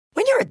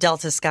a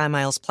Delta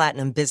SkyMiles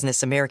Platinum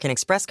Business American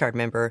Express card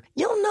member,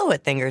 you'll know a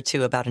thing or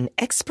two about an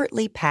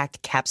expertly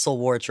packed capsule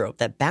wardrobe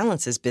that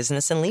balances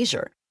business and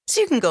leisure.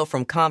 So you can go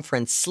from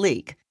conference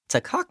sleek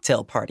to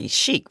cocktail party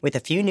chic with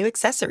a few new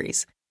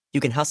accessories. You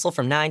can hustle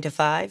from 9 to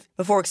 5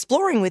 before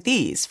exploring with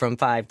ease from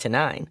 5 to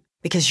 9.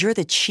 Because you're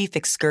the chief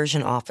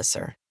excursion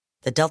officer.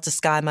 The Delta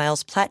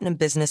SkyMiles Platinum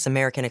Business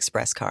American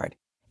Express card.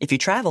 If you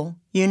travel,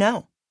 you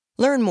know.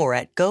 Learn more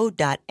at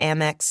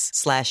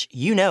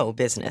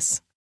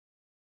go.amex/business.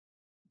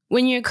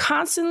 When you're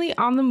constantly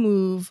on the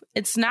move,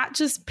 it's not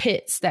just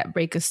pits that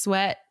break a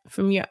sweat.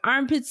 From your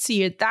armpits to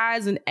your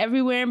thighs and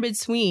everywhere in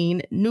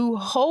between, new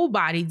whole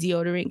body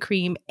deodorant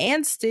cream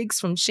and sticks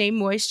from Shea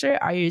Moisture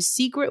are your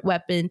secret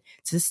weapon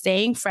to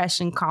staying fresh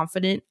and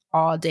confident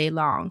all day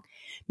long.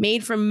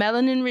 Made from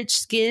melanin-rich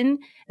skin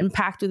and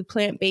packed with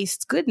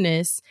plant-based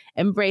goodness,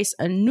 embrace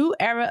a new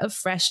era of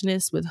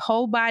freshness with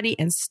whole body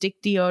and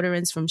stick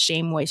deodorants from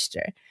Shea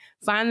Moisture.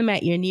 Find them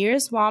at your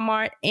nearest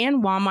Walmart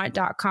and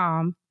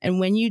walmart.com.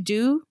 And when you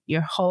do, your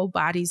whole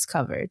body's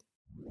covered.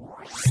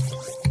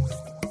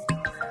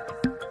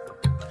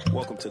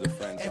 Welcome to the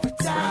Friends Zone. Every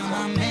time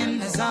I'm in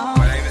the zone.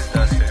 My name is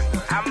Dustin.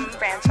 I'm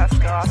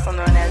Francesca, also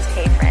known as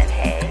Hey Friend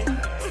Hey.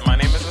 My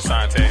name is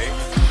Asante.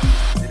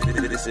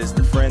 This is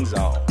the Friend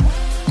Zone.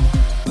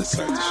 Let's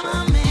start the show.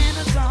 I'm in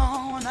the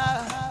zone.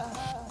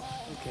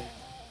 Okay.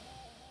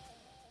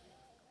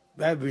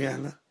 Bye,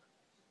 Brianna.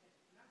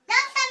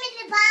 Don't tell me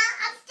to buy.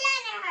 I'm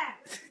standing her.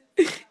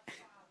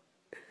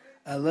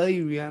 I love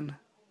you, Rihanna.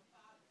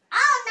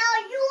 Oh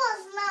no, you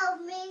won't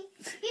love me.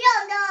 You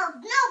don't love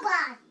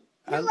nobody.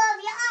 You love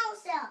your own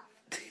self.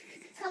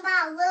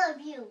 Somebody love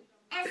you.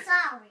 And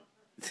sorry.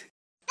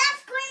 Stop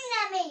screaming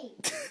at me.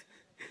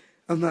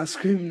 I'm not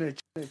screaming at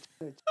you.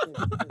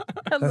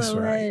 That's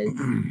right.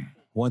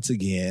 Once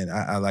again,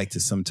 I like to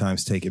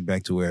sometimes take it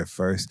back to where it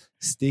first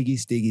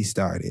Stiggy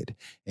started.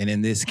 And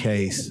in this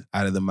case,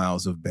 out of the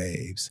mouths of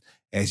babes.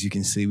 As you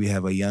can see, we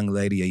have a young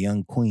lady, a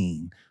young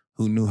queen,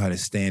 who knew how to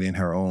stand in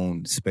her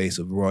own space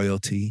of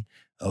royalty,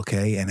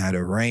 okay, and how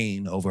to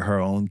reign over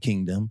her own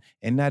kingdom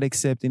and not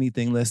accept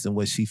anything less than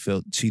what she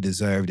felt she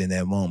deserved in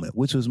that moment,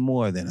 which was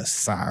more than a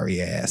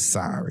sorry-ass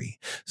sorry.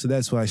 So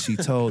that's why she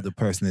told the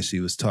person that she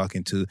was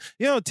talking to,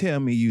 you don't tell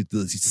me you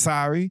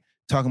sorry,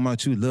 talking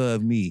about you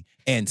love me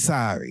and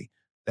sorry.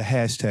 The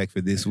hashtag for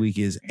this week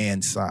is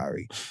and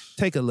sorry.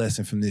 Take a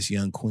lesson from this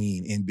young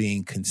queen in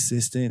being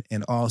consistent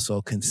and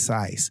also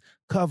concise.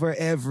 Cover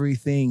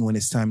everything when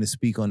it's time to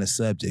speak on a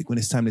subject. When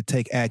it's time to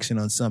take action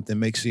on something,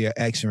 make sure your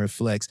action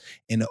reflects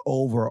in the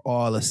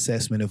overall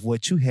assessment of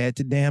what you had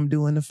to damn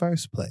do in the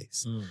first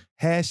place.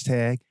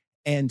 Hashtag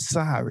and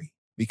sorry.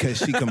 Because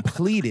she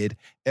completed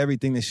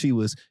everything that she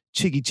was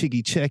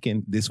chicky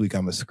checking. This week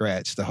I'm going to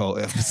scratch the whole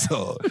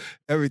episode.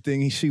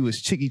 Everything she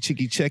was chicky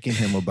checking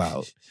him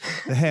about.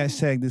 The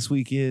hashtag this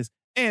week is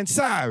and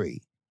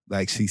sorry.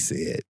 Like she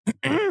said.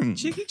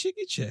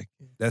 Chicky check.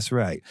 That's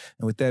right.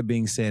 And with that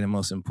being said, and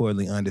most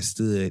importantly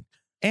understood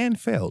and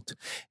felt,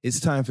 it's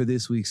time for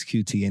this week's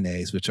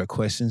QT&As, which are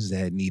questions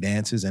that need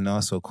answers and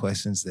also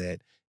questions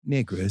that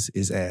Nigras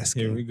is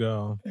asking. Here we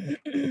go.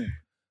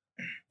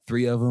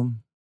 3 of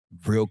them.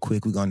 Real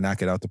quick, we're going to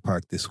knock it out the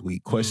park this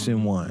week.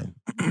 Question 1.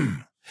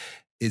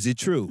 Is it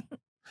true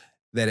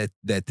that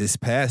this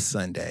past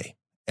Sunday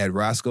at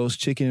Roscoe's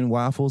Chicken and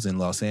Waffles in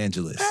Los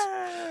Angeles,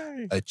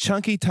 a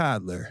chunky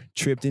toddler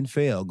tripped and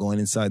fell going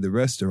inside the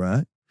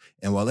restaurant,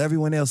 and while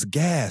everyone else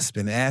gasped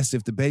and asked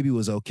if the baby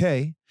was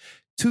okay,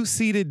 2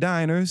 seated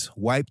diners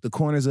wiped the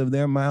corners of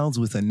their mouths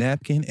with a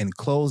napkin and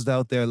closed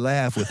out their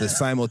laugh with a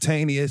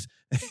simultaneous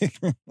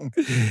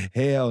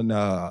hell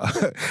no,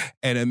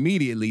 and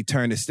immediately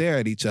turned to stare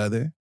at each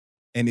other,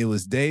 and it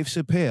was Dave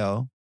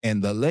Chappelle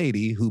and the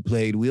lady who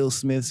played Will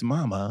Smith's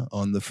mama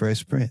on The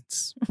Fresh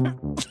Prince. Is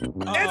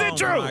it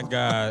true? Oh, my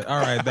God. All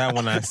right, that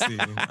one I see.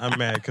 I'm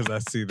mad because I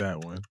see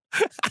that one.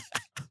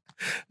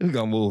 We're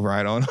going to move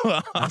right on.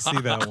 I see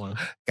that one.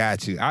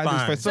 Got you.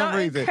 For some Don't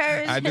reason,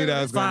 encourage I knew that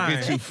I was going to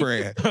get you,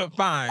 friend.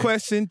 Fine.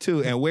 Question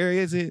 2, and where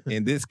is it?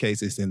 In this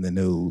case, it's in the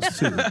news,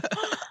 too.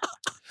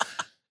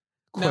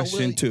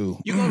 Question 2.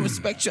 You're going to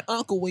respect your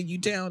uncle when you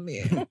down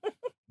there.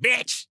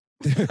 Bitch!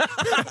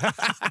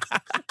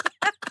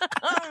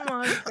 Oh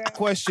my God.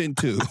 Question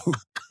 2.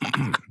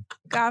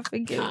 God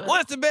forgive us.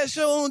 What's the best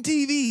show on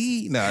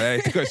TV? No,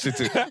 that ain't question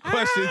 2.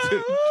 Question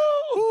 2.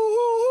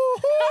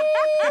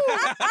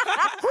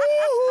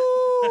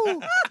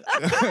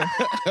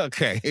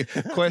 Okay.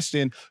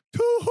 Question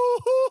 2.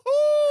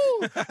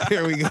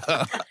 Here we go.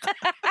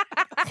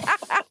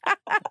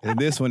 And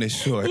this one is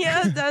short.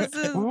 Yeah, that's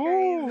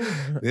crazy.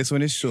 This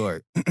one is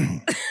short.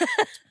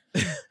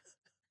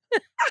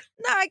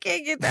 No, I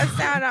can't get that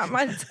sound out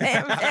my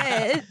damn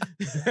head.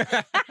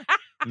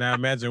 Now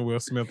imagine Will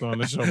Smith on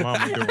the show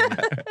Mama doing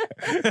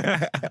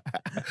that.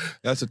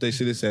 That's what they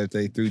should have said if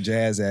they threw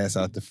Jazz ass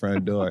out the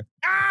front door.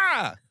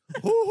 Ah!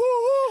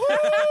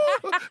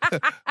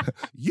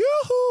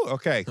 Yoo-hoo!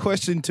 Okay,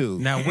 question 2.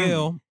 Now,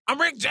 Will,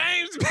 I'm Rick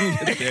James.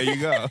 There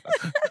you go.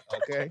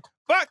 Okay.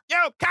 Fuck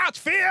your couch,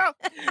 Phil.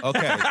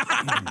 Okay.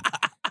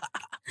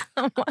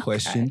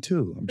 Question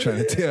 2. I'm trying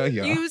to tell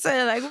y'all. You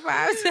said it like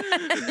 5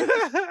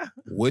 times.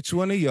 Which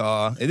one of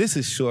y'all, and this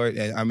is short,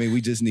 and I mean,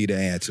 we just need an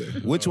answer.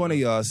 Which one of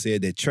y'all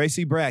said that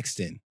Tracy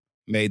Braxton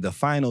made the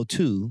final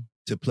 2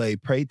 to play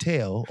Pray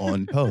Tell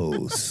on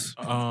Pose?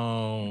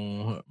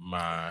 Oh,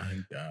 my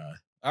God.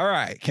 All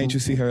right. Can't you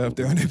see her up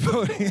there on the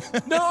podium?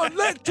 No,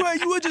 Electra,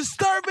 you were just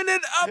stirring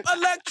it up,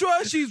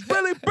 Electra. She's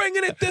really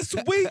bringing it this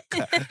week.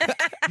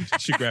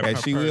 She grabbed And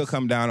her she purse. will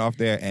come down off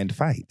there and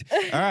fight.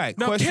 All right.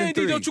 Now, Question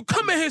Candy, 3. don't you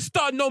come in here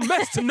starting no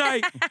mess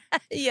tonight.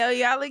 Yo,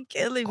 y'all are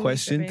killing me.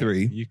 Question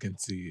 3. You can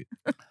see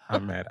it.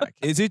 I'm mad. I can't.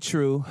 Is it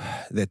true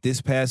that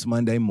this past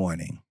Monday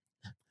morning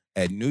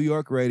at New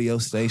York radio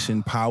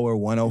station Power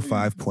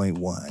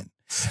 105.1,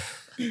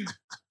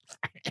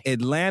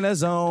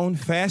 Atlanta's own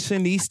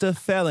fashionista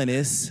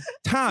felonist,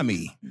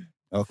 Tommy,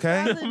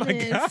 okay? Oh, my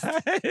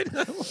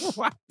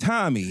God.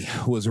 Tommy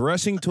was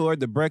rushing toward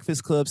the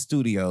Breakfast Club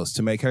studios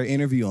to make her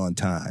interview on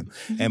time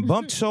and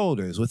bumped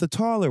shoulders with a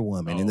taller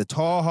woman in the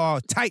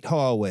tight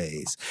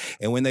hallways.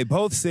 And when they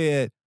both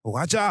said,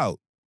 "Watch out,"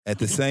 at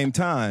the same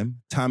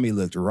time, Tommy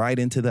looked right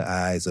into the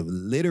eyes of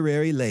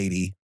literary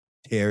lady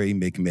Terry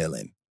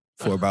McMillan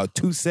for about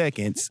 2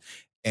 seconds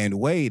and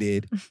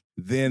waited.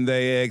 Then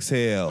they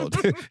exhaled.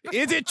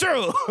 Is it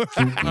true?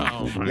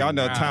 Oh, my Y'all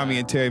know God. Tommy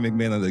and Terry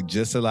McMillan look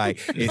just alike.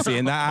 It's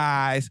in the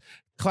eyes.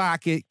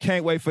 Clock it.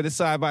 Can't wait for the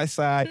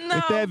side-by-side.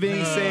 With that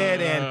being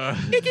said, and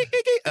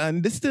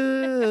understood,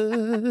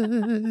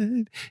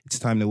 it's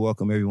time to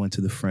welcome everyone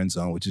to the Friend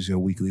Zone, which is your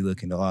weekly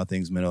look into all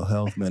things mental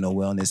health, mental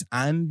wellness,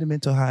 and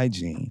mental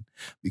hygiene.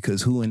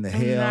 Because who in the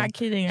I'm hell, not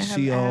kidding. I have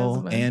Sheol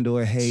asthma. and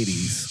or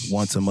Hades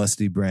wants a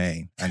musty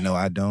brain? I know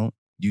I don't.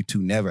 You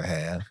two never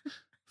have.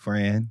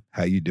 Friend,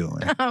 how you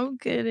doing? I'm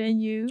good, and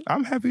you?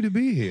 I'm happy to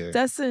be here.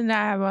 Dustin and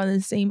I have on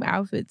the same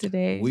outfit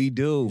today. We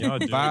do. Y'all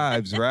do.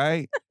 Vibes,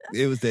 right?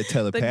 It was that the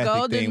telepathic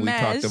golden thing we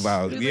mesh. talked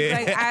about. We look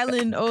like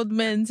island old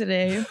men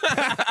today. We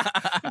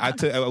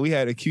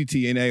had a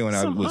QTNA when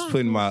I was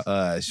putting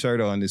my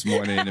shirt on this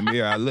morning in the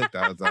mirror. I looked,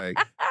 I was like,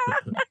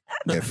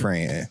 that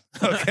friend.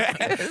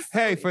 Okay.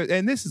 Hey,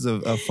 and this is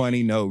a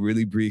funny note,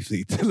 really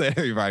briefly, to let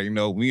everybody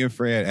know. Me and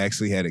Fran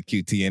actually had a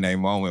QTNA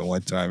moment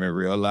one time in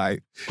real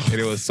life.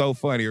 And it was so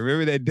funny.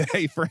 Remember that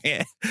day,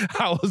 Fran?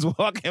 I was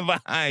walking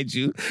behind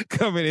you,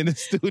 coming in the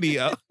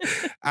studio.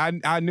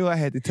 I knew I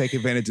had to take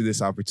advantage of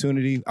this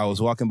opportunity. I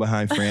was walking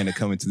behind Fran to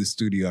come into the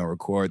studio and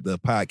record the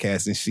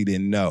podcast, and she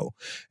didn't know.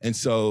 And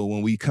so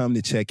when we come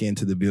to check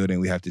into the building,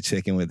 we have to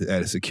check in at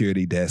a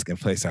security desk and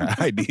place our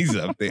IDs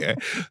up there.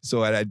 So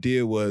what I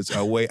did was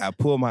I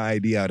pulled my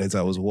ID out as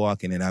I was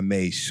walking, and I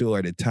made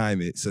sure to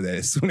time it so that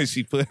as soon as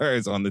she put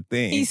hers on the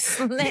thing, He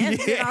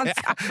slammed it on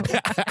top of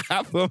it.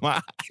 I put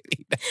my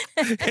ID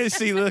down, and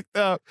she looked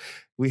up.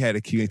 We had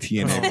a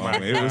QTNA Oh, my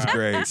moment. It was God.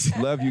 great.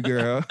 Love you,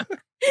 girl.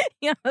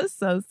 Y'all are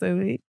so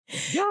silly.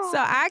 So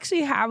I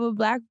actually have a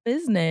black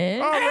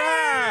business. All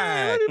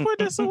right. Let me put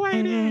this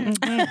away then.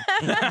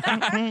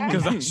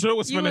 Because I'm sure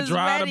it's You going to was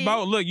dry ready. the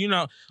boat.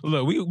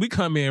 Look, we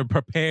come in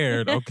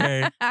prepared,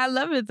 okay? I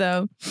love it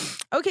though.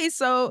 Okay,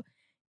 so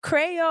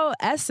Creole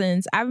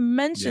Essence. I've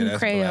mentioned that's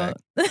Creole.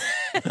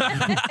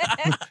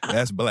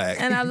 That's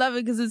black. And I love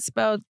it because it's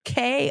spelled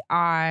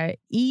Kreyol.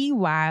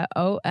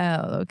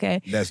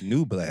 Okay. That's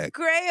new black.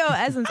 Creole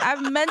Essence.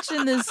 I've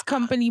mentioned this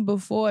company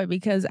before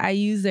because I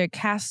use their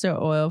castor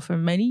oil for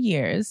many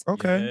years.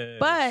 Okay.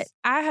 But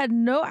I had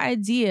no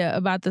idea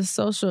about the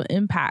social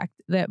impact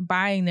that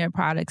buying their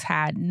products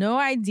had. No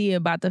idea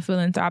about the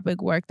philanthropic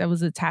work that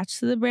was attached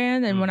to the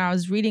brand. And when I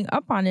was reading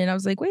up on it, I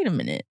was like, wait a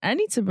minute. I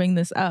need to bring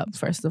this up,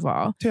 first of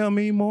all. Tell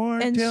me more.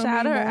 And Tell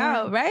shout me her more.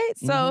 out, right?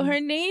 So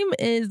her name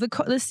is, the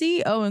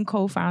CEO and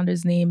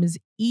co-founder's name is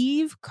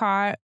Eve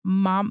Carr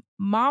Momperouse.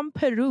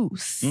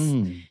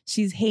 Mm.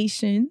 She's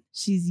Haitian.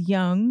 She's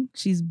young.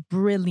 She's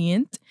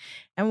brilliant.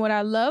 And what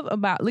I love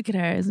about, look at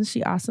her, isn't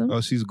she awesome? Oh,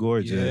 she's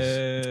gorgeous.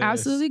 Yes.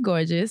 Absolutely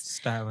gorgeous.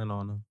 Styling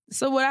on them.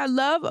 So what I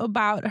love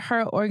about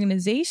her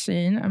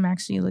organization, I'm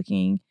actually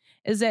looking,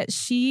 is that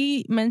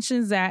she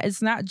mentions that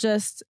it's not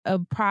just a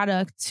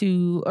product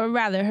to, or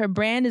rather, her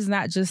brand is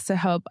not just to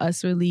help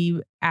us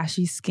relieve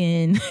ashy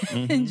skin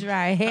and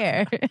dry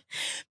hair,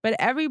 but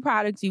every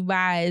product you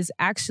buy is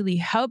actually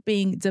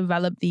helping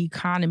develop the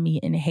economy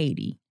in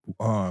Haiti.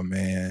 Oh,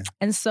 man.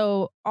 And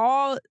so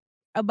about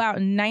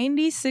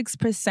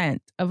 96%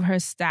 of her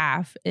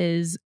staff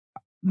is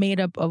made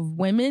up of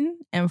women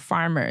and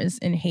farmers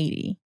in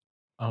Haiti.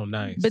 Oh,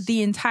 nice. But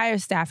the entire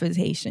staff is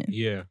Haitian.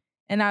 Yeah.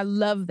 And I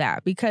love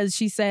that because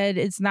she said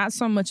it's not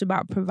so much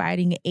about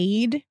providing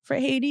aid for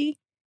Haiti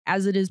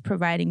as it is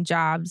providing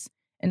jobs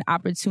and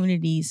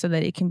opportunities so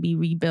that it can be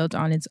rebuilt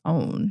on its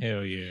own.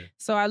 Hell yeah.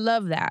 So I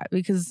love that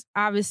because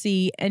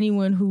obviously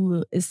anyone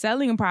who is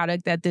selling a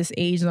product at this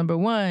age, number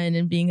one,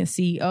 and being a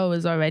CEO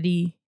is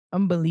already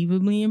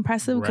unbelievably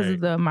impressive because Right.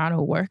 of the amount of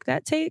work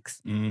that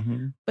takes.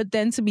 Mm-hmm. But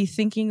then to be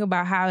thinking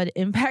about how it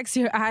impacts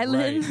your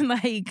island,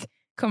 like,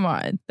 come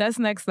on, that's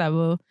next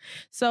level.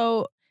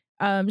 So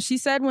she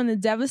said when the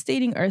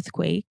devastating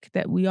earthquake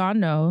that we all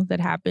know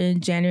that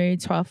happened January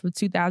 12th of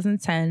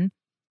 2010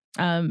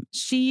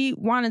 She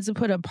wanted to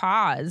put a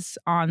pause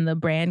on the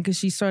brand because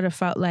she sort of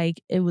felt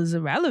like it was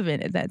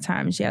irrelevant at that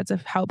time. She had to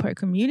help her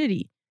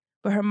community.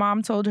 But her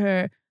mom told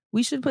her,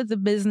 we should put the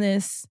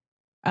business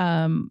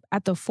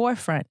at the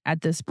forefront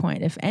at this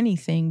point, if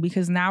anything,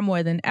 because now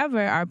more than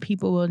ever, our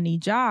people will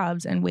need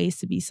jobs and ways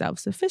to be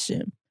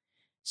self-sufficient.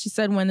 She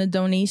said, when the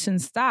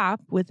donations stop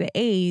with the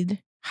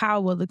aid, how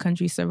will the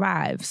country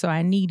survive? So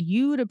I need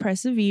you to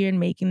persevere in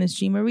making this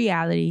dream a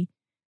reality,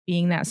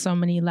 being that so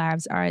many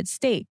lives are at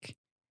stake.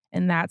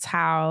 And that's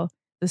how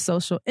the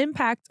social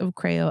impact of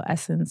Crayola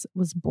Essence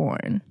was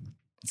born.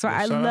 So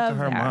I shout love out to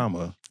her that.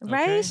 mama.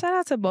 Right? Okay. Shout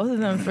out to both of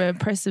them for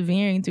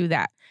persevering through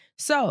that.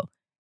 So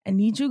I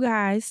need you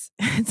guys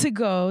to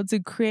go to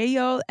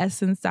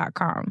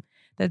CrayolEssence.com.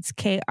 That's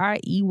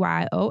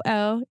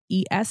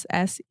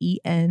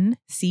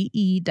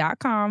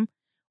KREYOLESSENCE.com,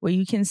 where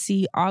you can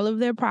see all of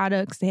their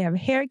products. They have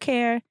hair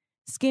care,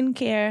 skin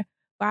care,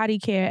 body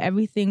care,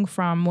 everything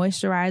from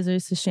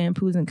moisturizers to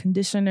shampoos and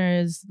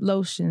conditioners,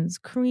 lotions,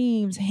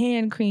 creams,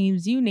 hand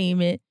creams, you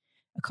name it.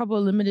 A couple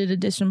of limited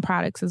edition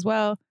products as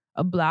well.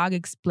 A blog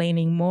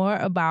explaining more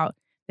about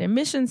their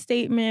mission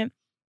statement,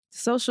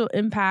 social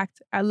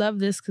impact. I love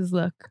this because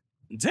look.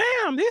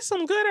 Damn, there's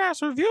some good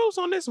ass reviews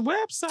on this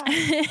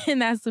website. And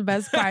that's the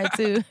best part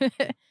too.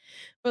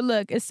 But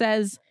look, it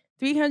says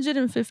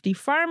 350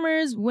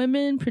 farmers,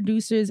 women,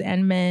 producers,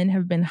 and men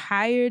have been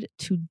hired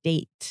to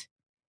date.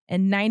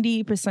 And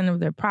 90%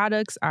 of their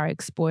products are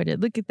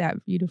exported. Look at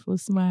that beautiful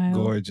smile.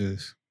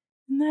 Gorgeous.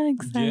 Isn't that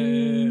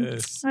exciting?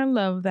 Yes. I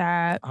love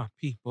that. Our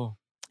people.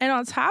 And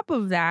on top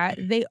of that,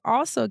 they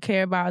also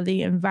care about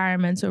the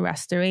environmental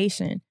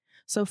restoration.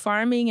 So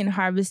farming and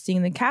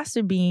harvesting the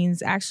castor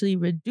beans actually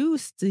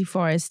reduce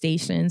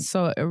deforestation,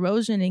 so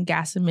erosion and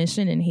gas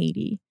emission in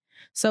Haiti.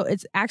 So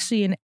it's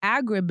actually an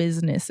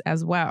agribusiness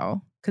as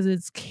well, because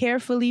it's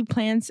carefully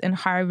plants and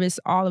harvests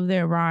all of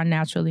their raw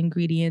natural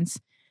ingredients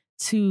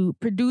to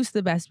produce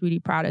the best beauty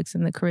products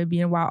in the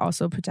Caribbean while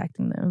also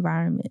protecting the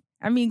environment.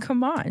 I mean,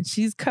 come on,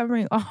 she's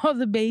covering all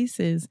the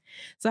bases.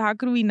 So how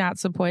could we not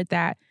support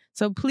that?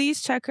 So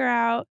please check her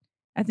out.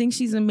 I think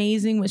she's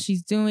amazing what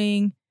she's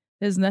doing.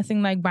 There's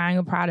nothing like buying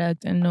a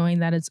product and knowing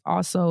that it's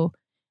also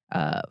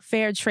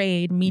fair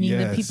trade, meaning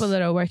the people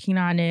that are working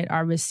on it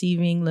are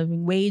receiving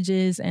living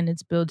wages and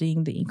it's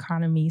building the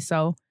economy.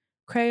 So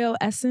Crayola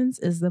Essence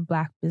is the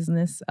Black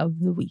business of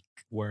the week.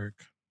 Work.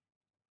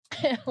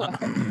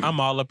 I'm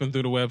all up and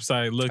through the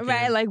website looking.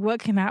 Right, like what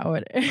can I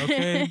order?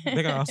 Okay.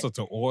 They got all sorts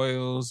of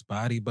oils,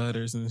 body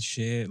butters and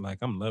shit. Like,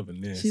 I'm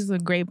loving this. She's a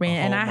great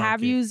brand. And I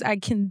have used, I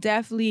can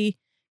definitely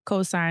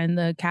co-sign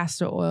the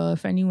castor oil.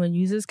 If anyone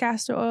uses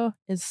castor oil,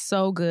 it's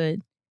so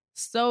good.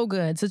 So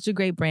good. Such a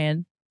great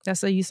brand.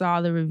 That's why you saw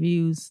all the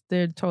reviews.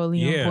 They're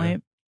totally on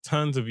point.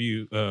 Tons of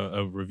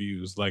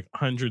reviews, like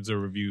hundreds of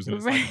reviews, and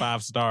it's like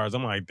 5 stars.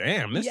 I'm like,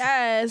 damn, this.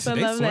 Yes, I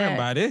love that.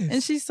 By this.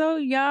 And she's so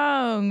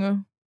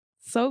young.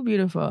 So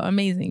beautiful.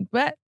 Amazing.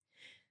 But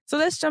so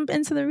let's jump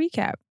into the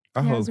recap.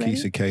 I hope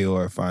Keisha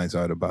Kayor finds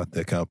out about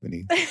the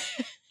company.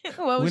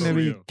 Wouldn't it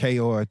be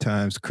Kayor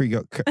times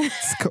Creole?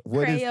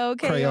 What is Creole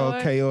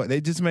Kayor?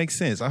 They just make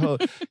sense. I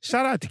hope.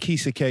 Shout out to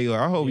Keisha Kayor.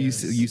 I hope you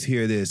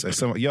hear this or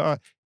some y'all.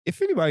 If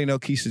anybody know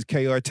Keisha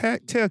Kayor,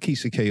 tell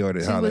Keisha Kayor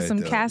to holler with some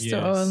at them. castor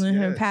oil in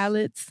her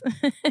palettes.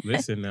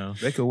 Listen now,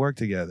 they could work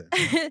together.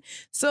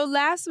 So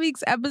last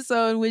week's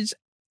episode, which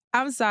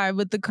I'm sorry,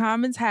 but the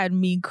comments had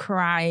me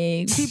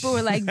crying. People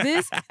were like,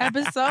 "This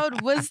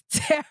episode was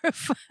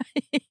terrifying."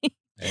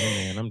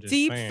 Hey man, I'm just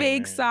Deep saying,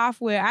 fake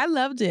software. I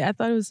loved it. I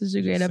thought it was such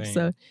a great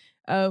episode.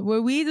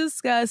 Where we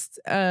discussed,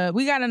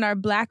 we got in our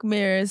Black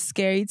Mirror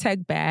scary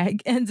tech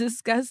bag and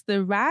discussed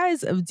the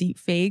rise of deep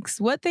fakes,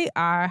 what they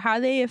are,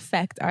 how they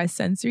affect our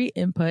sensory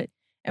input,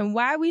 and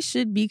why we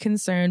should be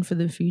concerned for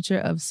the future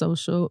of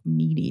social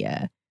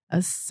media.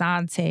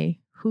 Asante,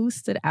 who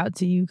stood out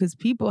to you? Because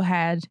people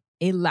had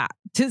a lot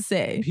to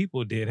say.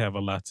 People did have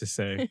a lot to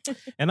say.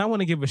 And I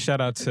want to give a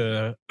shout out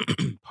to,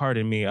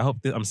 pardon me, I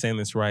hope that I'm saying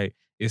this right.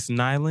 It's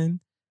Nylan.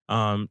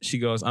 She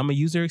goes, I'm a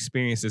user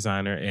experience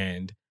designer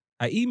and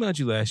I emailed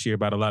you last year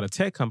about a lot of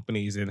tech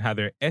companies and how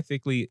they're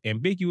ethically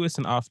ambiguous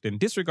and often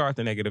disregard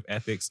the negative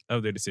ethics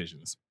of their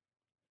decisions.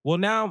 Well,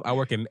 now I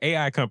work in an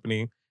AI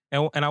company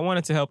and I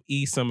wanted to help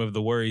ease some of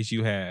the worries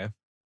you have.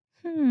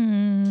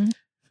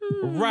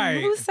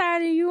 Right. Whose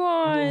side are you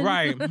on?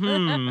 Right.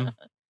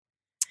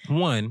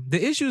 One,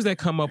 the issues that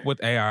come up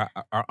with AI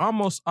are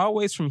almost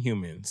always from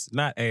humans,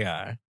 not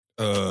AI.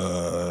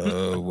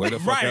 What the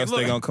fuck else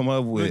they gonna come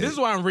up with? This is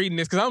why I'm reading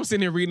this, because I'm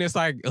sitting here reading this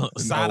like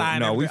side-eye.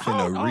 No, we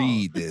finna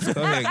read this.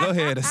 Go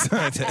ahead,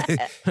 Asante.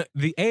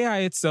 The AI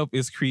itself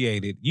is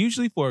created,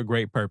 usually for a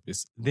great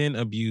purpose, then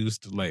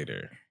abused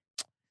later.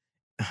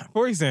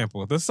 For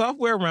example, the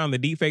software around the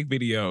deepfake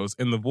videos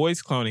and the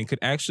voice cloning could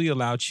actually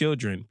allow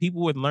children,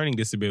 people with learning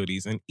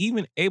disabilities, and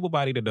even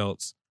able-bodied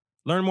adults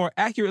learn more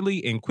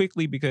accurately and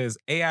quickly because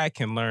AI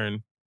can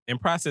learn and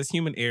process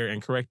human error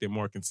and correct it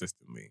more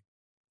consistently.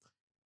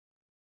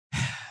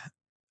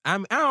 I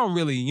don't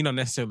really,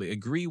 necessarily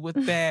agree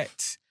with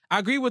that. I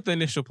agree with the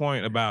initial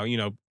point about,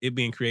 it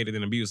being created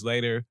and abused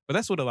later, but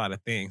that's with a lot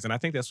of things. And I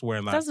think that's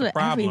where lies That's the with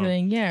problem.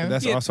 everything, yeah.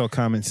 That's also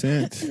common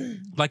sense.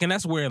 Like, and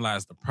that's where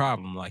lies the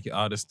problem. Like,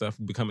 all this stuff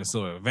becoming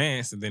so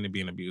advanced and then it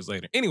being abused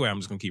later. Anyway, I'm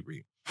just going to keep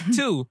reading.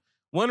 2,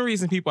 one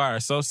reason people are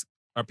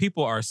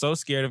so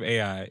scared of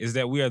AI is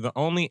that we are the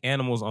only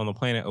animals on the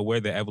planet aware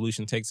that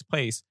evolution takes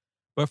place,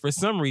 but for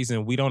some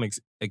reason, we don't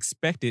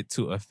expect it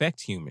to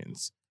affect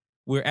humans.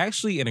 We're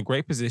actually in a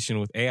great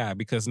position with AI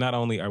because not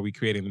only are we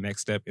creating the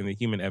next step in the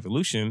human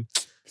evolution,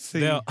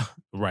 they'll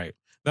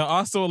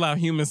also allow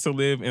humans to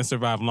live and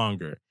survive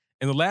longer.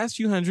 In the last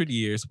few hundred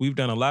years, we've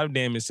done a lot of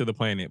damage to the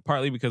planet,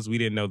 partly because we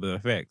didn't know the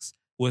effects.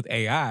 With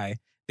AI,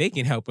 they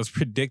can help us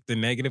predict the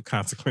negative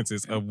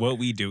consequences of what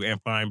we do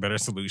and find better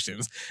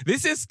solutions.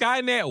 This is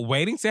Skynet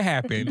waiting to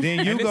happen.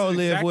 Then you go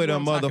live with a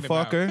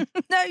motherfucker.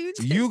 No,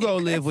 you go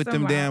live with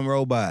them damn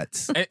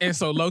robots. And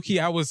so low-key,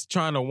 I was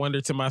trying to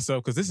wonder to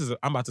myself, because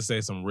I'm about to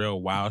say some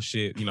real wild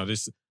shit.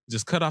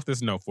 Just cut off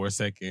this note for a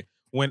second.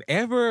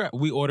 Whenever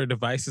we order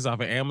devices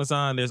off of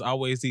Amazon, there's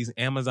always these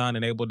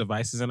Amazon-enabled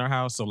devices in our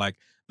house. So like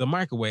the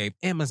microwave,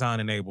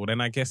 Amazon-enabled. And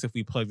I guess if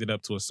we plugged it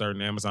up to a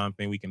certain Amazon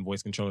thing, we can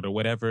voice control it or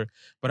whatever.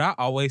 But I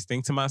always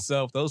think to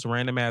myself, those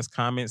random-ass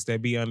comments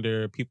that be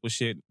under people's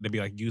shit, that be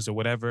like use or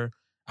whatever,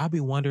 I'll be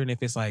wondering if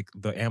it's like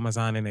the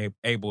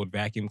Amazon-enabled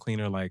vacuum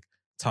cleaner like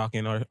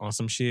talking on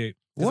some shit.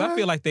 Because I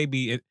feel like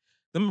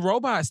them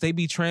robots, they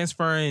be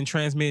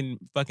transmitting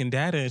fucking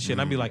data and shit. And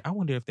I'd be like, I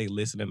wonder if they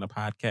listen in the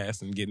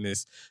podcast and getting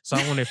this. So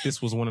I wonder if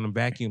this was one of them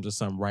vacuums or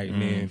something right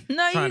then.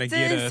 No, you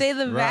didn't say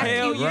the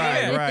vacuum.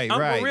 Right.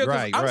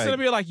 I'm sitting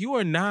there like, you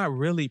are not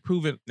really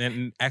proven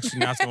and actually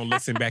not going to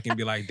listen back and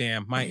be like,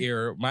 damn, my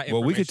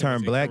Well, we could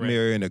turn Black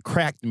Mirror into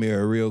Cracked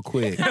Mirror real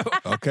quick.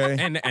 Okay?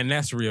 And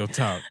that's real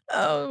talk.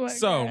 Oh, my God.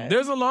 So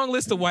there's a long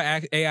list of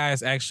why AI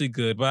is actually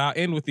good, but I'll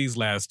end with these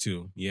last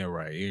 2. Yeah,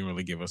 right. You didn't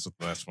really give us the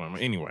last one.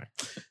 Anyway.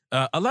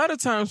 A lot of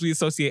times we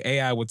associate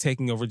AI with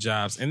taking over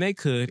jobs, and they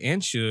could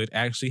and should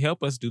actually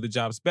help us do the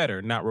jobs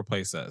better, not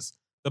replace us.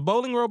 The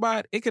bowling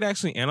robot, it could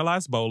actually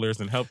analyze bowlers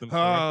and help them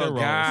correct their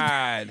roles.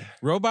 God.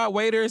 Robot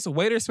waiters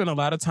spend a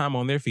lot of time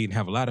on their feet and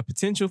have a lot of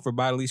potential for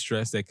bodily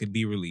stress that could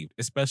be relieved,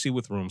 especially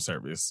with room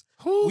service.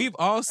 We've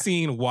all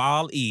seen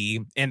Wall-E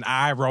and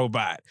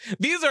iRobot.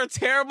 These are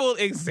terrible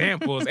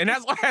examples, and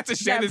that's why I had to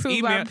share this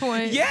email.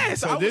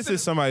 Yes. So this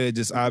is somebody that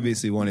just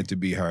obviously wanted to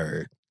be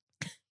heard.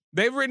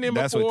 They've written in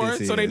before,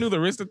 so they knew the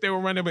risk that they were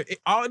running. But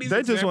all of these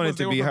they just wanted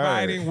to be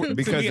heard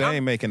because they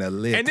ain't making a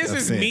lick. And this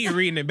is me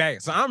reading it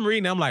back. So I'm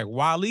reading. I'm like,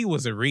 Wall-E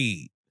was a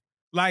read.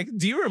 Like,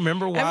 do you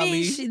remember Wall-E? I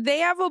mean, they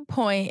have a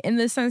point in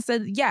the sense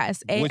that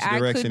yes, AI which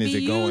direction could is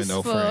be it going,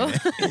 useful. though,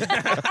 friend?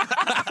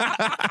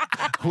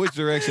 Which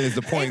direction is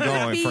the point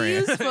going, be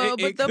friend? Useful,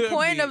 but the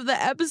point of the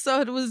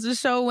episode was to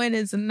show when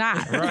it's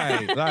not.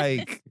 Right,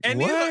 like and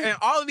what? And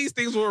all of these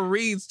things were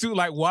reads too.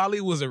 Like Wall-E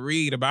was a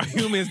read about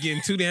humans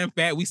getting too damn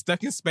fat. We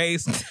stuck in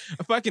space.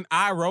 A fucking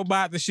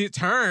iRobot, the shit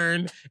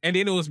turned, and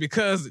then it was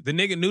because the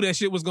nigga knew that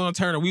shit was gonna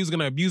turn, and we was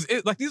gonna abuse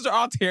it. Like these are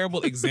all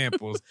terrible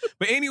examples.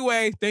 But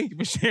anyway, thank you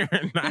for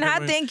sharing.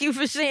 Not thank you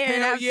for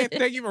sharing. Hell yeah,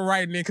 thank you for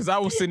writing it because I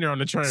was sitting there on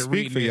the train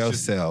reading. Speak for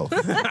yourself.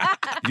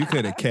 You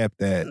could have kept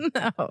that.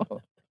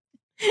 No.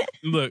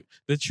 Look,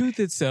 the truth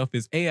itself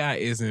is AI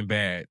isn't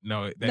bad.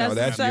 No,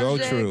 that's your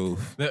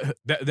truth.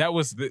 That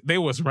was they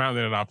was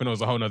rounding it off, and it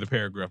was a whole nother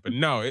paragraph. But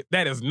no,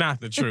 that is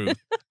not the truth.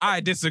 I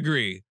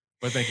disagree.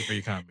 But thank you for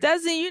your comment.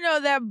 Doesn't you know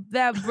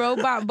that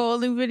robot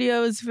bowling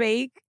video is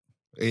fake?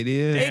 It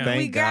is. Damn. Thank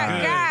We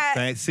got God.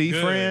 Thanks,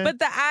 friend. But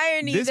the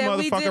irony this that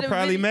we did motherfucker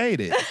probably made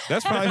it.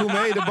 That's probably who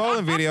made the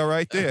bowling video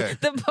right there.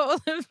 The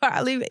bowling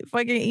probably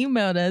fucking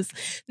emailed us.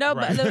 No,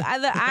 Right.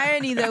 but the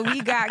irony that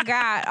we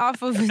got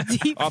off of a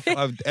deep.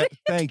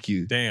 Thank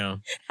you.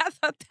 Damn. I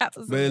thought that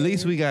was. But at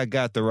least we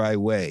got the right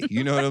way.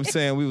 You know what I'm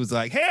saying? We was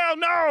like, hell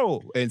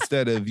no!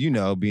 Instead of,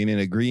 being in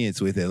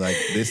agreement with it, like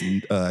this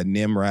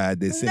Nimrod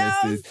that sent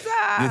us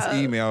this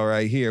email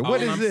right here.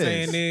 What is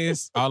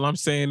this? All I'm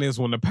saying is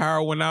when the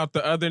power went out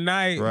the other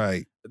night,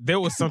 right? There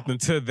was something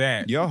to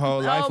that. Your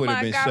whole life would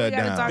have been shut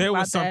down. There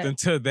was something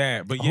to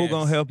that. But who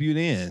gonna help you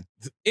then?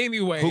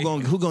 Anyway,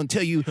 who gonna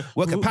tell you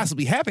what could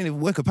possibly happen?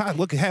 What could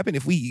happen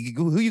if we?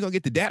 Who you gonna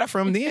get the data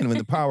from then when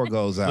the power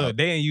goes out? Look,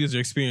 they ain't user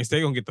experience.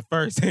 They gonna get the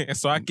first hand.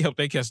 So I hope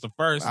they catch the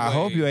first. I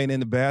hope you ain't in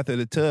the bath or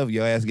the tub.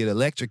 Your ass get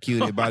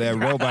electrocuted by that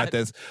robot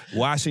that's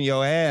washing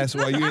your ass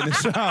while you're in the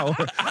shower.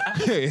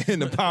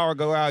 And the power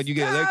go out, you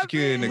get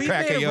electrocuted in the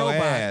crack of your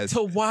ass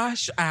to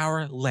wash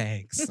our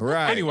legs.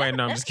 Right. Anyway,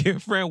 no, I'm just kidding,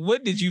 friend.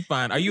 What did you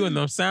find? Are you in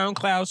the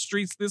SoundCloud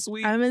streets this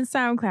week? I'm in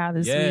SoundCloud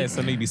this week. Yes,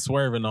 I need to be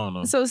swerving on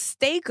them. So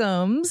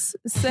Steakums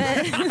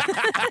said,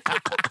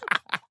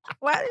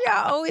 why do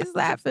y'all always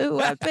laugh at who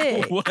I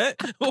picked? What?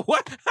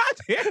 How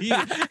dare you?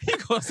 You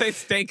gonna say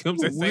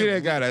Steakums and say... We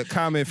done got a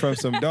comment from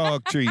some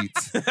dog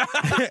treats.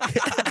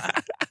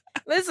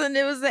 Listen,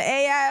 it was the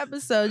AI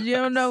episode. You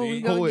don't know what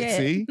we're going to get.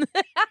 See?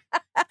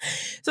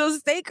 So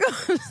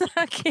Steakums,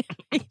 I can't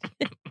read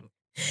it.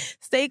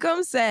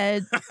 Steakums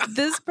said,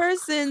 this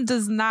person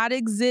does not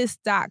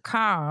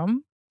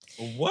exist.com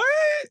What?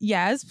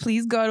 Yes,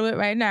 please go to it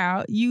right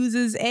now.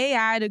 Uses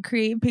AI to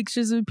create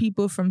pictures of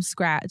people from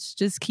scratch.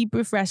 Just keep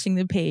refreshing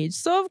the page.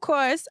 So, of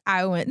course,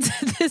 I went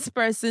to this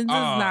person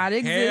does not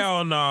exist.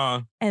 Hell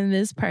no. And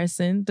this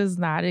person does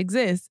not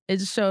exist.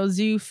 It shows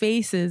you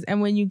faces.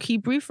 And when you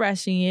keep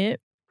refreshing it,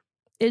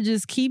 it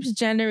just keeps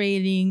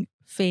generating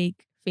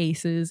fake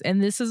faces.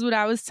 And this is what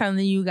I was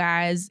telling you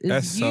guys.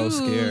 That's so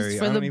scary.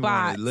 For I don't the even want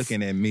bots. it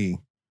looking at me.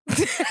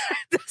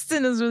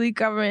 Dustin is really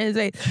covering his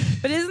face.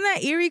 But isn't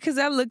that eerie? Because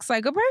that looks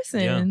like a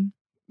person.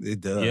 It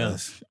does. Yeah.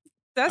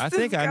 Dustin's I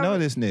think I know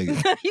this nigga.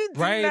 You do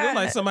Right? not. Look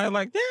like somebody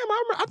like, damn,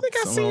 I think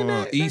I seen Someone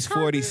on that. East that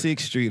carpet. 46th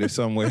Street or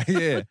somewhere.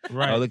 Yeah.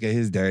 Right. Oh, look at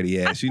his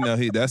dirty ass. You know,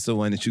 that's the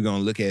one that you're going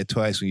to look at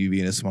twice when you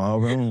be in a small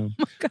room.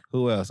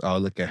 Who else? Oh,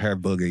 look at her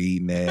booger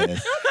eating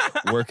ass.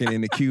 Working in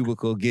the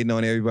cubicle, getting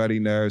on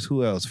everybody's nerves.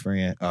 Who else,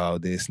 friend? Oh,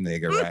 this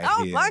nigga right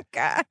Oh here. my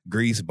God.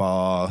 Grease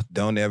ball.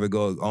 Don't ever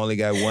go. Only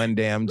got one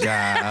damn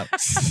job.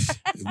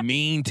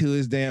 Mean to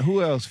his damn.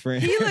 Who else,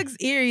 friend? He looks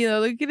eerie though.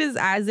 Look at his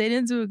eyes. They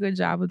didn't do a good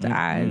job with the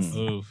eyes.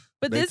 Oof.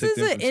 But They this took is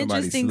them an from somebody's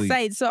interesting sleep.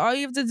 site. So all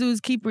you have to do is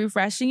keep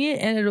refreshing it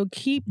and it'll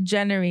keep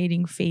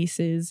generating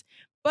faces.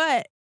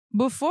 But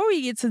before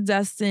we get to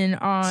Dustin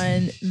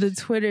on the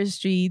Twitter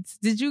streets,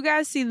 did you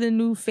guys see the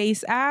new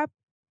Face app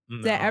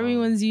that No.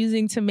 everyone's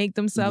using to make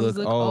themselves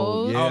look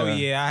old? yeah. Oh,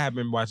 yeah. I have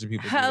been watching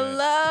people do that.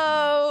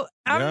 Hello.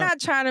 I'm Yeah. not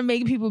trying to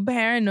make people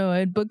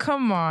paranoid, but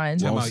come on.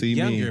 Talking Won't about see me.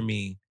 younger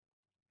me.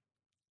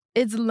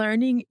 It's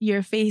learning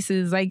your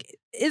faces. Like,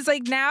 it's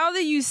like now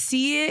that you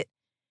see it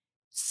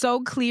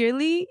so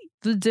clearly,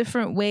 the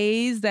different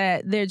ways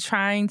that they're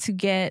trying to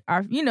get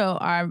our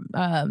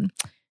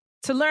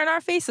to learn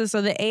our faces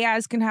so the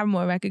AIs can have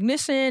more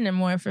recognition and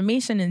more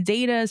information and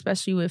data,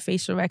 especially with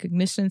facial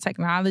recognition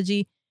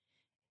technology.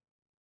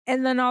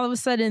 And then all of a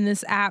sudden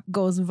this app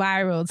goes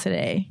viral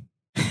today.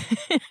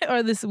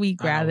 Or this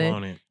week, I rather.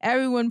 want it.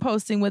 Everyone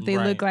posting what they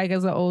look like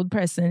as an old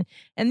person.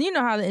 And you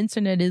know how the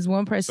internet is.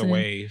 One It's a person,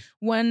 wave.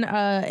 one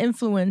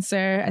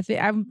influencer, I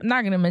think I'm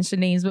not going to mention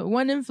names, but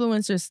one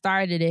influencer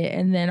started it.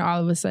 And then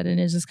all of a sudden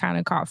it just kind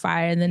of caught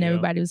fire. And then Yep.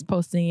 everybody was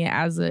posting it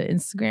as an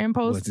Instagram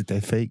post. Was it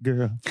that fake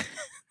girl?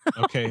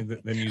 Okay, the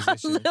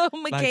musician. Little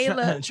Like,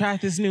 Michaela. try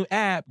this new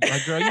app.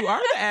 Like, girl, you are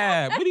the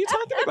app. What are you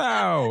talking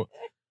about?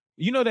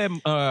 You know that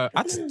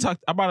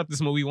I brought up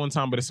this movie one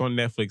time, but it's on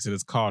Netflix and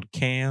it's called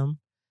Cam.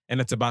 And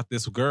it's about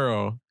this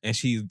girl, and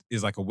she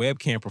is like a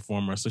webcam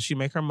performer. So she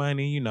make her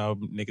money, you know,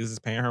 niggas is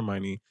paying her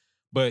money.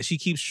 But she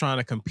keeps trying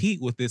to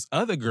compete with this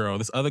other girl.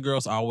 This other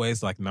girl's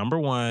always like number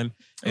one.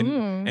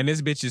 And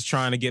this bitch is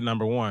trying to get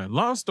number one.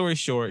 Long story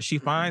short, she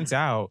finds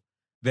out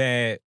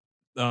that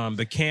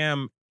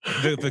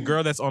the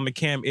girl that's on the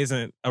cam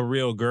isn't a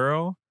real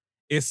girl.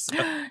 It's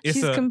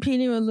She's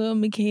competing with little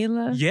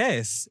Michaela.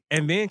 Yes.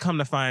 And then come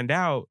to find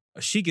out,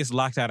 she gets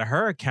locked out of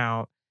her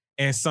account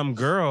and some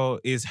girl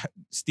is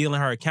stealing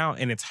her account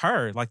and it's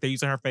her. Like they're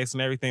using her face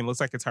and everything. Looks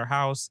like it's her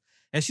house.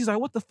 And she's like,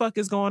 what the fuck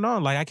is going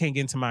on? Like, I can't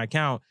get into my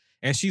account.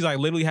 And she's like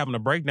literally having a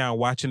breakdown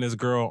watching this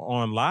girl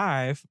on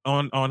live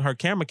on her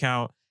camera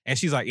account. And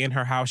she's like in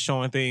her house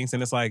showing things.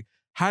 And it's like,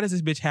 how does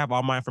this bitch have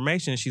all my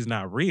information? She's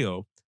not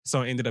real.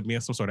 So it ended up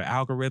being some sort of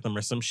algorithm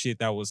or some shit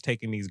that was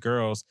taking these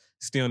girls,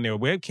 stealing their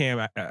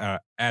webcam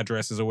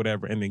addresses or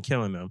whatever, and then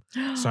killing them.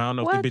 So I don't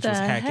know if What the bitch was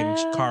the hacking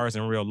hell? cars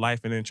in real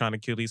life and then trying to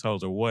kill these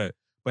hoes or what.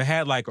 But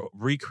had like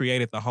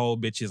recreated the whole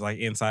bitches like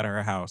inside of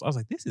her house. I was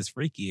like, this is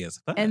freaky as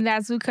fuck. And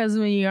that's because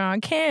when you're on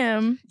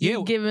cam, you're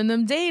Yeah. giving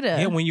them data.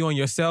 Yeah, when you're on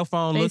your cell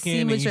phone they looking see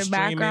and what you your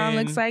background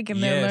streaming. looks like,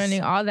 and they're Yes.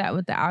 learning all that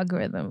with the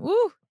algorithm.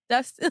 Ooh,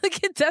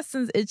 look at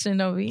Dustin's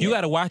itching over here. You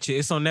got to watch it.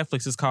 It's on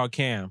Netflix. It's called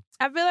Cam.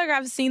 I feel like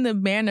I've seen the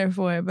banner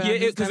for it, but Yeah, I've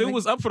just because it never-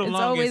 was up for the it's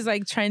longest. always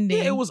like trending.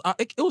 Yeah, it was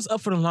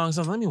up for the longest.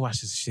 I was like, let me watch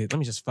this shit. Let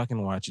me just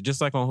fucking watch it.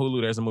 Just like on Hulu,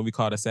 there's a movie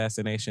called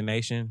Assassination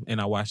Nation, and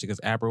I watched it because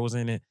Abra was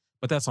in it.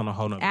 But that's on a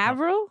whole nother.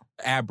 Avril?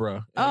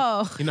 Abra.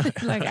 Oh, You know,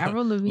 like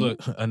Avril Lavigne. Look,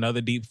 another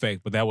deep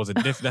fake, but that was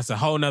that's a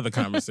whole nother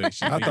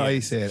conversation. I thought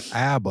he said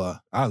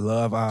ABBA. I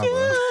love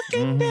ABBA.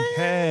 Mhm.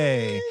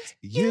 Hey,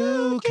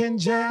 you can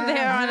just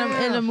They're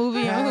on in a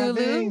movie on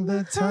having Hulu.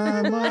 the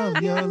time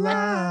of your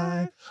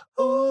life.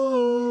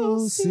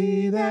 Ooh,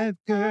 see that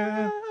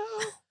girl.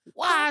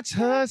 Watch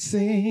her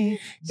sing.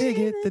 Dig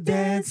it, the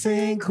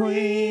dancing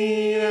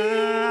queen.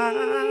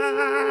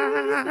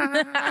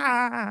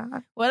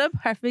 What a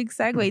perfect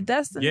segue.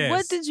 Dustin, Yes.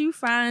 what did you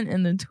find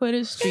in the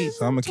Twitter streets?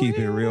 So I'm gonna keep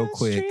it real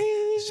quick.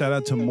 Shout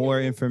out to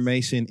More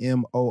Information,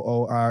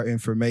 MOOR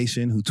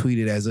Information, who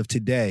tweeted as of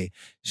today,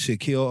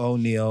 Shaquille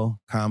O'Neal,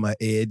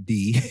 Ed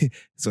D.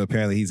 So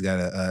apparently he's got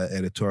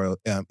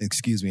an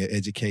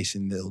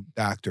educational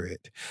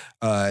doctorate.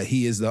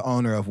 He is the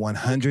owner of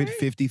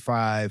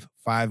 155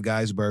 Five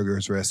Guys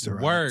Burgers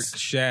restaurants. Work,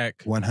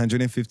 Shaq.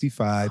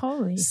 155.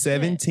 Holy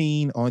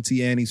 17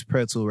 Auntie Annie's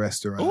Pretzel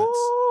restaurants.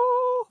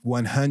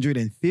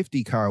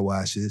 150 car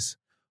washes.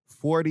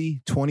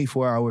 40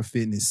 24-hour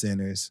fitness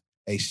centers.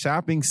 A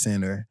shopping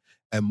center,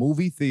 a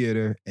movie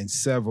theater, and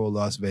several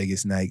Las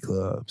Vegas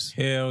nightclubs.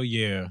 Hell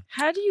yeah.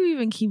 How do you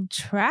even keep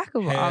track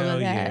of all Hell of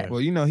that? yeah.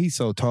 Well, he's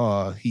so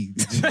tall. He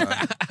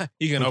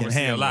can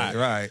oversee a lot.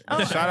 Right.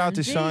 Oh, Shout out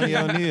to geez. Shawnee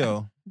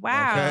O'Neal.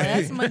 Wow,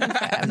 Okay. that's money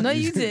fast. No,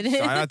 you didn't.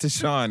 Shout out to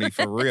Shawnee,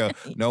 for real.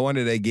 No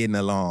wonder they getting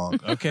along.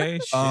 Okay.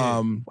 Shit.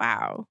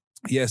 Wow.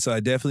 Yeah, so I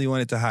definitely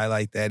wanted to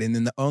highlight that. And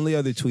then the only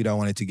other tweet I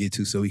wanted to get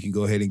to so we can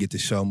go ahead and get the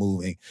show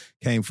moving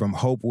came from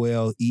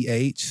Hopewell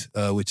EH,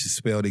 which is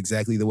spelled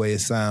exactly the way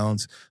it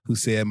sounds, who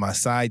said, my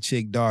side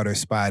chick daughter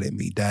spotted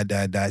me, ...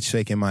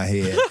 shaking my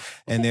head.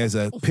 And there's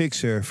a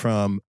picture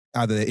from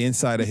either the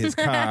inside of his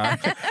car.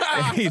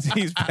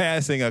 he's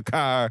passing a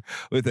car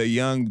with a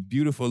young,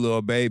 beautiful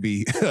little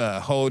baby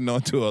holding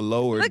onto a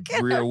lowered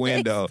rear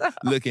window,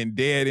 looking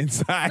dead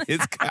inside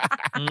his car.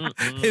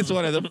 It's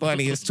one of the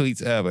funniest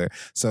tweets ever.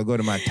 So go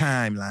to my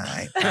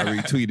timeline. I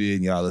retweeted it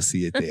and y'all will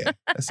see it there.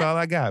 That's all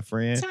I got,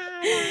 friend.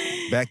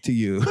 Back to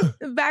you.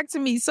 Back to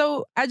me.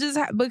 So I just,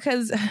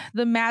 because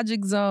the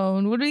magic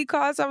zone, what do we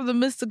call it? The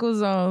mystical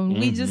zone.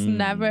 We just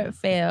never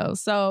fail.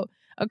 So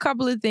a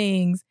couple of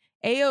things.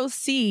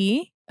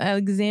 AOC,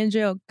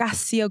 Alexandria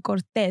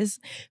Ocasio-Cortez,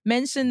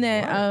 mentioned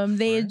that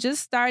they had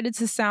just started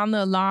to sound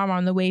the alarm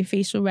on the way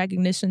facial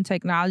recognition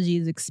technology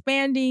is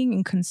expanding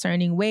in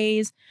concerning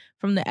ways,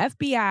 from the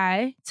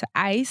FBI to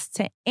ICE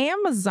to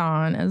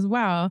Amazon as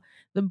well.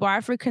 The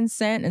bar for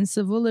consent and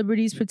civil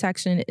liberties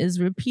protection is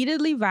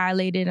repeatedly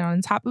violated, and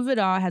on top of it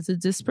all, has a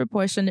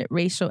disproportionate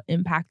racial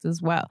impact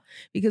as well.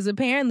 Because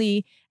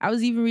apparently, I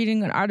was even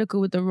reading an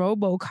article with the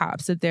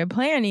RoboCops that they're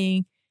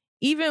planning.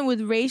 Even with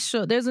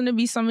racial, there's going to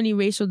be so many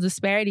racial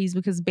disparities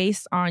because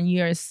based on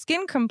your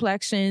skin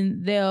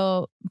complexion,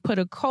 they'll put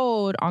a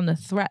code on the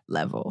threat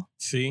level.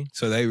 See?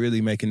 So they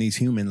really making these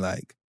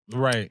human-like.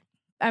 Right.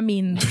 I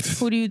mean,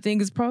 who do you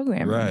think is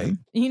programming Right.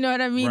 them? You know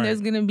what I mean? Right. There's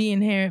going to be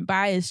inherent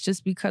bias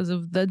just because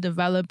of the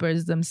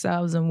developers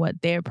themselves and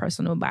what their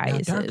personal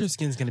bias darker is.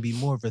 skin is going to be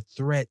more of a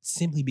threat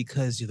simply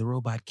because the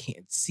robot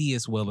can't see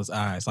as well as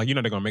eyes. Like, they're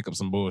going to make up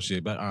some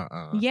bullshit, but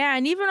Yeah,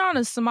 and even on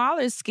a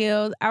smaller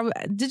scale,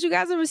 did you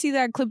guys ever see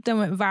that clip that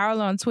went viral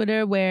on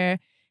Twitter where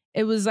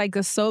it was like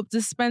a soap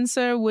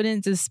dispenser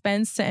wouldn't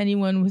dispense to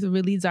anyone with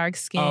really dark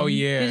skin? Oh,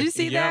 yeah. Did you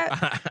see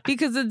that?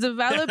 Because the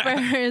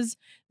developers,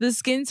 the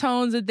skin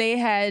tones that they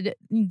had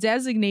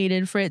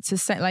designated for it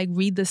to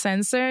read the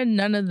sensor,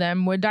 none of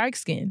them were dark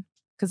skin.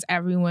 Because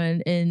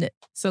everyone in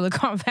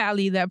Silicon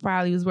Valley that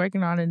probably was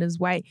working on it is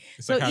white.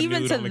 It's so like how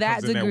even nude to only that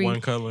comes in degree, one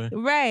color.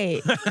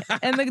 right?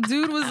 And the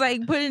dude was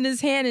like putting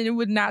his hand and it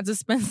would not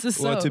dispense the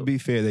soap. Well, to be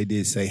fair, they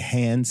did say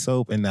hand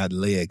soap and not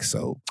leg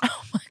soap.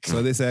 Oh my God.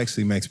 So this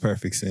actually makes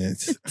perfect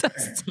sense.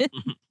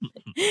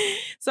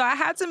 So I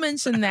had to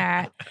mention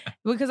that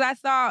because I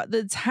thought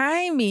the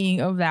timing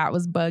of that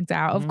was bugged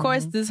out. Of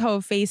course, this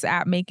whole face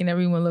app making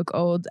everyone look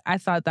old, I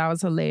thought that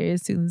was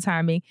hilarious too, the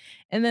timing.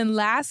 And then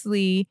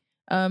lastly,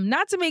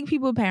 not to make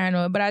people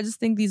paranoid, but I just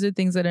think these are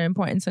things that are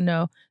important to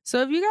know. So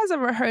have you guys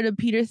ever heard of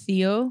Peter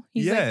Thiel?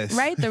 He's Yes.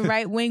 the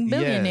right-wing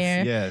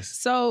billionaire. Yes.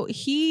 So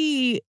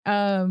he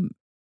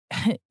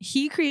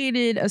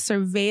created a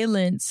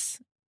surveillance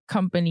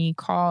company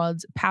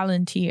called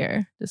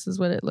Palantir. This is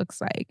what it looks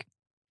like.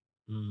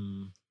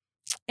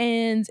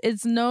 And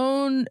it's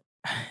known,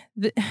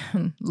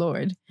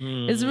 Lord,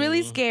 it's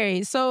really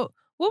scary. So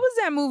what was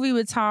that movie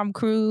with Tom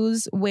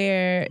Cruise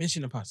where...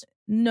 Mission Impossible.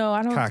 No,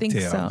 I don't think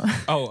so.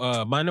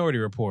 Oh, Minority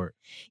Report.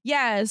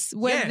 Yes,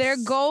 where their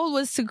goal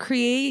was to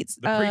create...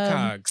 The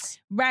precogs.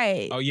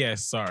 Right. Oh,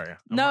 yes, sorry.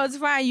 No, it's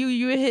fine.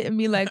 You were hitting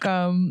me like,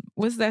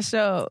 what's that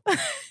show?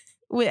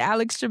 With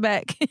Alex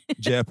Trebek.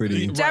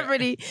 Jeopardy.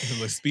 Jeopardy.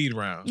 Like speed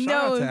round. Shout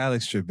out to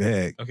Alex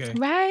Trebek. Okay.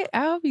 Right?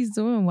 I hope he's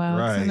doing well.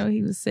 'Cause I Right. know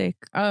he was sick.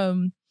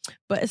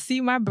 But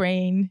see, my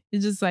brain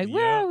is just like,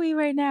 where are we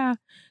right now?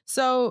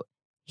 So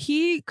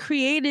he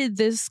created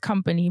this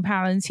company,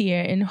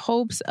 Palantir, in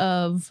hopes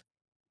of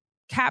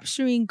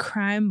capturing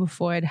crime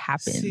before it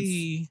happens.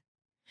 See.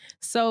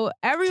 So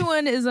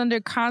everyone is under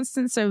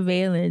constant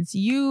surveillance.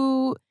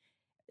 Your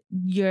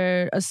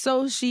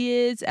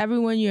associates,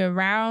 everyone you're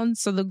around.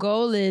 So the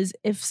goal is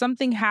if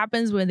something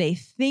happens where they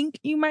think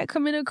you might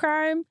commit a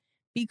crime,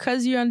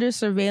 because you're under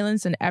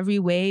surveillance in every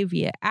way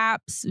via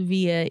apps,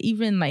 via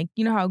even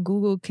how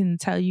Google can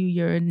tell you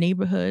your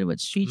neighborhood, what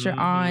street you're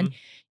on.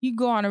 You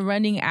go on a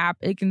running app,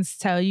 it can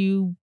tell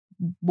you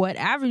what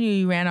avenue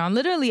you ran on.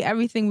 Literally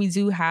everything we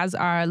do has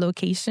our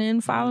location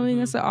following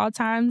us at all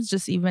times,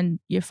 just even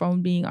your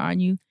phone being on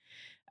you.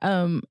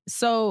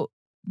 So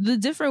the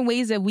different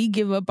ways that we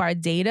give up our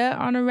data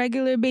on a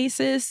regular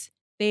basis,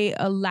 they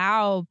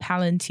allow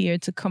Palantir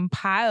to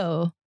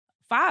compile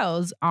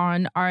files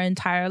on our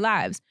entire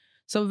lives.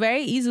 So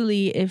very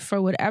easily, if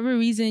for whatever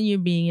reason you're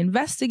being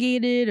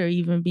investigated or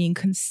even being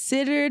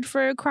considered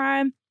for a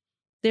crime,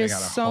 they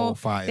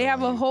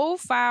have a whole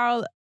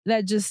file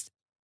that just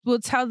will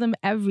tell them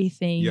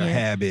everything. Your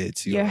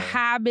habits.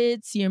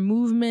 Your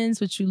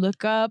movements, what you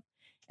look up.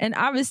 And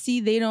obviously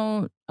they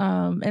don't,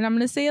 and I'm going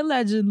to say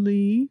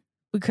allegedly,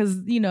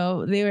 because, you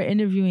know, they were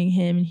interviewing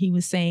him and he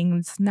was saying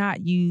it's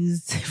not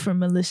used for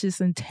malicious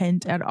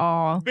intent at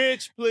all.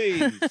 Bitch,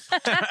 please.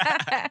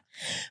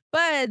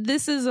 But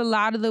this is a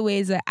lot of the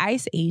ways that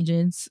ICE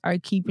agents are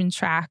keeping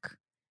track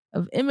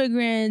of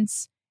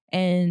immigrants,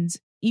 and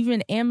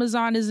even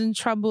Amazon is in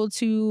trouble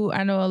too.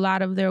 I know a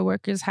lot of their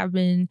workers have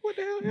been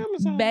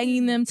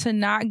begging them to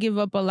not give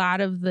up a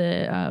lot of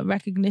the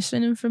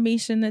recognition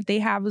information that they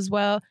have as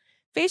well.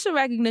 Facial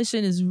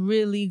recognition is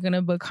really going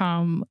to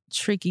become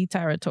tricky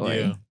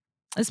territory,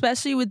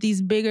 especially with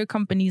these bigger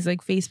companies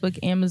like Facebook,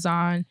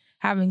 Amazon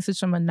having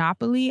such a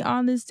monopoly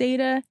on this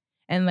data.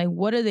 And like,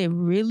 what are they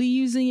really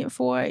using it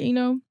for? You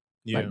know,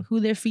 like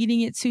who they're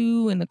feeding it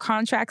to and the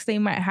contracts they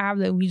might have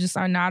that we just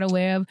are not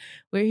aware of.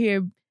 We're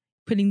here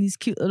putting these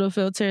cute little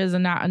filters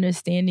and not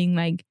understanding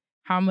like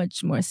how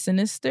much more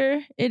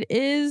sinister it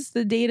is,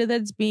 the data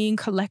that's being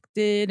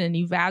collected and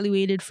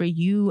evaluated for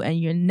you and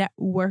your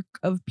network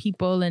of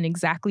people and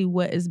exactly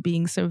what is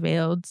being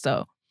surveilled.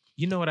 So,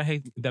 you know what I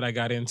hate that I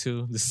got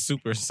into? The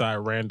super side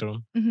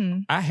random.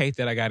 Mm-hmm. I hate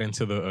that I got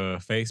into the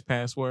face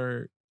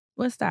password.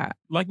 What's that?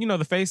 Like, you know,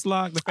 the face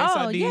lock, the face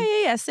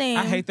ID. Yeah, same.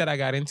 I hate that I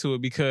got into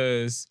it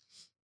because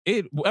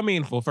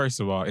well, first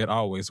of all, it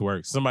always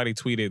works. Somebody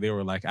tweeted, they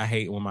were like, I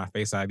hate when my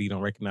face ID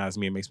don't recognize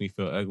me. It makes me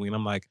feel ugly. And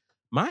I'm like,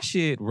 my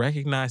shit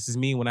recognizes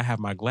me when I have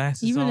my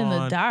glasses even on. In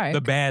the dark.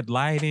 The bad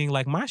lighting.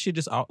 Like, my shit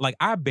just, like,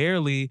 I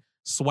barely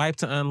swipe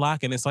to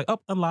unlock and it's like,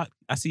 oh, unlock.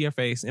 I see your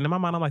face. And in my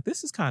mind, I'm like,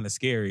 this is kind of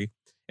scary.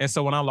 And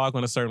so when I log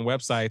on to certain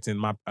websites and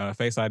my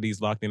face ID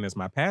is locked in as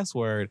my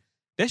password,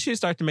 that shit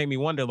start to make me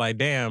wonder, like,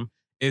 damn,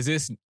 is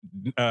this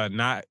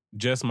not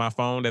just my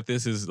phone that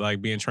this is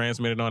like being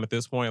transmitted on at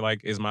this point?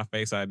 Like, is my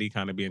face ID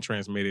kind of being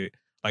transmitted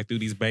like through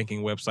these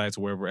banking websites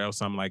or wherever else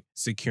I'm like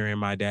securing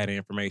my data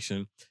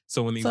information?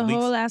 So when these it's a leaks,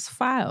 whole ass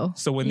file.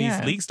 So when these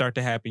leaks start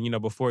to happen, you know,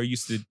 before you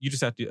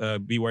just have to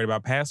be worried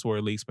about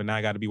password leaks, but now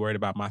I got to be worried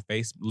about my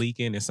face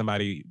leaking and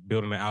somebody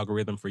building an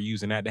algorithm for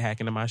using that to hack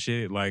into my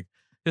shit. Like,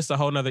 just a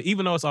whole nother,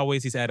 even though it's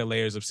always these added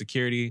layers of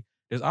security,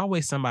 there's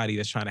always somebody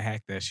that's trying to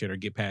hack that shit or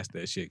get past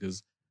that shit,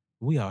 because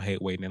we all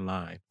hate waiting in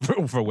line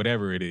for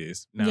whatever it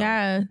is.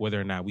 Now, whether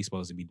or not we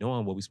supposed to be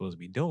doing what we supposed to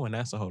be doing,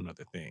 that's a whole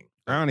nother thing.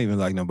 I don't even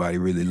like nobody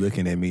really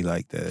looking at me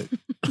like that.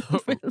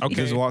 Okay.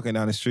 Just walking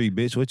down the street,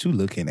 bitch, what you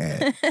looking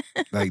at?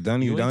 Like,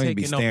 don't even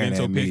be staring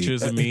at me.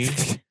 Pictures of me.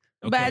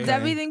 But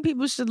everything,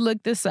 people should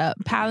look this up.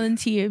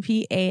 Palantir,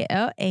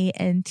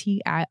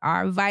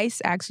 Palantir.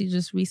 Vice actually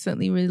just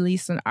recently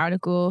released an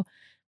article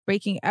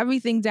breaking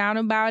everything down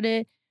about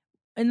it.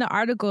 In the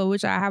article,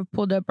 which I have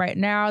pulled up right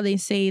now, they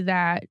say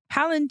that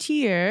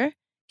Palantir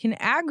can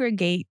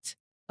aggregate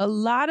a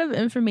lot of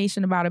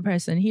information about a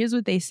person. Here's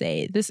what they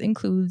say. This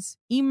includes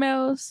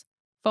emails,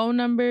 phone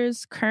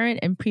numbers, current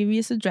and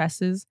previous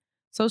addresses,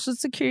 social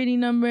security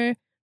number,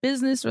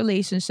 business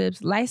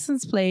relationships,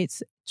 license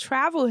plates,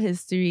 travel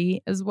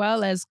history, as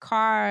well as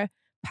car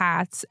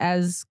paths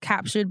as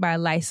captured by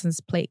license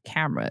plate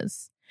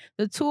cameras.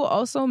 The tool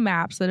also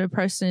maps that a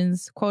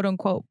person's quote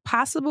unquote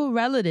possible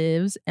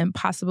relatives and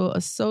possible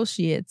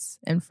associates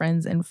and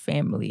friends and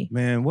family.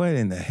 Man, what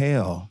in the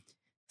hell?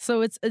 So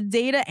it's a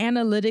data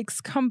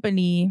analytics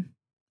company,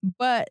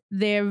 but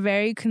they're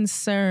very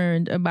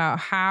concerned about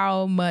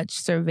how much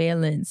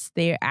surveillance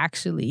they're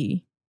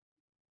actually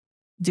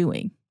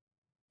doing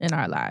in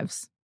our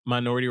lives.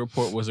 Minority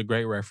Report was a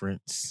great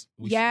reference.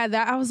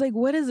 I was like,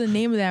 what is the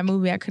name of that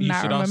movie? I could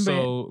not remember. You should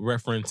also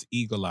reference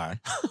Eagle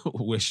Eye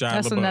with Shia LaBeouf.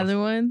 That's another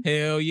one?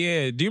 Hell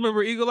yeah. Do you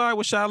remember Eagle Eye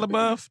with Shia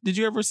LaBeouf? Did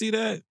you ever see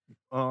that?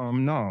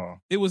 No.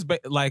 It was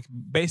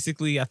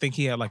basically, I think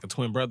he had like a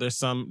twin brother or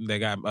something that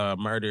got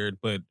murdered,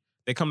 but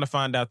they come to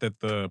find out that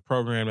the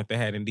program that they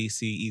had in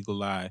DC,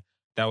 Eagle Eye,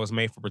 that was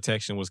made for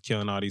protection, was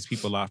killing all these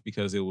people off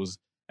because it was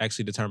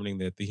actually determining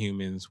that the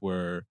humans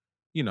were,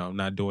 you know,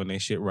 not doing their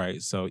shit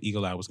right. So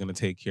Eagle Eye was going to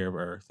take care of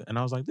Earth. And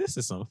I was like, this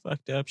is some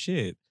fucked up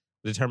shit,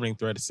 determining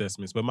threat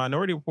assessments. But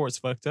Minority Report's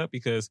fucked up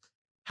because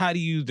how do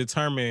you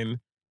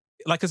determine,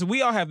 like, because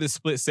we all have this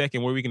split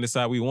second where we can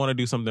decide we want to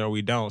do something or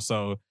we don't.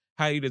 So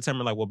how do you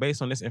determine, like, well, based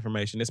on this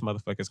information, this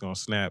motherfucker's going to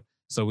snap,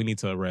 so we need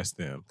to arrest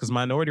them? Because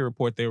Minority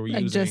Report, they were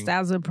using... just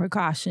as a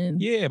precaution.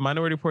 Yeah,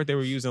 Minority Report, they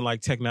were using, like,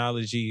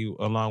 technology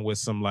along with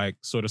some, like,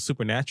 sort of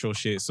supernatural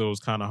shit, so it was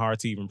kind of hard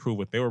to even prove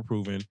what they were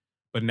proving.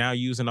 But now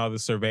using all the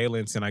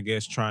surveillance and I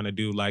guess trying to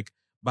do like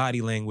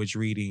body language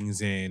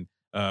readings and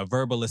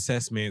verbal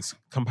assessments,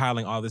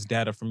 compiling all this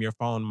data from your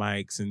phone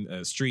mics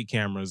and street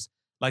cameras,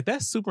 like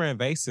that's super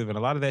invasive. And a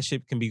lot of that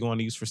shit can be going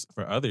to use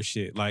for other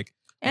shit. Like,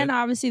 and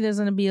obviously there's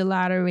going to be a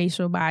lot of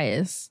racial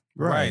bias.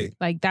 Right.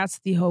 Like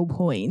that's the whole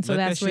point. So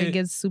that's where it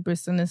gets super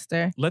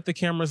sinister. Let the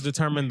cameras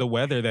determine the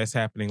weather that's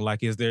happening.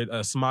 Like, is there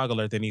a smog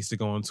alert that needs to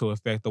go into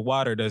effect? The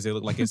water, does it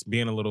look like it's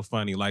being a little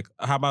funny? Like,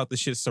 how about the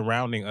shit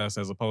surrounding us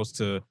as opposed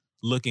to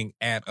looking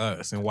at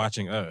us and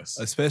watching us?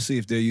 Especially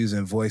if they're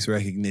using voice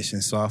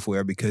recognition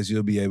software, because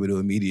you'll be able to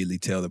immediately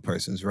tell the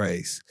person's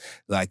race.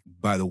 Like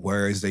by the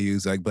words they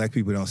use. Like black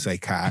people don't say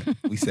cock,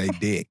 we say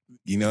dick.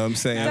 You know what I'm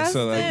saying? That's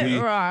so like it,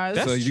 Ross.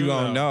 so That's you true,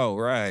 gonna though. know,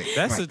 right?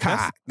 That's My a-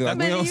 cock. Like,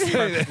 we don't say that.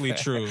 perfectly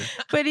true.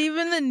 But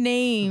even the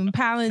name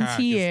Cock is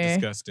Palantir.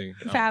 disgusting.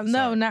 Oh, No,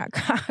 sorry. not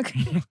cock.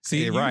 See,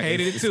 Yeah, you right.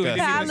 hated it It's too. It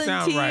didn't even disgusting.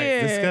 sound right.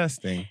 Palantir.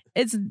 Disgusting.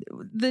 It's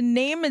the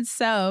name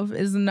itself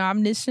is an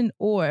omniscient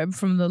orb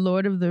from the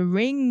Lord of the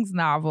Rings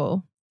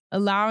novel,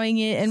 allowing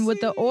it. And what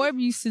the orb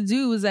used to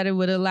do was that it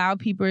would allow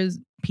peepers.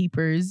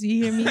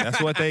 You hear me?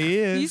 That's what they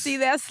is. You see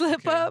that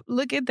slip up?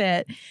 Look at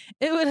that.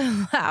 It would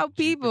allow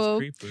people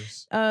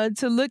Creepers.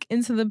 to look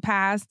into the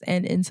past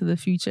and into the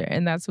future.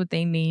 And that's what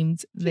they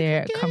named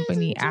their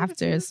company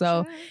after.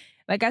 So,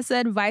 like I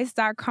said,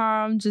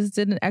 Vice.com just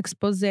did an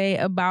expose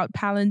about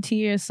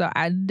Palantir. So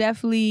I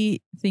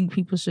definitely think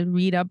people should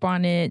read up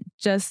on it.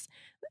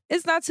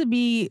 It's not to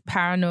be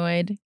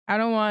paranoid. I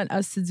don't want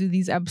us to do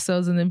these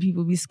episodes and then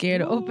people be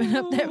scared to open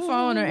up their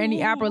phone or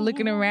any app or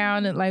looking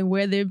around at like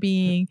where they're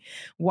being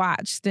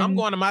watched. And, I'm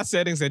going to my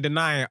settings and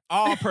denying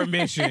all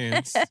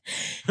permissions.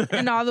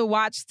 and all the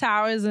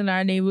watchtowers in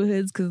our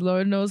neighborhoods because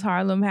Lord knows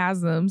Harlem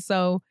has them.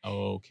 So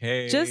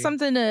Okay. just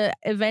something to,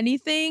 if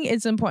anything,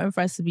 it's important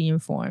for us to be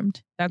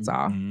informed. That's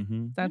all.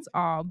 Mm-hmm. That's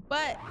all.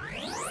 But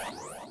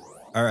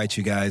All right,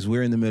 you guys,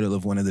 we're in the middle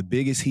of one of the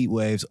biggest heat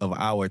waves of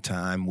our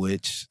time,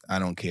 which I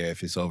don't care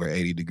if it's over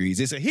 80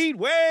 degrees. It's a heat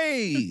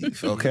wave,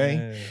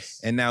 okay? Yes.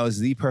 And now is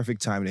the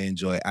perfect time to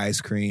enjoy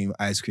ice cream.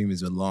 Ice cream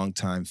is a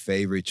longtime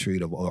favorite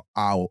treat of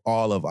all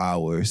of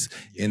ours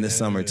in the Yes.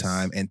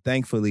 summertime. And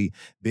thankfully,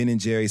 Ben &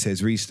 Jerry's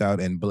has reached out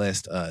and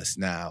blessed us.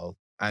 Now,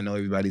 I know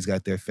everybody's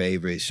got their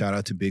favorite. Shout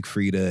out to Big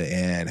Frida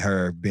and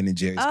her Ben &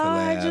 Jerry's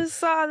collab. I just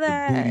saw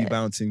that. The booty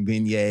bouncing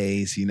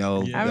beignets, you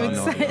know. Yeah. y'all I'm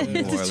know I love excited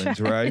New to Orleans,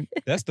 try right?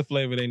 That's the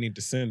flavor they need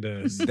to send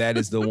us. That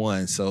is the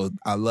one. So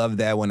I love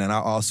that one. And I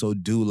also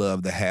do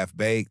love the half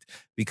baked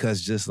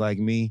because just like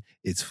me,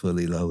 it's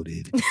fully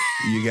loaded.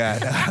 You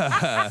got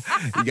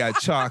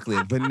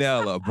chocolate,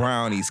 vanilla,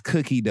 brownies,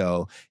 cookie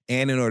dough.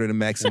 And in order to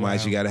maximize,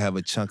 Wow. you got to have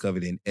a chunk of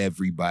it in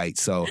every bite.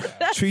 So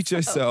treat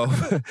yourself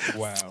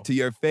Wow. to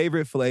your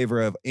favorite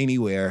flavor of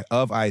anywhere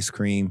of ice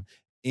cream,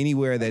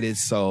 anywhere that it's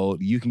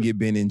sold. You can get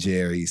Ben &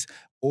 Jerry's.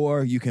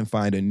 Or you can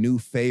find a new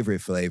favorite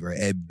flavor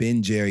at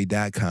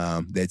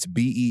benjerry.com. That's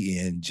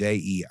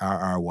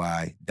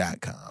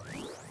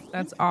BenJerry.com.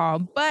 That's all.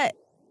 But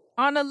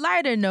on a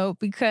lighter note,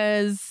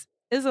 because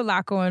there's a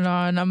lot going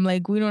on, I'm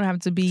like, we don't have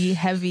to be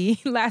heavy.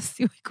 Last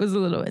week was a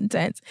little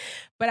intense.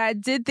 But I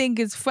did think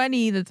it's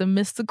funny that the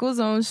Mystical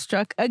Zone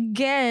struck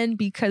again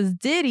because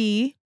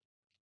Diddy.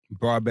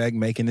 Brought back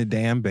making the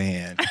damn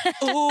band.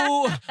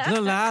 Ooh,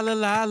 la la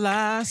la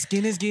la,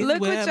 skin is getting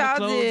Look what wet, y'all my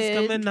clothes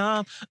did. is coming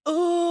off.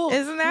 Ooh,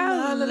 Isn't that la,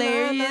 la, la,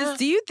 hilarious? la.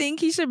 Do you think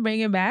he should bring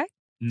it back?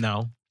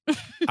 No.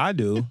 I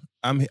do.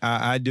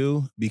 I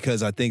do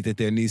because I think that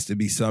there needs to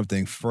be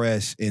something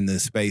fresh in the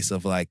space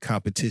of like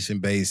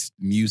competition-based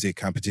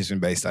music, I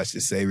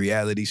should say,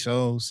 reality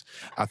shows.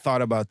 I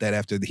thought about that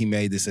after he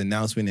made this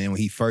announcement and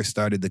when he first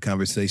started the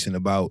conversation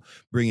about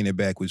bringing it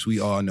back, which we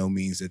all know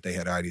means that they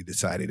had already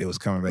decided it was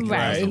coming back.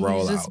 Right. It was the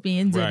He's rollout. just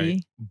being Diddy.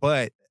 Right.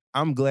 But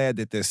I'm glad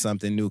that there's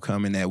something new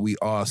coming that we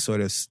all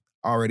sort of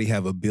already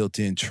have a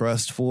built-in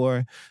trust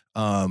for.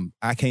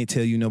 I can't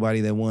tell you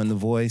nobody that won The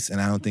Voice, and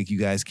I don't think you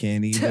guys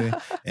can either.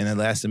 And the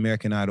last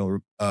American Idol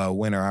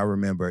winner I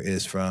remember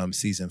is from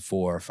season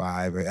 4 or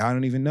 5, or I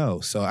don't even know.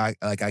 So I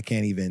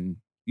can't even,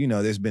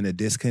 there's been a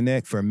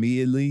disconnect for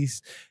me at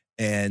least.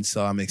 And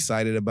so I'm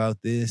excited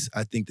about this.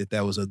 I think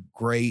that was a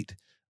great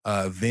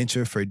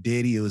venture for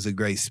Diddy. It was a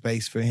great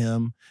space for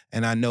him.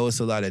 And I know it's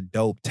a lot of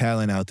dope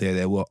talent out there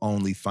that we'll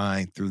only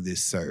find through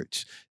this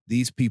search.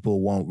 These people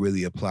won't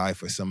really apply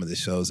for some of the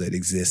shows that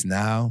exist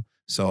now.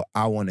 So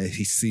I want to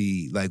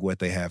see like what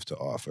they have to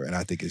offer. And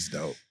I think it's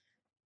dope.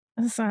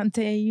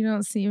 Asante, you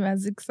don't seem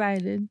as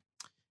excited.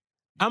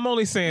 I'm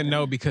only saying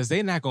no because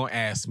they're not gonna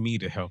ask me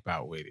to help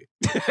out with it.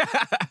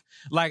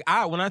 Like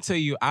when I tell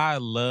you I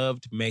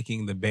loved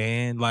Making the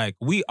Band, like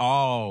we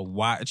all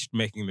watched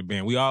Making the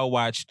Band. We all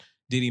watched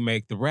Diddy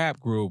make the rap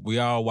group. We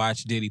all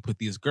watched Diddy put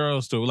these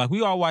girls through. Like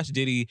we all watched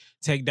Diddy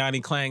take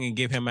Donnie Klang and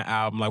give him an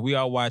album. Like we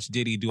all watched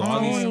Diddy do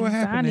all these. What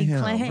happened to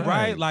Donnie him? Klang.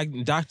 Right,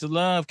 like Dr.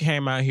 Love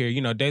came out here,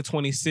 Day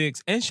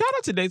 26. And shout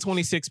out to Day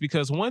 26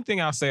 because one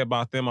thing I'll say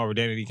about them over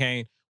Danity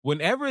Kane,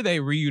 whenever they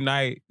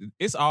reunite,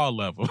 it's all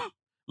love them.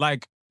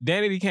 Like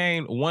Danity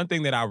Kane, one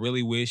thing that I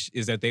really wish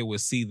is that they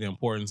would see the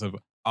importance of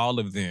all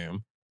of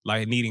them,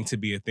 like needing to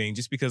be a thing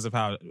just because of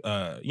how,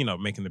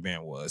 Making the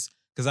Band was.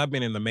 Because I've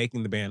been in the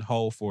Making the Band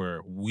hole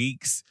for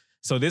weeks.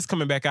 So this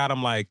coming back out,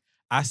 I'm like,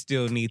 I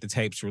still need the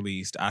tapes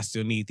released. I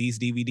still need these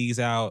DVDs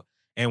out.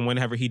 And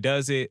whenever he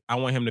does it, I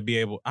want him to be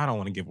able, I don't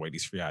want to give away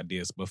these free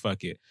ideas, but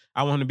fuck it.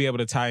 I want him to be able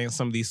to tie in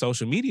some of these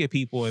social media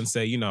people and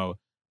say,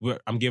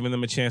 I'm giving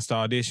them a chance to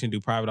audition, do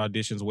private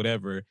auditions,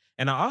 whatever.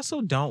 And I also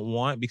don't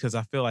want, because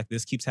I feel like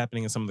this keeps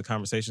happening in some of the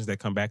conversations that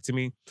come back to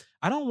me,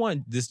 I don't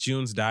want this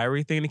June's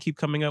Diary thing to keep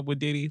coming up with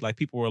Diddy. Like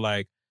people were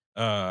like,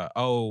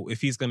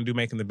 if he's going to do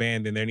Making the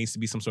Band, then there needs to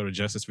be some sort of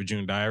justice for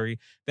June Diary.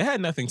 That had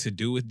nothing to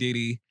do with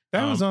Diddy.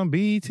 That was on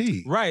BET.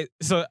 Right.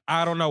 So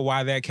I don't know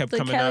why that kept The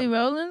coming Kelly up.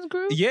 Rowland's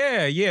group?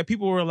 Yeah.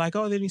 People were like,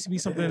 oh, there needs to be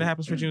something that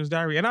happens for June's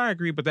Diary. And I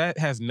agree, but that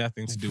has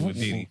nothing to do with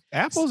Diddy.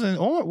 Apples and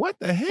orange. What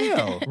the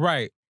hell?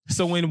 Right.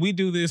 So when we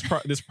do this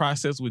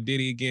process with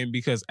Diddy again,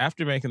 because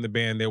after making the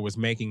band, there was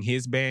making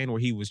his band where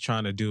he was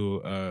trying to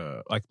do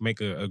like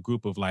make a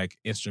group of like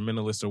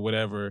instrumentalists or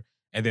whatever.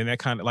 And then that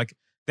kind of like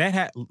that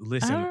had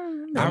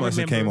That must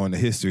have came on the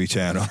History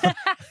Channel.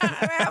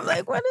 I'm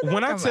like, what is that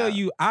when I tell about?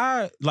 you,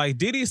 I like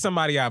Diddy is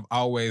somebody I've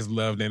always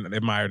loved and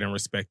admired and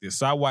respected.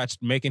 So I watched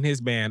making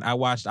his band. I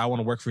watched I Want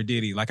to Work for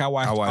Diddy. Like I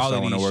watched all I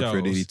of Want these to Work shows.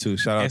 for Diddy too.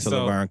 Shout out And to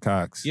so- Laverne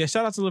Cox. Yeah,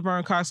 shout out to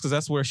Laverne Cox because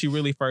that's where she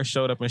really first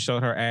showed up and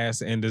showed her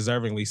ass, and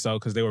deservingly so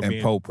because they were And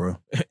being Popra.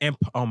 and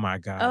oh my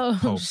god, Oh,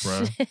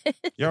 Popra. shit.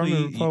 Y'all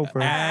remember Please,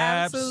 Popra?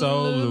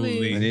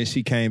 Absolutely. And then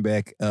she came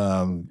back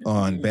on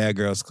Bad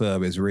Girls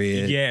Club as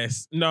Red.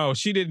 Yes. No,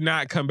 she did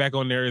not come back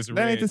on there as That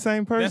Red. ain't the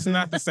same person. That's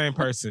not the same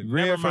person.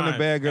 Red Never from the mind.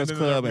 Bad Girls And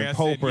Club then and I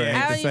said, Popra yeah. ain't I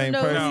the don't even same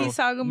know person. what he's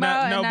talking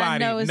about, and I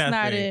nobody, know it's nothing,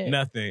 not it.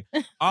 nothing.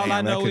 All Damn,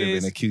 I know that could have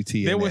is been a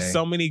QT. there in were there.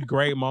 so many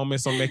great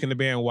moments on Making the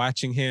Band,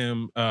 watching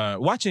him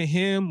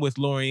with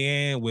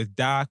Lorianne, with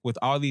Doc, with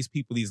all these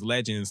people, these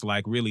legends,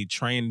 like really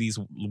train these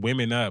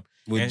women up.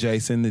 with And-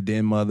 Jason, the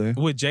den mother.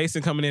 With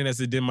Jason coming in as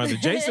the den mother.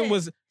 Jason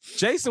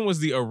was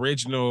the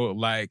original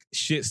like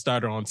shit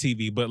starter on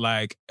TV, but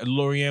like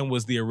Lorianne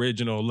was the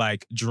original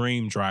like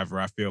dream driver.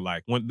 I feel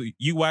like when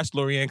you watch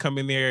Lorianne come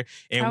in there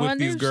and I with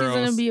wonder these if girls,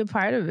 she's gonna be a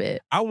part of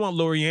it. I want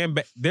Lorianne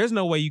back. There's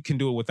no way you can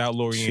do it without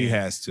Lorianne. She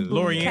has to.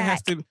 Lorianne Cat.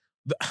 has to.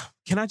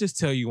 Can I just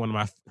tell you one of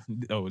my?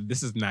 Oh,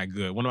 this is not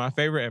good. One of my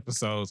favorite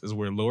episodes is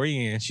where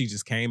Lorianne, she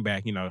just came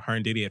back. You know, her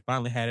and Diddy had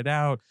finally had it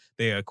out.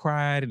 They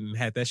cried and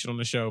had that shit on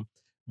the show.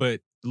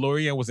 But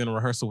Lorianne was in a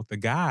rehearsal with the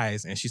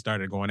guys, and she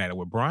started going at it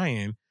with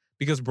Brian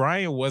because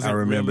Brian wasn't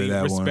remember really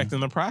that one. respecting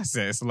the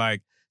process.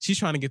 Like she's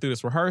trying to get through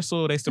this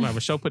rehearsal. They still have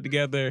a show put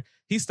together.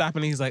 He's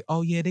stopping and he's like,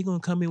 "Oh yeah, they're gonna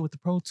come in with the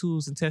Pro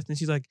Tools and test." And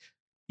she's like,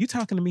 "You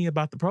talking to me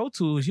about the Pro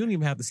Tools? You don't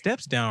even have the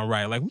steps down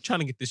right. Like, we're trying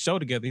to get this show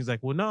together." He's like,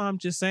 "Well, no, I'm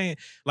just saying."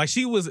 Like,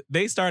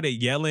 they started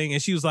yelling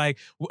and she was like,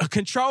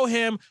 "Control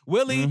him.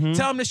 Willie, Mhm.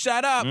 tell him to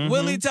shut up. Mhm.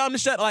 Willie, tell him to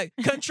shut Like,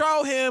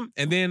 control him."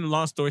 And then,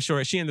 long story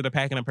short, she ended up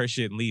packing up her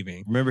shit and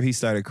leaving. Remember he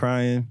started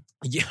crying?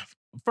 Yeah.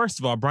 First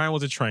of all, Brian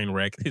was a train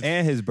wreck.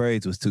 And his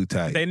braids was too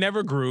tight. They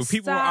never grew.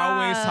 People were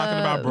always talking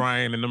about Stop.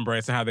 Brian and them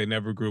braids and how they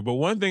never grew. But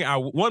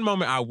one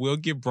moment I will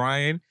give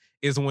Brian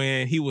is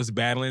when he was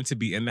battling to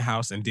be in the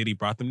house and Diddy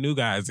brought them new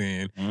guys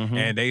in. Mhm.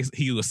 And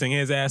he was singing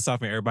his ass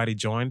off and everybody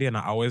joined in. And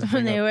I always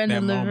bring When they up were in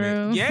that the living moment.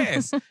 room.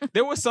 Yes.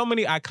 There were so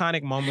many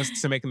iconic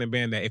moments to Making the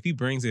Band that if he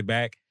brings it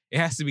back, it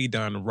has to be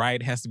done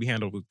right. It has to be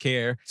handled with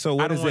care. So I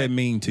what don't does that like-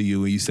 mean to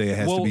you when you say it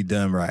has to Well- be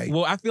done right?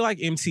 Well, I feel like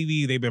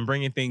MTV, they've been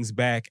bringing things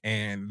back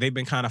and they've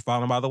been kind of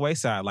falling by the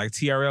wayside. Like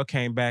TRL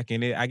came back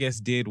and it, I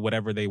guess, did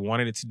whatever they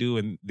wanted it to do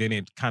and then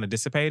it kind of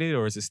dissipated,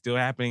 or is it still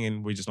happening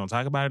and we just don't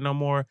talk about it no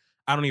more?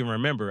 I don't even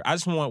remember. I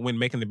just want when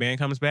Making the Band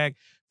comes back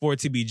for it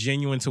to be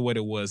genuine to what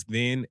it was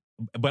then,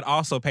 but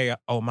also pay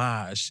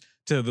homage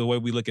to the way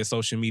we look at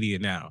social media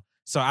now.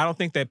 So I don't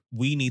think that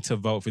we need to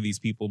vote for these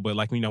people, but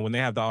like, you know, when they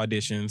have the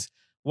auditions,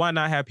 why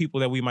not have people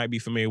that we might be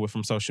familiar with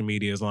from social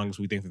media as long as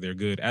we think that they're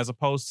good, as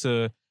opposed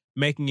to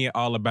making it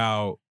all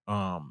about,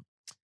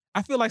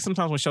 I feel like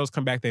sometimes when shows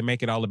come back, they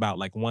make it all about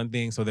like one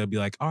thing. So they'll be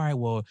like, all right,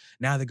 well,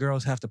 now the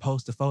girls have to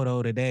post a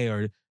photo today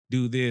or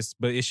do this,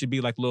 but it should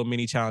be like little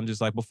mini challenges.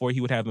 Like before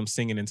he would have them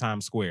singing in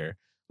Times Square.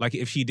 Like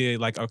if he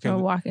did like, okay, Or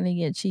walking to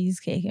get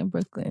cheesecake in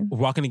Brooklyn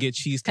walking to get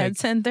cheesecake. at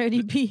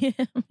 10:30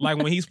 p.m. Like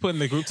when he's putting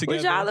the group together.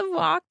 Would y'all have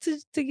walked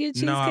to get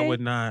cheesecake? No, I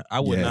would not. I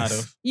would not Yes.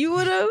 have. You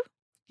would have?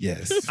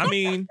 Yes. I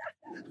mean,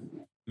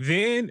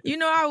 then You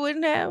know I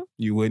wouldn't have.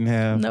 You wouldn't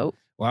have? Nope.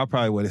 Well, I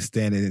probably would have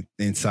standing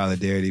in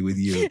solidarity with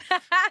you.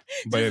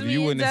 But Just if you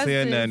me wouldn't have and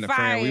said Dustin nothing,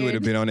 friend, we would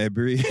have been on that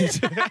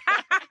bridge.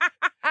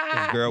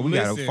 Girl, we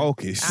gotta Listen,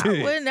 focus. I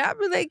wouldn't. I'd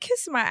be like,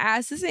 kiss my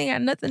ass. This ain't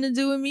got nothing to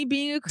do with me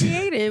being a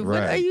creative. What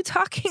Right. are you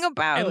talking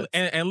about?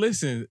 and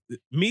listen,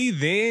 me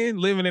then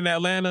living in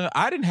Atlanta,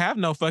 I didn't have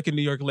no fucking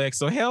New York legs.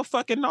 So hell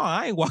fucking no,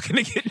 I ain't walking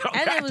to get no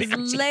And it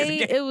goddamn was late.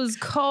 cheesecake. It was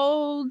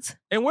cold.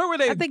 And where were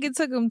they? I think it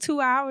took them 2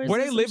 hours. Were or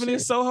they some living in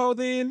shit. Soho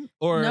then?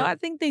 Or No, I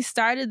think they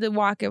started the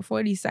walk at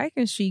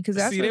 42nd Street because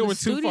that's See, where they the were too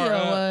studio far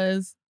up.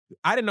 was.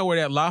 I didn't know where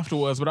that loft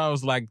was, but I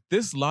was like,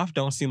 this loft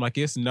don't seem like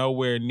it's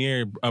nowhere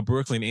near a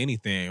Brooklyn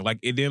anything. Like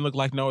it didn't look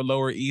like no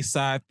Lower East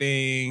Side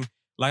thing.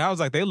 Like I was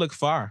like, they look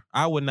far.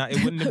 I would not.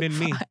 It wouldn't have been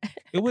me.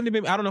 It wouldn't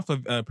have been. I don't know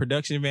if a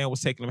production van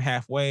was taking them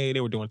halfway. They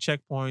were doing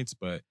checkpoints,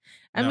 but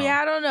I mean,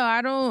 I don't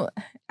know.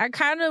 I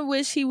kind of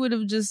wish he would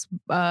have just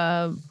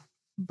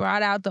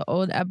brought out the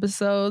old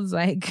episodes,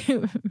 like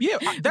yeah,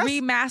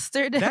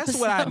 remastered. That's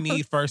what I episodes.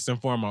 need first and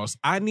foremost.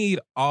 I need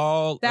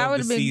all That of would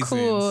the have been seasons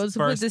cool to put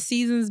first, the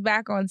seasons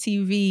back on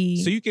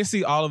TV. so you can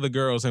see all of the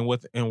girls and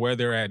where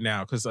they're at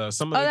now. Because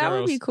some of the that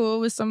girls, would be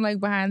cool with some like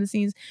behind the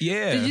scenes.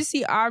 yeah. Did you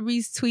see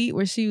Aubrey's tweet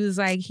where she was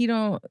like, he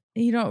don't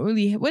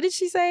really, what did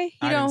she say? He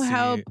I didn't don't see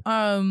help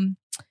it.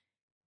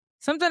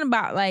 something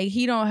about like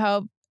he don't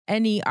help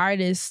any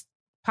artist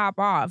pop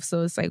off.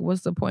 So it's like,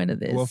 what's the point of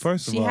this? Well,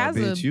 first of all,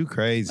 bitch, you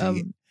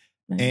crazy.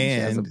 She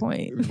has a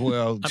point.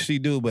 Well, she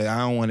do, but I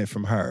don't want it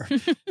from her.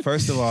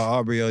 First of all,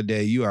 Aubrey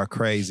O'Day, you are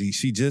crazy.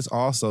 She just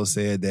also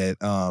said that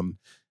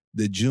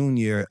the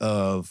junior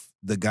of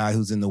the guy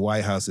who's in the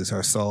White House is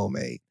her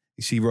soulmate.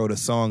 She wrote a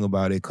song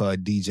about it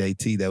called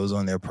DJT that was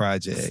on their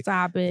project.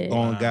 Stop it.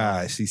 On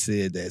God, she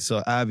said that.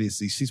 So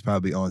obviously, she's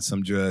probably on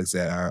some drugs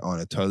that are on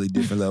a totally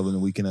different level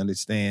than we can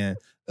understand,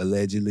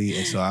 allegedly.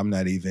 And so I'm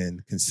not even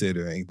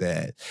considering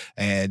that.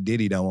 And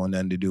Diddy don't want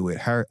nothing to do with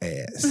her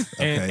ass.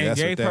 Okay, and that's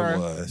gave what that her,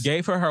 was.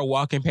 Gave her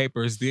walking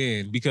papers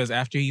then, because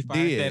after he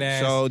fired that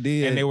ass,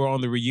 and they were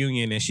on the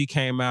reunion, and she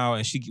came out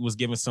and she was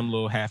giving some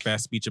little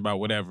half-ass speech about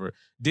whatever.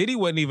 Diddy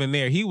wasn't even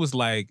there. He was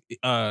like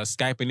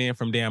Skyping in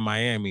from damn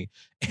Miami.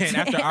 And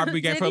after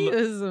Aubrey gave her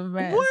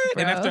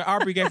and after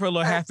Aubrey gave her a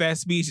little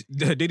half-ass speech,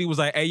 Diddy was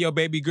like, "Hey, yo,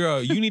 baby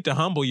girl, you need to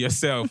humble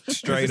yourself."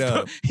 Straight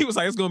up. He was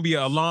like, "It's gonna be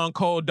a long,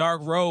 cold,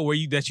 dark road where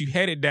that you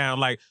headed down."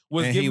 Like,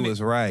 he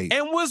was right.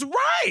 And was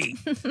right.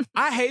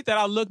 I hate that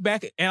I look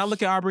back and I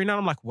look at Aubrey now,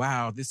 I'm like,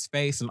 wow, this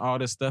face and all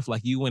this stuff,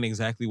 like you went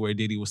exactly where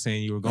Diddy was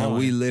saying you were going. No,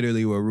 we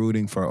literally were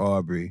rooting for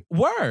Aubrey.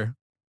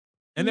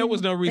 And there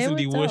was no reason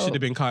D Wood should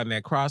have been caught in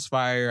that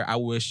crossfire. I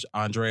wish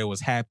Andrea was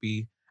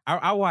happy.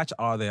 I watch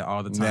all that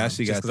all the time. Now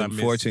she got some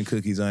fortune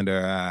cookies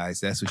under her eyes.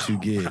 That's what you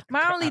get.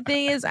 My only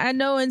thing is, I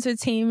know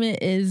entertainment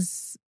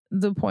is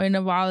the point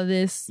of all of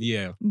this.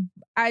 Yeah.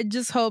 I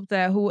just hope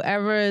that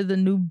whoever the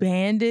new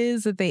band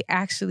is, that they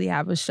actually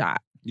have a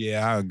shot.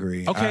 Yeah, I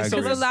agree. Okay, so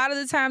a lot of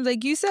the times,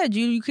 like you said,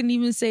 you couldn't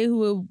even say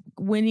who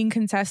a winning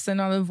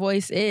contestant on The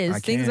Voice is.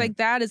 Things like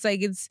that. It's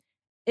like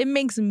it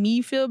makes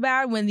me feel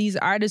bad when these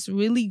artists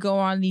really go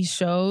on these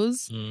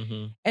shows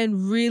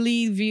and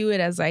really view it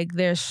as like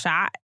their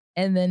shot.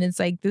 And then it's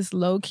like, this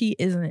low key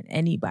isn't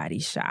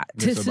anybody's shot.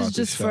 This is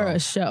just for a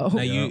show.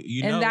 Now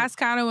you know, and that's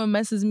kind of what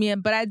messes me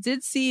up. But I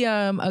did see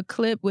a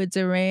clip with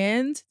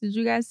Durand. Did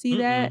you guys see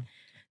that?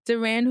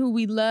 Durand, who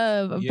we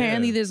love.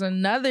 Apparently there's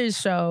another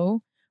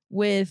show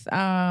with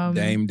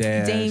Dame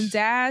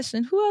Dash.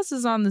 And who else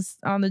is on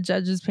the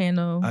judges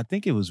panel? I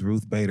think it was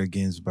Ruth Bader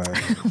Ginsburg.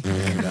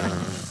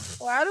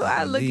 Why do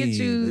I look at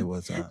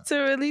you to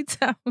really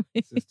tell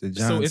me?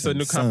 So it's a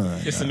new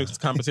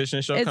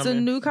competition show. It's a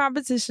new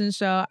competition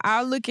show.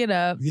 I'll look it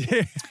up.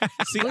 Yeah.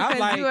 See, you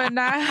are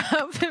not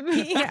helping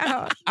me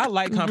out. I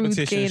like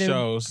competition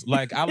shows.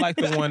 Like I like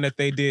the one that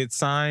they did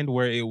Signed,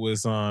 where it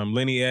was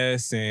Lenny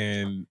S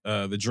and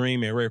The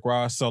Dream and Rick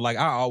Ross. So like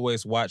I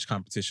always watch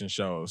competition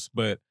shows.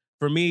 But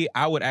for me,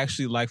 I would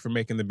actually like for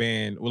Making the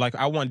Band. Like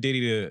I want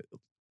Diddy to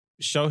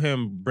show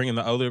him bringing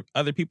the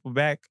other people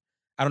back.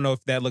 I don't know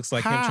if that looks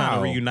like him trying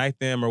to reunite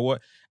them or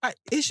what.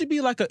 It should be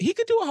like he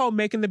could do a whole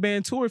Making the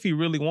Band tour if he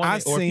really wanted.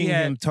 I've seen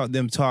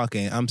them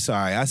talking. I'm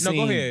sorry.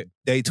 Go ahead.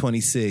 Day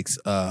 26.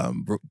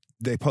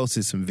 They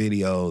posted some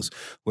videos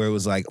where it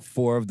was like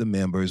 4 of the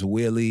members,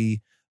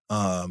 Willie,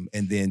 and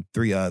then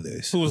 3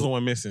 others. Who was the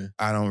one missing?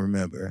 I don't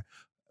remember.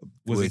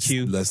 Was it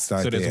Q? Let's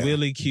start there. So there's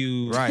Willie,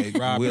 Q, right?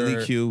 Robert,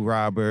 Willie, Q,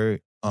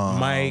 Robert,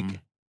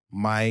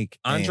 Mike,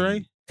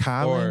 Andre,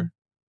 Colin.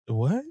 Or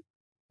what?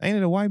 Ain't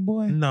it a white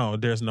boy? No,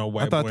 there's no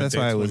white boy. I thought that's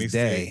why it was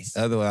day.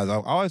 Otherwise, I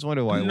always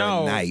wondered why it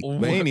was night.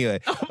 But anyway,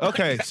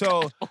 okay.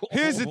 So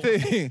here's the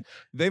thing: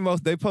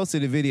 they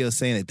posted a video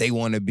saying that they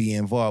want to be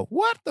involved.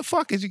 What the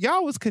fuck is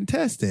y'all was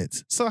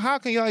contestants? So how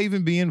can y'all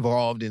even be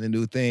involved in a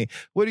new thing?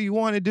 What do you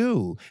want to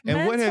do?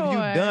 And what have you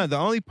done? The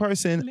only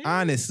person,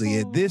 honestly,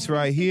 at this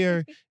right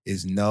here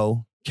is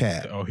no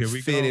cap. Oh, here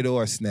we Fitted go.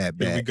 or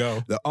snapback. Here we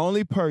go. The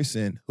only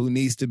person who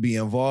needs to be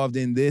involved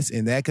in this,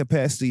 in that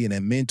capacity, in a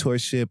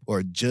mentorship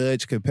or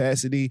judge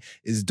capacity,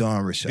 is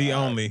Dawn Rashad.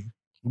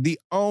 The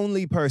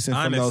only person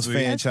from those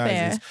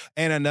franchises.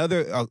 And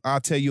another, I'll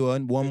tell you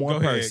one more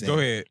person. Go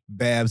ahead.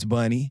 Babs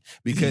Bunny,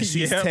 because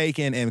she's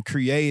taken and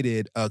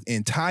created an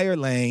entire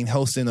lane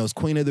hosting those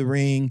Queen of the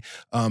Ring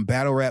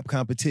battle rap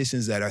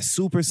competitions that are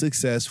super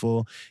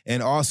successful.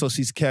 And also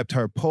she's kept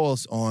her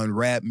pulse on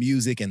rap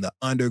music and the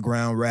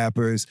underground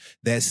rappers,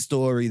 that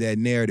story, that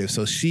narrative.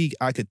 So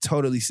I could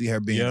totally see her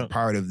being a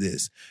part of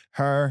this.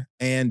 Her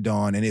and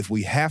Dawn. And if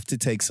we have to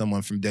take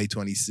someone from Day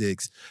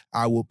 26,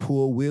 I will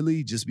pull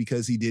Willie just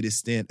because he did his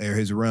stint or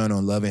his run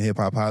on Love and Hip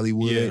Hop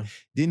Hollywood. Yeah.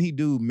 Didn't he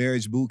do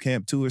Marriage Boot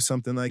Camp 2 or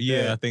something like that?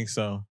 Yeah, I think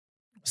so.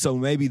 So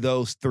maybe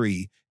those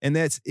 3. And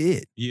that's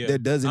it. Yeah. There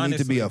doesn't need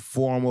to be a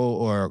formal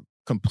or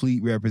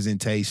complete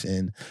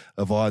representation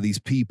of all these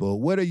people.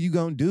 What are you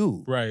going to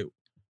do? Right.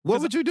 What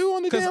would you do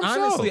on the damn show? Because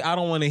honestly, I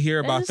don't want to hear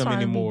about them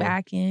anymore.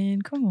 Back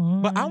in, come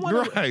on. But I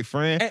want right,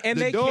 friend. And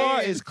the door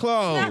is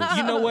closed. No.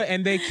 You know what?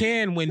 And they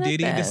can when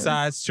Diddy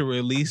decides to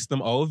release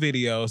them old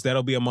videos.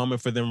 That'll be a moment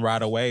for them right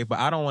away. But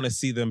I don't want to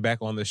see them back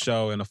on the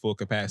show in a full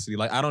capacity.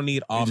 Like I don't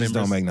need all members.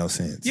 Don't make no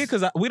sense. Yeah,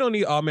 because we don't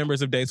need all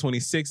members of Day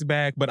 26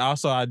 back. But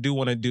also, I do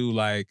want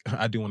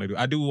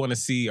to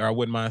see, or I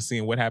wouldn't mind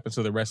seeing what happens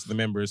to the rest of the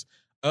members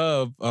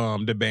of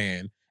the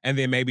band. And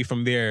then maybe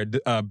from there,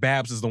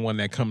 Babs is the one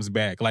that comes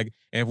back. Like,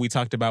 if we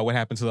talked about what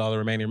happened to all the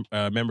remaining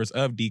members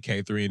of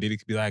DK3, and Diddy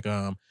could be like,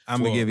 I'm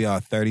gonna give y'all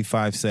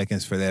 35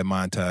 seconds for that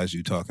montage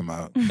you talking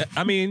about.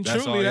 I mean,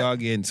 that's truly, all y'all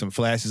getting some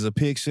flashes of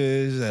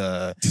pictures,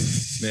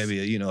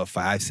 maybe a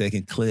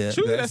 5-second clip.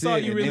 Truly, that's all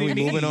you really need. Then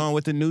we moving on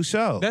with the new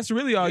show. That's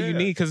really all you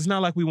need, because it's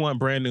not like we want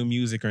brand new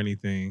music or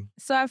anything.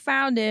 So I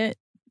found it.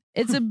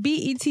 It's a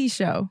BET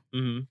show,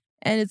 Mm-hmm.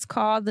 and it's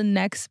called The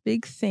Next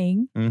Big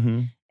Thing.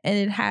 Mm-hmm. And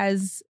it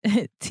has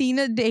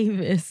Tina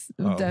Davis,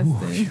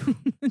 Dustin,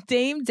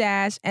 Dame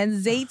Dash,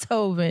 and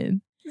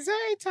Zaytoven. Shout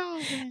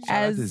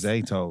out to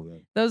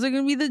Zaytoven. Those are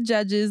going to be the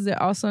judges. They're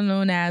also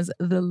known as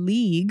The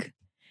League.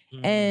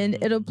 And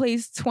it'll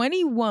place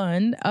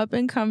 21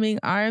 up-and-coming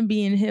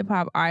R&B and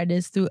hip-hop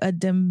artists through a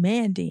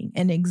demanding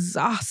and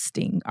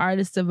exhausting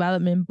artist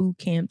development boot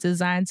camp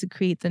designed to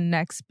create the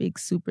next big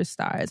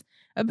superstars.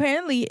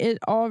 Apparently, it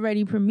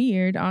already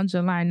premiered on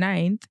July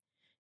 9th,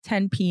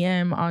 10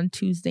 p.m. on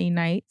Tuesday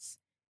nights.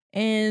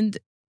 And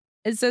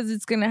it says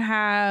it's going to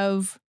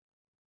have,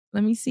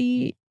 let me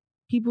see,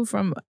 people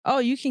from,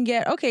 you can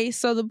get,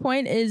 so the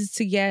point is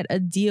to get a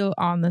deal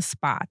on the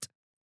spot.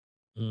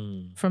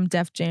 From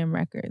Def Jam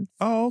Records.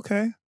 Oh,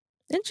 okay.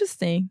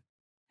 Interesting.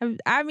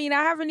 I mean,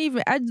 I haven't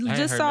even, I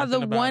just saw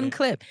the one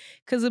clip,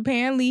 because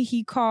apparently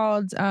he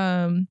called,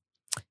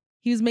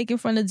 he was making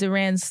fun of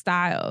Duran's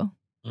style.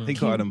 He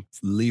called him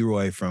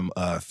Leroy from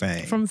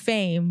Fame. From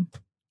Fame.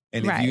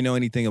 And if you know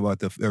anything about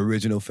the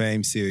original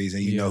Fame series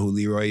and you know who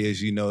Leroy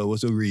is, you know it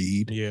was a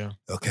read. Yeah.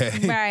 Okay.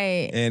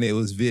 Right. And it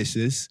was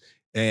vicious.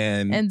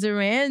 And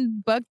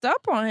Duran bucked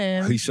up on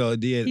him. He sure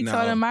did. He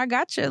told him, I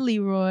got you,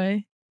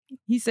 Leroy.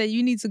 He said,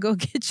 you need to go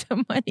get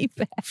your money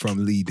back.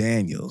 From Lee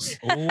Daniels.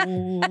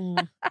 Oh,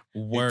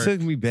 it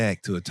took me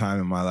back to a time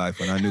in my life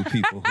when I knew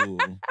people who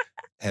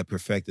had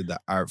perfected the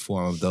art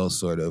form of those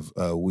sort of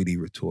witty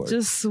retorts.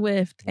 Just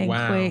swift and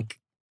quick.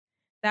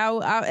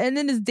 And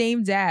then his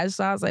Dame Dash.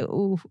 So I was like,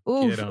 oof,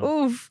 oof,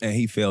 oof. And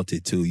he felt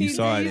it too. You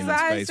saw it in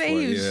his face.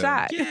 He was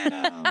shocked.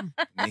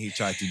 And he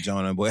tried to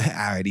join him, but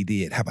I already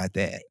did. How about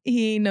that?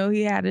 He didn't know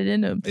he had it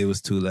in him. It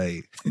was too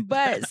late.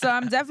 But so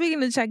I'm definitely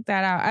going to check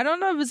that out. I don't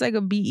know if it's like a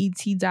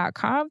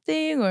BET.com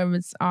thing or if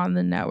it's on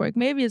the network.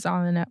 Maybe it's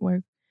on the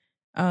network.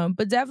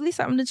 But definitely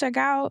something to check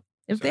out.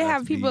 If they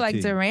have people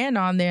like Duran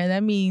on there,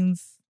 that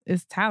means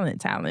it's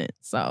talent.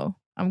 So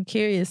I'm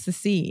curious to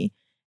see.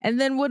 And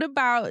then what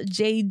about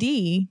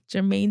JD,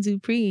 Jermaine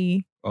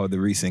Dupri? Oh, the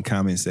recent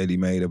comments that he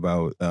made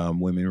about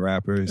women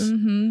rappers.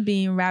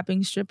 Being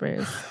rapping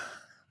strippers.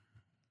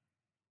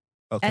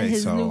 Okay, and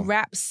his new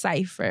rap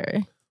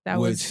cipher. That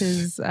was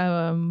his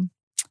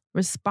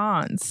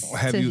response.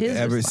 Have you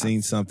ever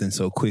seen something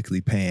so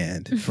quickly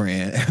panned,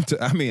 friend?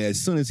 I mean,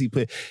 as soon as he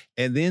put,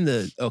 and then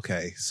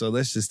so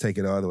let's just take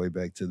it all the way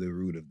back to the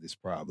root of this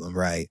problem,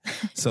 right?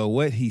 So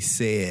what he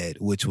said,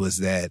 which was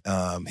that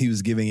he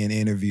was giving an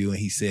interview and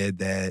he said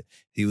that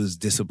he was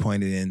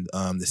disappointed in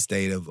the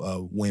state of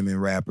women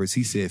rappers.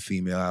 He said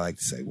female, I like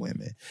to say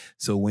women.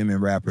 So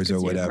women rappers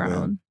or whatever.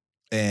 Grown.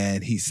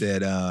 And he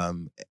said,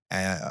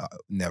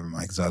 never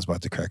mind, because I was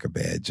about to crack a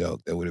bad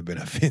joke that would have been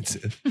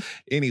offensive.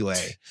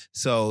 Anyway,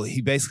 so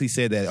he basically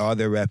said that all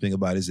they're rapping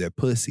about is their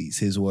pussies,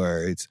 his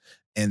words,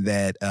 and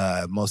that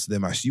most of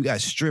them are, you got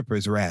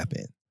strippers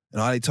rapping.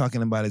 And all they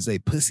talking about is they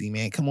pussy,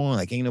 man. Come on,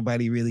 like ain't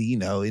nobody really, in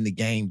the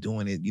game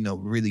doing it,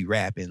 really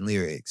rapping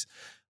lyrics.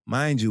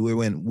 Mind you,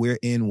 we're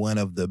in one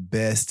of the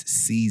best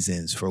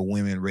seasons for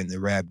women in the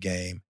rap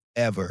game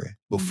ever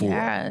before.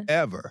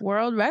 Ever.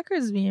 World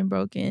records being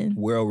broken.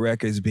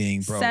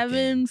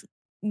 7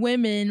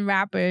 women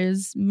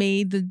rappers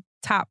made the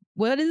top,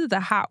 the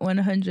Hot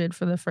 100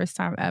 for the first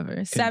time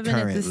ever. 7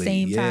 at the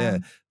same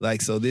time.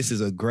 Like, so this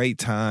is a great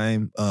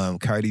time.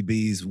 Cardi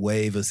B's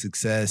wave of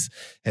success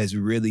has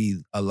really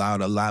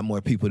allowed a lot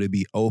more people to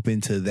be open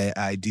to that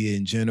idea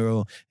in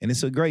general. And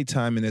it's a great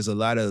time. And there's a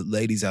lot of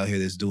ladies out here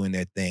that's doing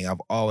their thing.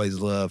 I've always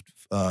loved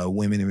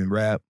women in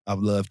rap.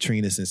 I've loved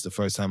Trina since the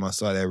first time I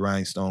saw that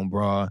Rhinestone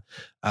Bra.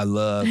 I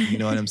love, you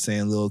know what I'm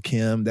saying, Lil'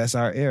 Kim. That's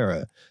our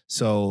era.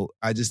 So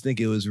I just think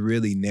it was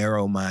really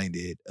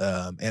narrow-minded.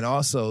 And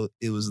also,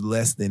 it was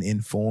less than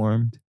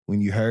informed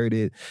when you heard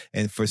it.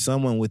 And for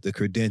someone with the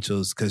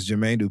credentials, because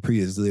Jermaine Dupri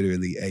is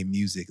literally a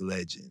music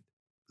legend,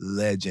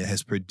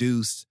 has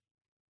produced,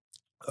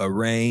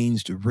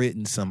 arranged,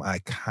 written some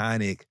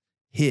iconic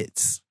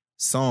hits,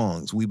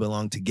 songs, We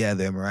Belong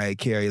Together, Mariah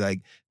Carey,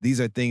 like these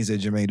are things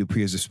that Jermaine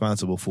Dupri is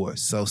responsible for.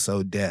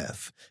 So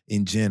Def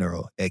in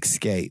general,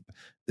 Escape.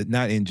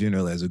 Not in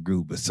general as a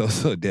group, but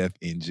So Def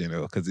in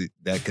general, because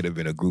that could have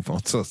been a group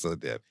on So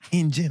Def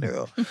in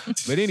general.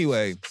 But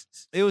anyway,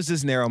 it was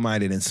just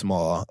narrow-minded and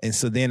small. And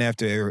so then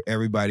after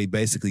everybody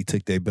basically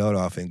took their belt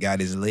off and got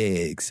his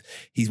legs,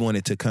 he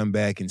wanted to come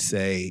back and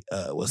say,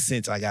 well,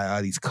 since I got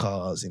all these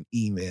calls and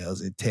emails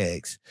and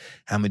texts,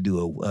 I'm going to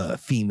do a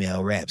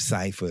female rap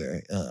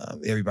cipher.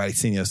 Everybody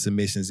send your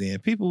submissions in.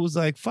 People was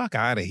like, fuck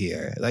out of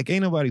here. Like,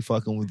 ain't nobody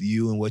fucking with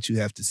you and what you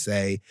have to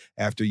say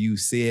after you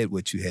said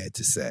what you had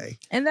to say.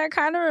 And that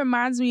kind of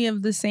reminds me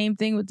of the same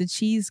thing with the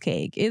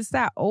cheesecake. It's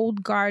that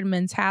old guard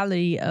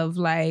mentality of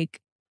like,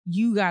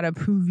 you gotta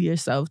prove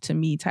yourself to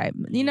me type.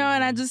 You know,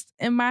 and I just,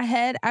 in my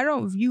head, I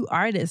don't view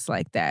artists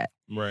like that.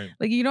 Right.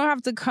 Like, you don't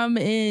have to come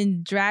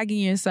in dragging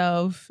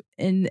yourself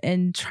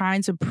and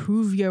trying to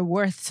prove your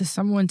worth to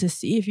someone to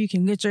see if you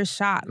can get your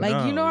shot. Like,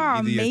 No, you know how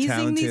either you're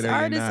amazing these talented or you're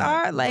artists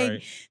not. are? Like,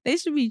 Right. they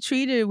should be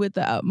treated with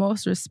the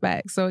utmost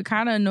respect. So it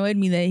kind of annoyed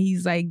me that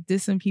he's like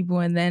dissing people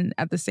and then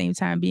at the same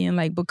time being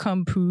like, but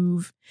come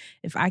prove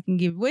if I can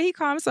give, what he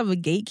called himself a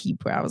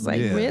gatekeeper. I was like,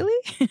 Yeah.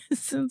 really?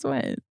 Since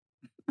when?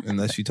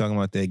 Unless you're talking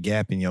about that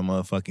gap in your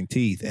motherfucking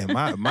teeth. And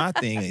my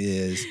thing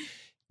is,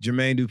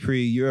 Jermaine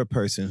Dupri, you're a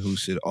person who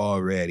should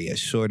already, as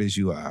short as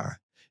you are,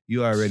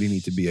 you already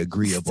need to be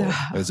agreeable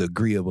as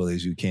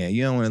you can.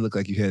 You don't want to look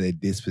like you have that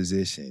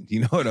disposition.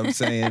 You know what I'm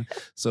saying?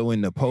 So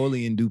when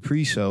Napoleon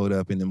Dupri showed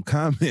up in them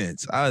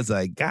comments, I was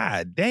like,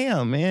 God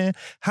damn, man.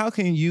 How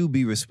can you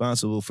be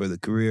responsible for the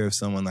career of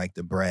someone like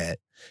the Brat,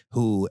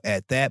 who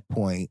at that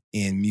point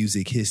in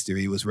music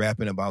history was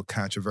rapping about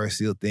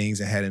controversial things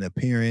and had an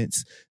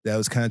appearance that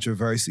was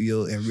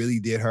controversial and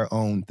really did her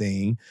own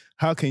thing?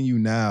 How can you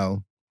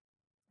now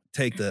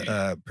take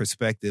the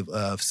perspective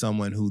of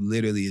someone who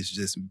literally is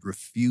just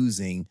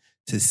refusing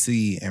to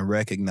see and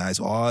recognize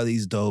all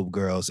these dope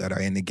girls that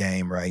are in the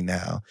game right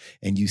now,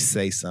 and you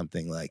say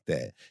something like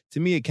that?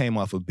 To me, it came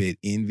off a bit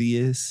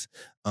envious.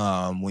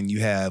 When you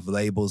have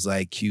labels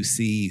like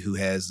QC, who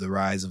has the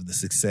rise of the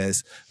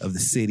success of the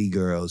City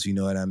Girls, you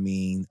know what I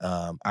mean?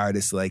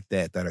 Artists like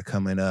that are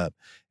coming up.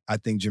 I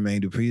think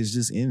Jermaine Dupri is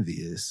just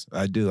envious.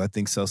 I do. I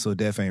think So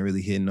Def ain't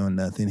really hitting on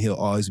nothing. He'll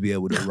always be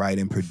able to write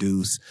and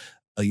produce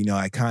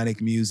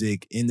iconic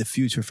music in the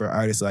future for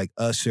artists like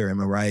Usher and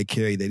Mariah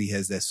Carey that he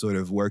has that sort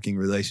of working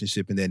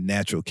relationship and that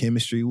natural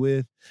chemistry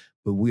with.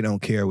 But we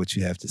don't care what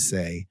you have to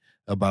say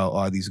about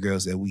all these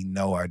girls that we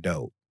know are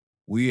dope.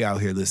 We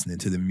out here listening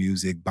to the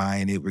music,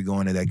 buying it. We're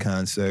going to their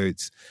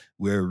concerts.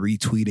 We're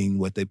retweeting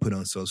what they put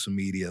on social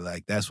media.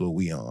 Like, that's what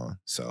we on.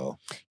 So,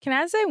 can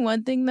I say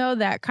one thing though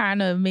that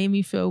kind of made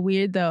me feel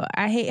weird though?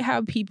 I hate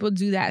how people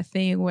do that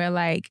thing where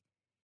like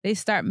they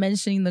start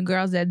mentioning the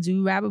girls that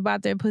do rap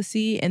about their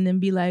pussy and then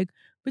be like,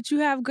 but you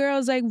have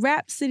girls like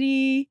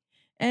Rhapsody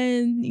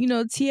and, you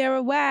know,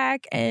 Tierra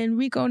Whack and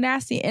Rico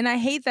Nasty. And I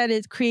hate that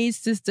it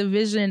creates this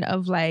division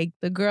of like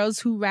the girls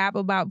who rap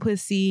about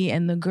pussy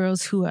and the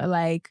girls who are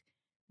like,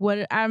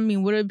 what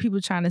are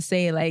people trying to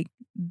say? Like,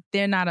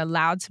 they're not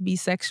allowed to be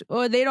sexual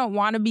or they don't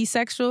want to be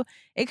sexual.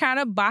 It kind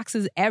of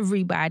boxes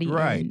everybody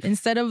right in.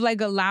 Instead of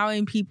like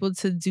allowing people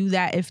to do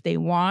that if they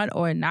want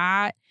or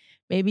not.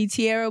 Maybe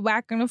Tierra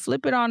Whack gonna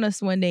flip it on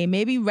us one day.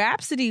 Maybe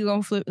Rhapsody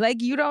gonna flip.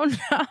 Like, you don't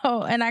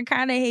know. And I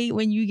kind of hate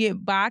when you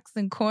get boxed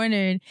and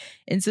cornered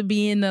into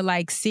being the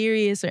like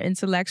serious or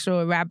intellectual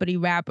or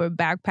rapidy rapper,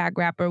 backpack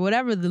rapper,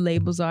 whatever the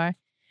labels are.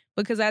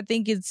 Because I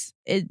think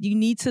you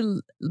need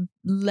to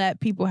let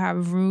people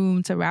have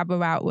room to rap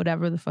about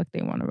whatever the fuck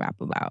they want to rap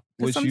about.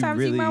 Because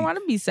sometimes you might want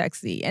to be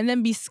sexy and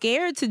then be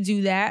scared to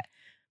do that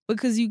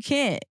because you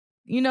can't.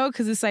 You know,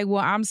 because it's like,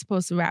 well, I'm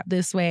supposed to rap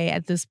this way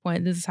at this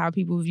point. This is how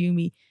people view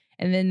me.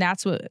 And then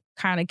that's what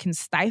kind of can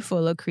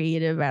stifle a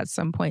creative at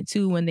some point,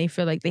 too, when they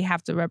feel like they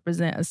have to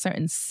represent a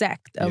certain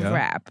sect of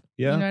rap.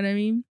 Yeah. You know what I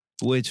mean?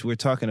 Which we're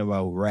talking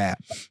about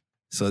rap.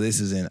 So this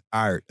is an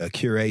art, a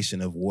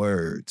curation of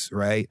words,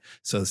 right?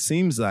 So it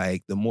seems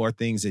like the more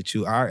things that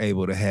you are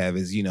able to have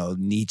is, you know,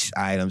 niche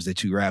items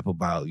that you rap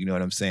about. You know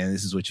what I'm saying?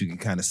 This is what you can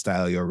kind of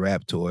style your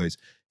rap towards.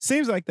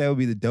 Seems like that would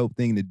be the dope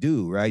thing to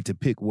do, right? To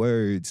pick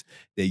words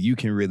that you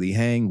can really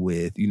hang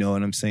with, you know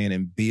what I'm saying,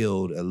 and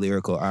build a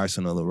lyrical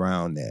arsenal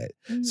around that.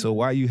 Mm-hmm. So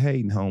why you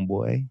hating,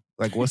 homeboy?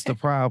 Like, what's the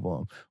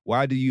problem?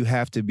 Why do you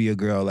have to be a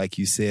girl, like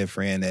you said,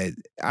 Fran? That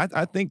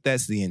I think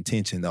that's the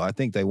intention, though. I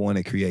think they want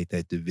to create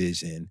that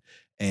division.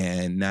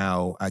 And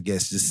now, I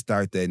guess, just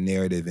start that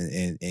narrative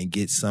and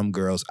get some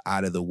girls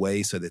out of the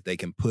way so that they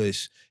can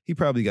push. He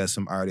probably got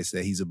some artists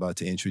that he's about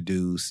to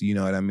introduce. You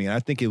know what I mean? I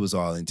think it was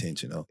all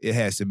intentional. It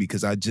has to be,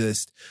 because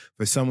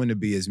for someone to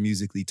be as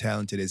musically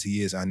talented as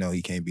he is, I know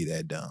he can't be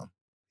that dumb.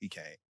 He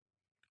can't.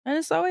 And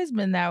it's always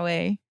been that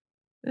way.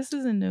 This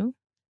isn't new.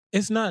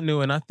 It's not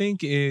new. And I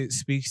think it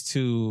speaks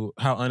to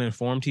how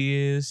uninformed he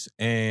is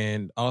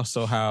and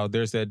also how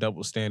there's that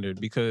double standard.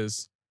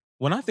 Because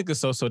when I think of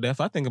So Def,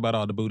 I think about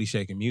all the booty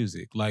shaking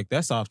music. Like,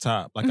 that's off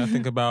top. Like, I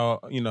think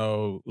about, you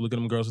know, Look at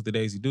Them Girls with the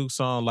Daisy Duke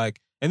song. Like,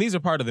 and these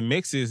are part of the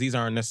mixes. These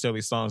aren't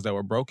necessarily songs that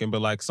were broken,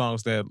 but like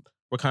songs that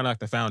were kind of like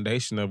the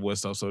foundation of what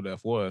So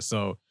Def was.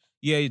 So,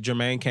 yeah,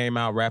 Jermaine came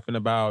out rapping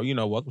about, you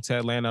know, Welcome to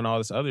Atlanta and all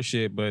this other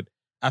shit. But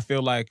I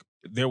feel like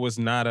there was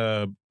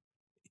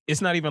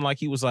it's not even like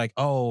he was like,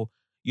 oh,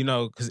 you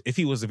know, because if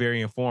he was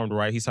very informed,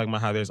 right, he's talking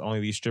about how there's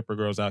only these stripper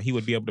girls out. He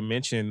would be able to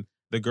mention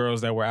the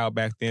girls that were out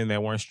back then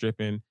that weren't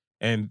stripping.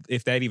 And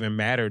if that even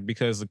mattered,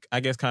 because I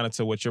guess kind of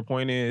to what your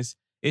point is,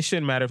 it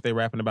shouldn't matter if they're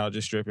rapping about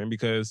just stripping,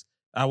 because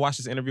I watched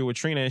this interview with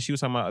Trina and she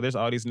was talking about there's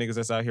all these niggas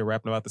that's out here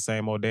rapping about the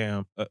same old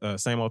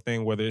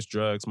thing, whether it's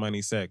drugs,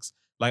 money, sex.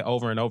 like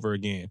over and over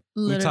again.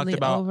 Literally we talked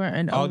about over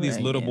and all over these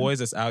little again. boys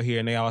that's out here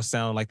and they all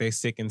sound like they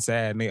sick and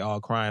sad and they all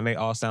crying. They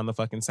all sound the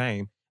fucking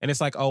same. And it's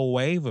like a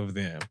wave of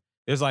them.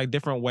 There's like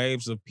different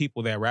waves of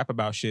people that rap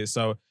about shit.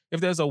 So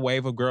if there's a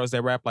wave of girls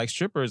that rap like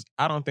strippers,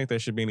 I don't think there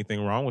should be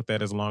anything wrong with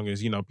that as long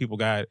as, people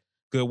got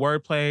good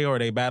wordplay or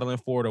they battling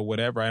for it or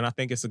whatever. And I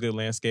think it's a good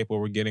landscape where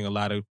we're getting a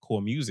lot of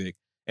cool music.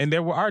 And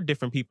there are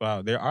different people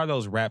out there. Are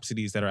those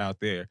rhapsodies that are out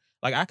there.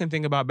 Like I can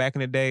think about back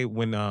in the day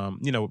when,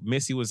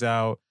 Missy was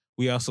out.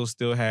 We also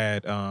still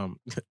had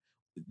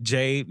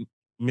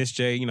Miss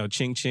J,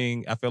 Ching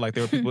Ching. I feel like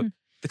there were people,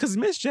 because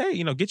Miss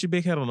J, Get Your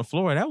Big Head on the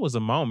Floor. That was a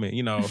moment,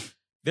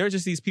 There are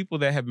just these people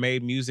that have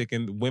made music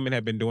and women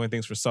have been doing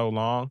things for so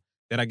long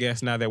that I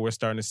guess now that we're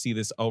starting to see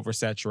this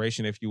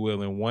oversaturation, if you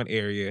will, in one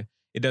area,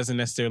 it doesn't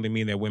necessarily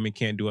mean that women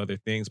can't do other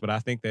things. But I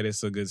think that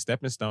it's a good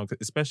stepping stone,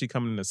 especially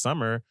coming in the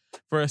summer,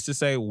 for us to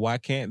say, why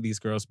can't these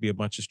girls be a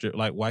bunch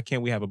of why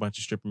can't we have a bunch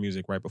of stripper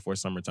music right before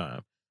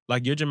summertime?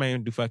 Like, you're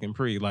Jermaine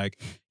Dupri.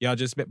 Like, y'all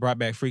just brought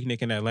back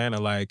Freaknik in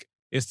Atlanta. Like,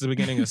 it's the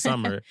beginning of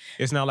summer.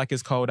 It's not like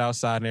it's cold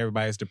outside and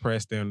everybody's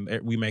depressed and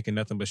we making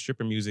nothing but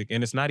stripper music.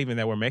 And it's not even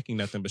that we're making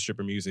nothing but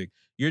stripper music.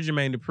 You're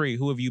Jermaine Dupri.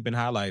 Who have you been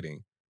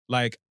highlighting?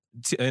 Like,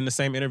 in the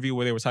same interview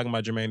where they were talking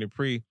about Jermaine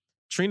Dupri,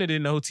 Trina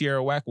didn't know who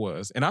Tierra Whack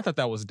was. And I thought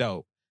that was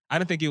dope. I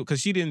didn't think because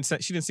she didn't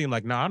seem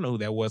like, I know who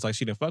that was. Like,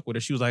 she didn't fuck with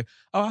her. She was like,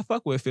 oh, I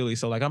fuck with Philly.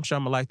 So, like, I'm sure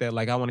I'm gonna like that.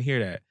 Like, I want to hear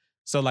that.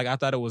 So, like, I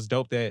thought it was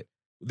dope that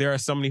there are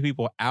so many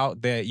people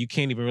out that you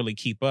can't even really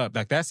keep up.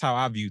 Like, that's how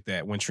I viewed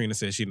that when Trina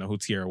said she didn't know who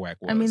Tierra Whack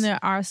was. I mean, there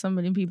are so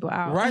many people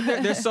out. Right.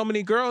 There's so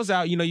many girls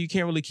out, you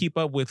can't really keep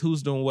up with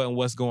who's doing what and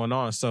what's going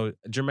on. So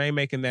Jermaine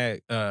making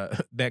that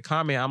that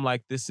comment, I'm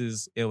like, this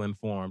is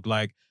ill-informed.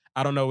 Like,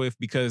 I don't know if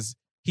because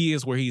he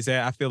is where he's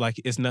at, I feel like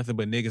it's nothing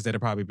but niggas that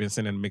have probably been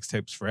sending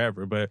mixtapes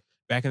forever. But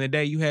back in the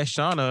day, you had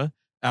Shauna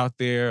out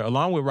there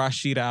along with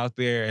Rashida out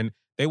there, and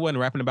they wasn't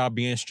rapping about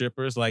being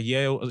strippers. Like,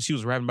 yeah, she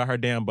was rapping about her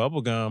damn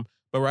bubblegum.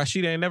 But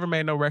Rashida ain't never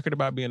made no record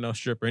about being no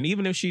stripper. And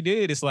even if she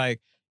did, it's like,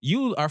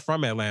 you are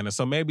from Atlanta,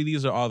 so maybe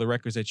these are all the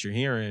records that you're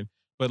hearing.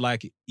 But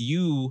like,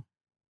 you,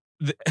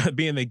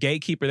 being the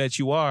gatekeeper that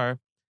you are,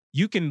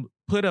 you can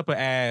put up an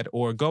ad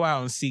or go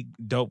out and seek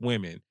dope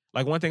women.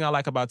 Like, one thing I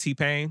like about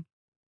T-Pain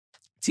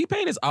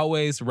is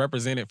always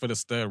represented for the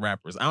stud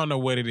rappers. I don't know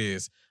what it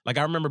is. Like,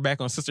 I remember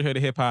back on Sisterhood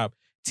of Hip Hop,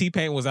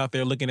 T-Pain was out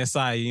there looking at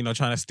Saya,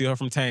 trying to steal her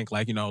from Tank.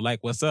 Like, like,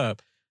 what's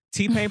up?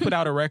 T-Pain put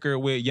out a record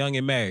with Young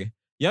M.A.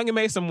 Young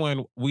M.A. is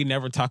someone we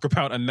never talk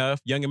about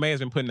enough. Young M.A. has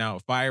been putting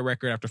out fire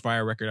record after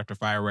fire record after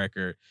fire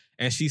record,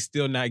 and she's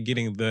still not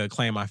getting the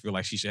acclaim I feel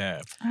like she should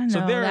have. I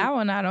know, that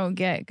one I don't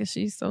get because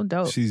she's so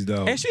dope. She's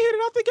dope. And she hit it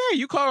off the gate.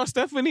 You call her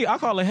Stephanie, I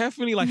call her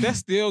Heffany. Like, that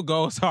still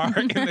goes hard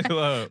in the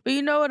club. But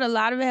you know what? A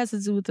lot of it has to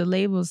do with the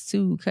labels,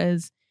 too,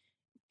 because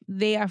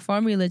they are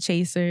formula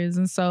chasers.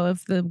 And so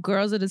if the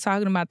girls that are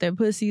talking about their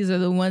pussies are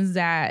the ones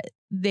that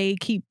they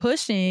keep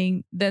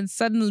pushing, then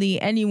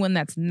suddenly anyone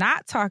that's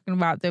not talking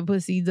about their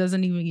pussy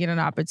doesn't even get an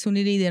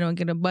opportunity. They don't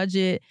get a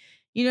budget.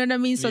 You know what I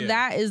mean? So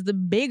that is the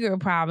bigger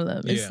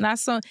problem. It's not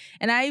so...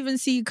 And I even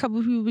see a couple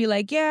of people be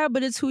like, yeah,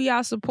 but it's who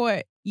y'all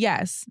support.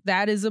 Yes,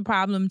 that is a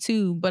problem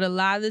too. But a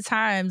lot of the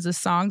times, the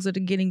songs that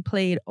are getting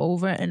played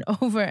over and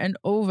over and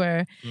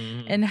over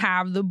and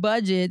have the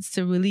budgets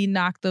to really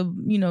knock the,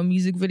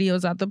 music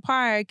videos out the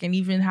park, and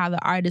even how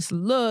the artist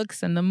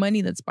looks and the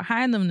money that's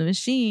behind them, the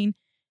machine,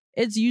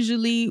 it's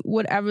usually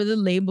whatever the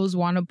labels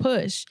want to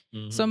push.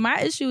 So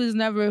my issue is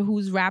never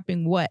who's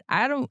rapping what.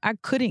 I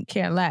couldn't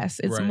care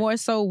less. It's more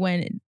so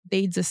when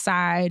they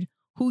decide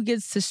who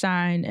gets to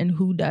shine and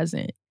who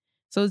doesn't.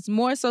 So it's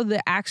more so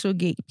the actual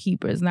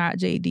gatekeepers, not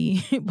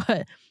JD,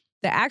 but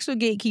the actual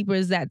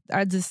gatekeepers that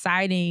are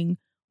deciding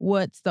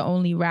what's the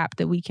only rap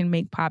that we can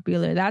make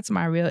popular. That's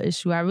my real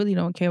issue. I really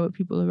don't care what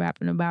people are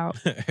rapping about.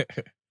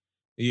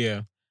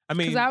 Yeah. I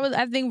mean, because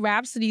I think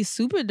Rhapsody's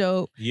super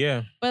dope.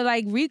 Yeah. But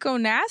like Rico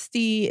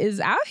Nasty is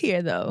out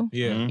here though.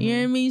 Yeah. You know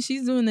what I mean?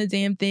 She's doing the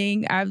damn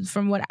thing.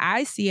 From what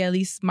I see, at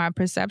least my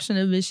perception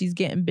of it, she's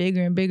getting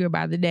bigger and bigger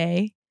by the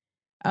day.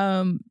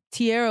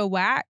 Tierra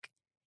Whack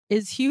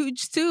is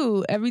huge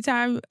too. Every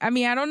time, I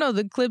don't know,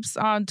 the clips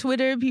on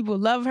Twitter, people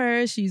love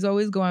her. She's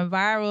always going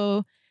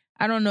viral.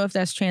 I don't know if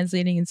that's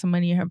translating into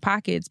money in her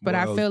pockets, but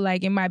I feel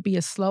like it might be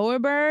a slower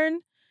burn.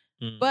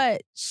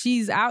 But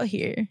she's out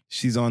here.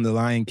 She's on the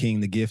Lion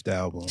King, the Gift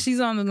album. She's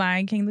on the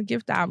Lion King, the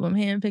Gift album,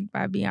 handpicked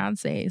by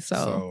Beyonce.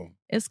 So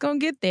it's going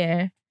to get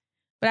there.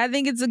 But I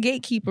think it's a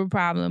gatekeeper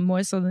problem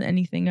more so than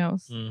anything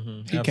else.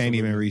 He can't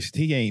even reach.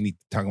 He ain't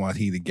talking about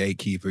he the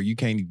gatekeeper. You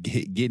can't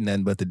get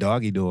nothing but the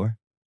doggy door.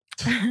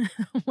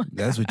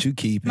 That's what you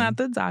keep. Not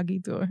the doggy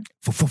door.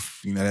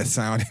 You know that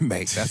sound it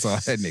makes. That's all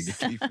that nigga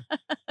keep.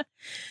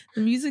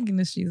 The music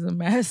industry is a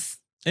mess.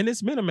 And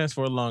it's been a mess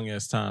for a long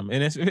ass time.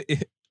 And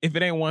if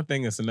it ain't one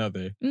thing, it's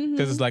another.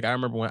 Because it's like, I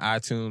remember when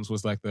iTunes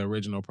was like the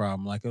original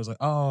problem. Like, it was like,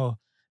 oh,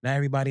 now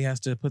everybody has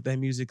to put that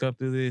music up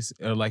through this.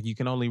 Or like, you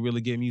can only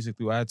really get music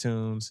through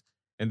iTunes.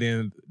 And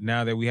then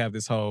now that we have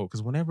this whole,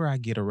 because whenever I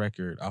get a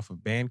record off of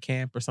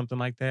Bandcamp or something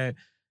like that,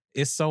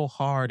 it's so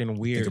hard and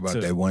weird. Think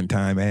about that one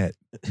time ad.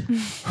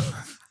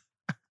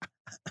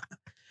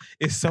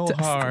 It's so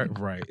hard,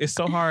 right? It's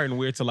so hard and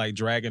weird to like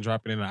drag and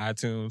drop it into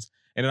iTunes.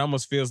 And it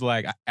almost feels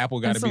like Apple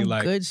got to be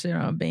like good shit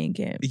on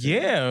Bandcamp.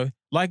 Yeah.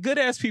 Like good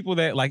ass people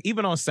that like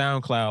even on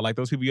SoundCloud, like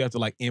those people you have to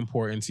like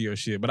import into your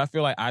shit. But I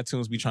feel like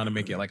iTunes be trying to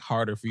make it like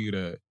harder for you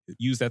to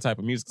use that type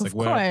of music. It's Of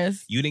like, well,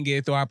 course. you didn't get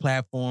it through our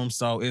platform,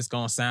 so it's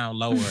gonna sound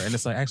lower. And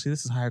it's like, actually,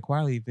 this is higher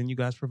quality than you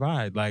guys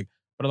provide. Like,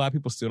 but a lot of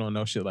people still don't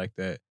know shit like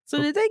that.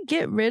 So did they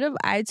get rid of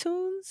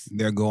iTunes?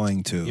 They're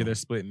going to. Yeah, they're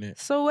splitting it.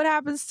 So what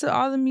happens to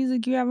all the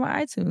music you have on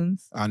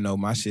iTunes? I know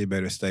my shit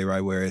better stay right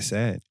where it's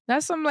at.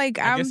 That's I'm like,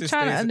 I I'm guess it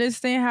trying to stays-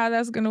 understand how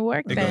that's gonna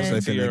work It then. goes They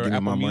to finna your give me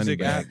Apple my money Music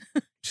back.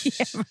 app.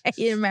 Yeah, right.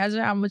 Imagine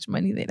how much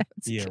money they'd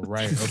have to Yeah, give.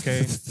 right.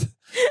 Okay.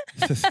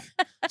 Let's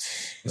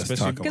Especially-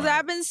 talk Because about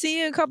I've been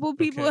seeing a couple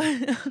people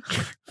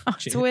on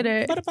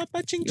Twitter.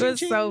 It was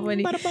so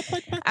funny.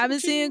 I've been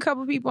seeing a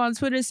couple people on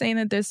Twitter saying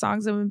that their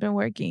songs haven't been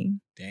working.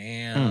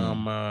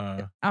 Damn.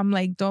 I'm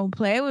like, don't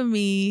play with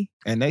me.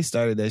 And they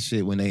started that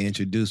shit when they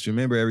introduced.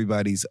 Remember,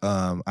 everybody's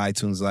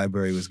iTunes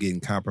library was getting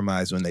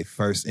compromised when they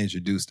first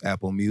introduced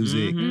Apple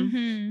Music.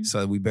 Mm-hmm.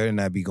 So we better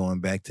not be going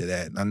back to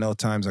that. I know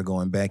times are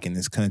going back in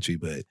this country,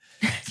 but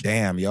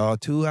damn, y'all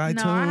too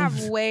iTunes. No, I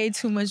have way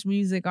too much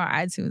music on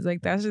iTunes.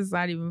 Like that's just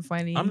not even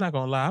funny. I'm not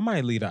gonna lie, I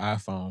might leave the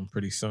iPhone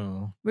pretty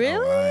soon.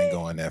 Really? Oh, I ain't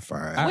going that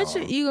far. at What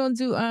all. you gonna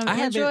do? I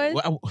Android?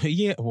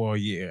 haven't,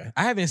 yeah.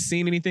 I haven't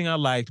seen anything I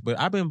liked, but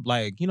I've been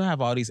like, I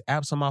have all these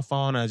apps on my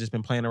phone and I've just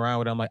been playing around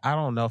with it. I'm like, I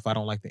don't know if I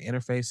don't like the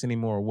interface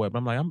anymore or what. But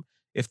I'm like,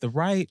 if the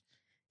right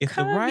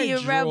Come be a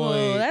rebel.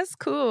 Droid, That's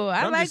cool.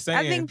 I'm just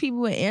I saying. think people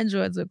with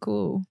Androids are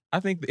cool. I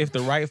think if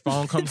the right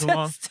phone comes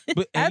along,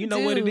 but I and you know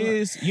what it do.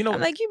 is, I'm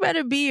like, you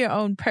better be your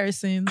own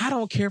person. I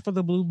don't care for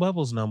the blue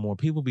bubbles no more.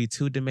 People be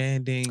too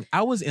demanding.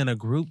 I was in a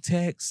group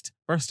text.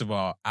 First of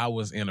all,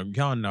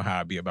 y'all know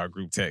how I be about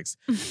group text.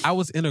 I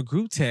was in a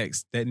group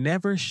text that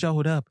never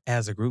showed up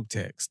as a group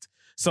text.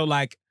 So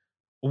like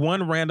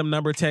one random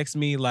number texts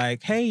me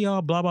like, hey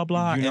y'all, blah, blah,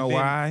 blah. You know and then-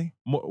 why?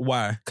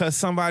 Why? Because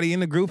somebody in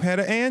the group had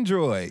an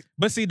Android.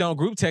 But see, don't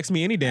group text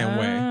me any damn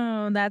way.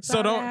 Oh, that's So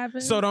how don't that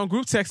happens? so don't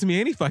group text me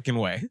any fucking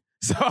way.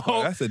 So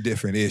Well, that's a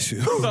different issue.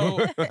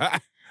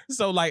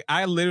 So like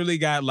I literally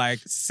got like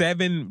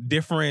 7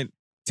 different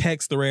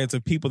text threads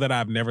of people that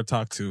I've never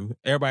talked to.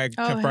 Everybody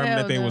Oh, confirming hell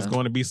that they was no.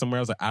 going to be somewhere.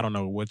 I was like, I don't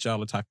know what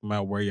y'all are talking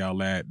about, where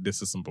y'all at.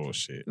 This is some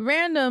bullshit.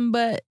 Random,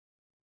 but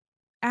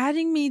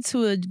adding me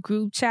to a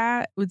group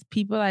chat with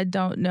people I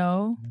don't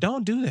know.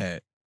 Don't do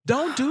that.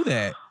 Don't do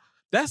that.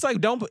 That's like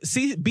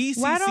BCC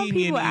Why don't me an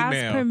people ask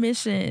email.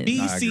 permission?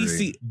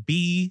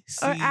 BCC.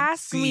 Or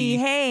ask me,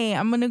 hey,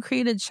 I'm gonna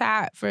create a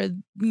chat for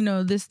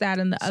this, that,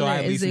 and the So I other.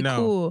 at Is least it know.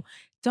 cool?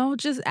 Don't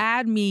just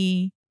add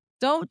me.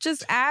 Don't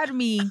just add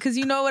me. Because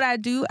you know what I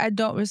do? I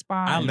don't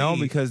respond. No,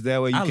 because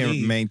that way you I can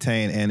leave.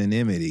 maintain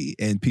anonymity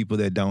and people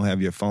that don't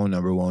have your phone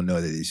number won't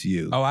know that it's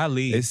you. Oh, I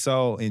leave. It's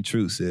so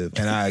intrusive,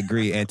 and I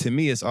agree. And to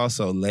me, it's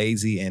also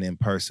lazy and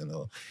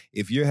impersonal.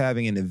 If you're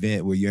having an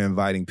event where you're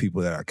inviting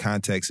people that are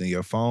contacts in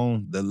your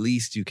phone, the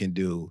least you can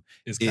do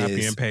Is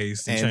copy and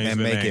paste and change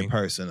the make name. it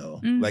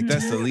personal. Mhm. Like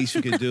that's the least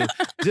you can do,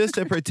 just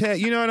to protect.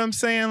 You know what I'm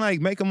saying? Like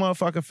make a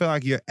motherfucker feel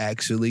like you're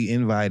actually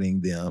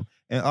inviting them,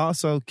 and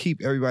also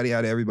keep everybody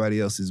out of everybody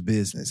else's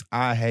business.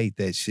 I hate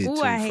that shit Ooh,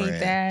 too, I hate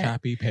friend. that.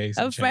 Copy, paste.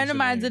 A and friend change of the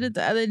mine name. did it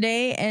the other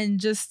day, and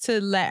just to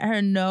let her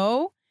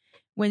know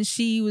when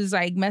she was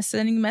like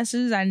sending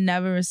messages, I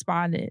never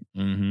responded.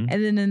 Mm-hmm.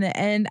 And then in the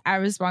end, I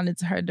responded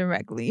to her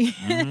directly.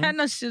 Mhm. I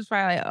know she was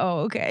probably like, "Oh,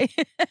 okay."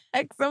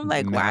 So I'm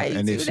like, "Why you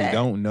and do if that?" she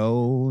don't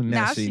know,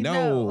 now she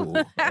know.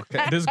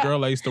 Okay. This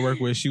girl I used to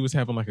work with, she was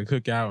having like a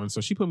cookout, and so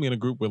she put me in a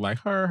group with like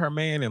her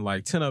man, and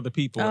like 10 other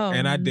people, Oh,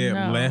 and I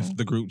no. left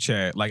the group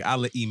chat. Like I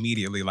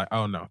immediately like,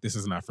 oh no, this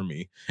is not for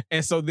me.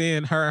 And so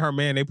then her and her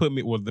man, they put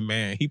me the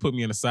man. He put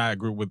me in a side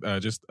group with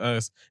just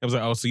us. It was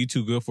like, oh, so you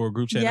too good for a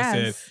group chat?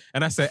 Yes.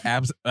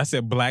 I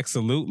said, black,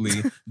 absolutely,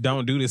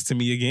 don't do this to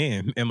me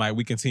again. And like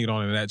we continued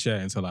on in that chat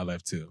until I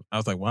left too. I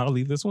was like, well, I'll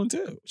leave this one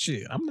too.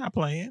 Shit, I'm not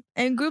playing.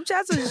 And group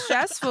chats are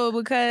stressful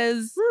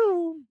because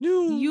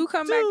you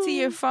come back to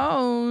your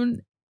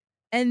phone,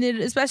 and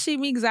especially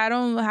me because I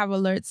don't have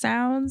alert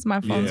sounds. My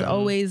phone's Yeah.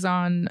 always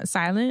on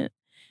silent.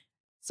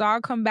 So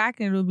I'll come back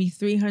and it'll be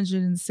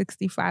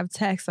 365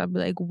 texts. I'll be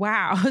like,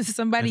 wow,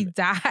 somebody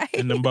died.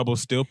 And them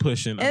bubbles still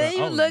pushing. And then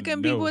you look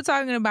and people are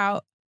talking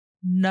about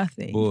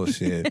nothing.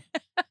 Bullshit.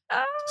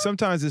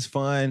 Sometimes it's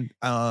fun.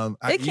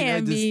 It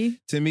can be.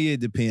 To me, it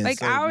depends.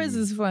 Like ours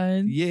is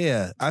fun.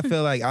 Yeah, I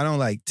feel like I don't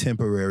like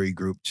temporary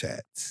group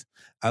chats.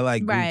 I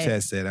like group Right.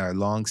 chats that are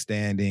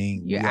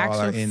long-standing. Your we all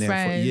are actual in there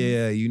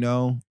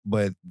friends.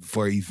 But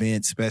for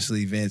events, special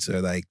events,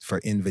 or like for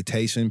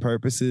invitation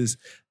purposes,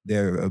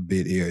 they're a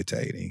bit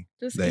irritating.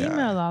 Just They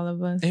email all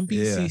of us. And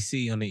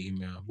BCC on the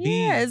email.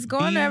 Yeah, it's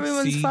going to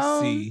everyone's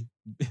phone.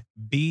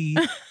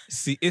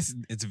 BC.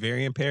 It's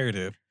very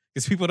imperative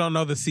because people don't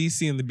know the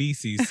CC and the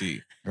BCC.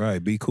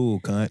 Right, be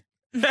cool, cunt.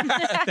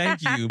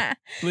 Thank you.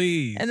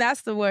 Please. And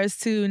that's the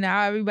worst too.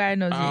 Now everybody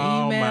knows your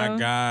Oh email. my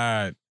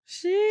God.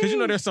 Because you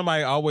know there's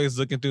somebody always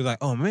looking through like,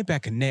 oh, maybe I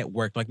can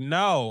network. Like,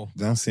 no.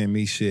 Don't send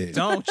me shit.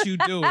 Don't you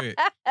do it.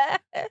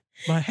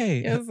 But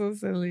hey. You're so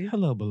silly.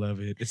 Hello,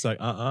 beloved. It's like,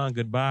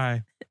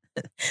 goodbye.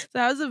 So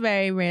that was a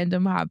very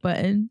random hot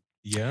button.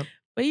 Yep.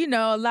 But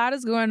a lot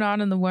is going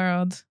on in the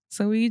world.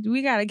 So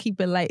we got to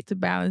keep it light to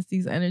balance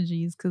these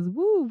energies because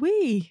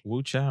woo-wee.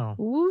 Woo chow.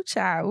 Woo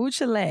chow. Woo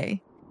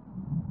chile.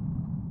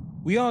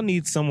 We all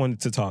need someone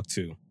to talk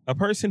to. A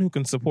person who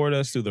can support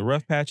us through the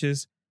rough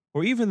patches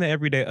or even the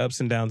everyday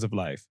ups and downs of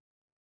life.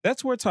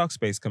 That's where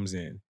Talkspace comes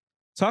in.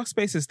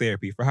 Talkspace is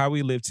therapy for how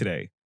we live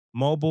today.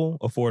 Mobile,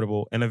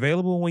 affordable, and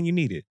available when you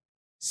need it.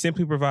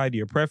 Simply provide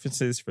your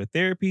preferences for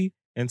therapy,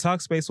 and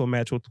Talkspace will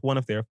match with one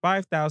of their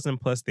 5,000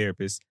 plus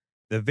therapists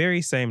the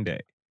very same day.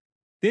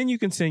 Then you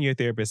can send your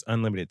therapist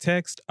unlimited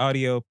text,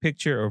 audio,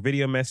 picture, or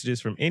video messages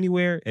from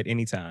anywhere at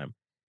any time.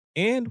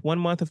 And 1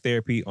 month of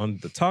therapy on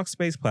the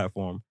Talkspace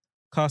platform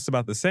costs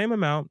about the same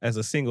amount as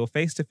a single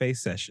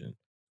face-to-face session.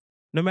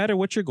 No matter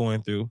what you're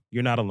going through,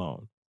 you're not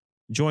alone.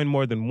 Join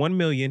more than 1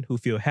 million who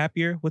feel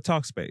happier with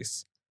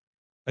Talkspace.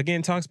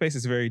 Again, Talkspace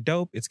is very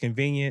dope. It's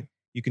convenient.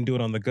 You can do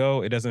it on the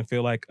go. It doesn't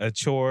feel like a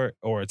chore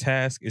or a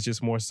task. It's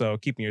just more so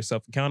keeping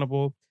yourself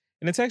accountable.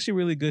 And it's actually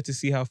really good to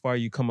see how far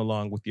you come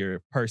along with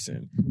your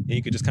person. And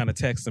you can just kind of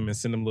text them and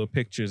send them little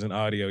pictures and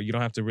audio. You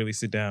don't have to really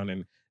sit down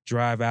and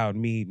drive out,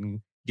 meet,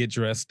 and get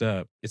dressed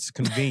up. It's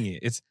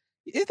convenient.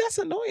 That's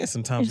annoying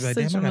sometimes. You're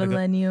Like, such a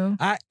millennial.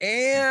 I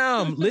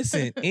am.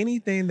 Listen,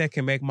 anything that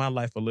can make my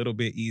life a little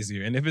bit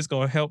easier. And if it's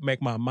going to help make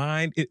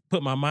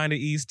put my mind at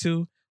ease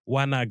too,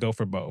 why not go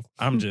for both?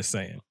 I'm just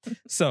saying.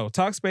 So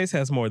Talkspace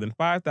has more than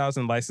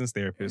 5,000 licensed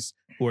therapists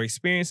who are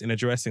experienced in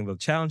addressing the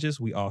challenges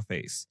we all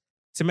face.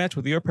 To match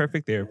with your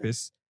perfect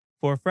therapist,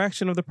 for a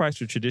fraction of the price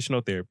of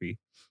traditional therapy,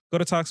 go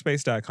to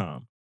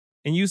Talkspace.com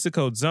and use the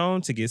code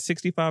ZONE to get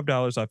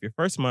 $65 off your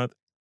first month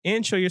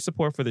and show your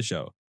support for the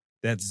show.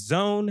 That's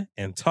Zone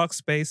and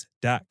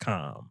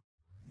Talkspace.com.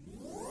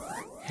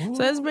 So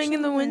let's bring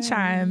in the wind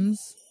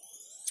chimes.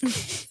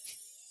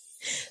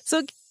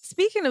 So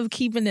speaking of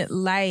keeping it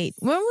light,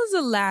 when was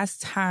the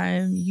last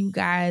time you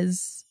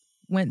guys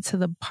went to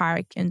the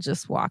park and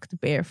just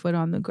walked barefoot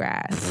on the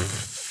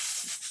grass?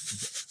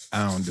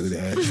 I don't do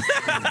that.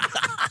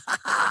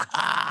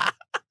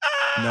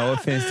 No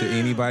offense to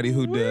anybody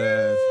who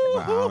does,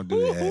 but I don't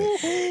do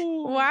that.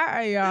 Why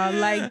are y'all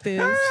like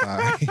this?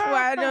 Sorry.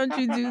 Why don't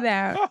you do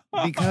that?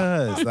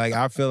 Because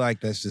I feel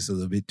like that's just a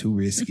little bit too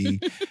risky.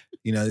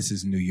 This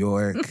is New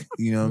York.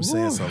 You know what I'm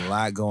saying? It's a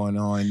lot going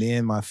on. And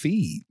then my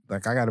feet. I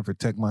got to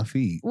protect my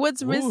feet.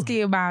 What's risky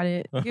about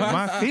it? Give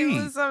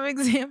us some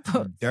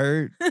examples.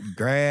 Dirt,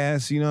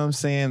 grass, you know what I'm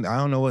saying? I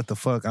don't know what the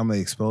fuck I'm going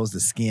to expose the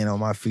skin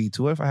on my feet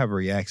to. What if I have a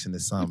reaction to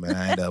something and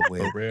I end up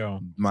with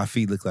my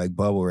feet look like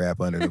bubble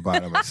wrap under the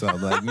bottom or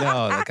something?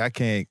 I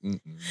can't.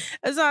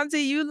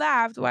 Asante, you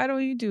laughed. Why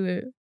don't you do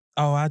it?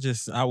 Oh,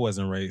 I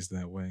wasn't raised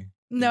that way.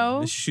 No?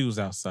 There's shoes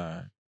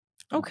outside.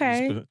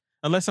 Okay.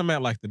 Unless I'm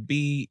at the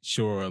beach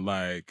or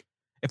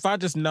if I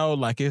just know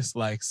it's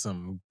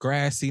some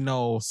grassy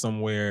knoll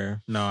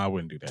somewhere, no, I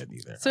wouldn't do that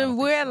either. So if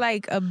we're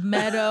at a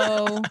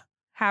meadow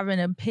having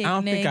a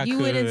picnic, you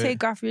wouldn't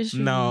take off your shoes?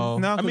 No,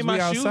 I mean,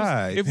 my shoes.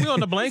 Outside. If we on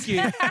the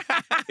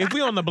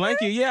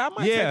blanket, yeah, I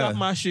might take off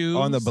my shoes.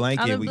 On the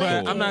blanket,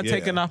 but I'm not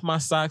taking off my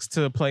socks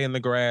to play in the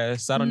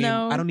grass. I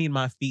don't need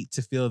my feet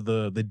to feel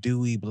the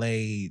dewy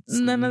blades.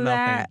 None of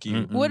that. Thank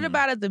you. What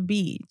about at the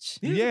beach?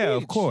 Yeah,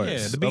 of course.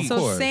 Yeah, the beach.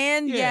 So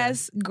sand,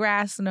 yes,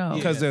 grass, no.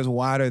 Because there's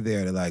water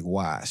there to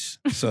wash.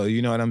 So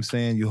you know what I'm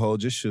saying? You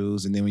hold your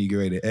shoes, and then when you get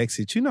ready to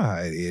exit, you know how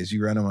it is.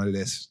 You run them under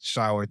that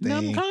shower thing.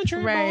 Them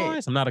country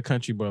boys. I'm not a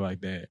country boy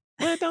like that.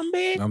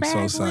 I'm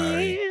so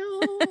sorry.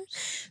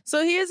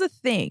 So here's the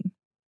thing.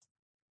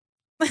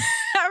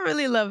 I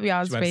really love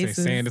y'all's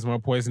faces. Sand is more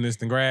poisonous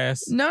than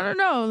grass.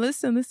 No.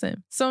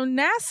 Listen. So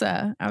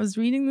NASA, I was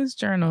reading this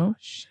journal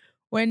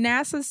where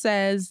NASA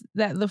says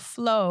that the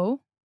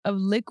flow of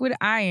liquid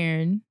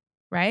iron,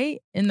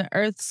 right, in the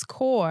Earth's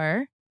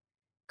core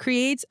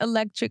creates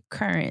electric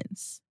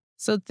currents.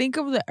 So think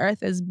of the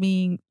Earth as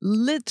being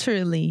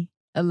literally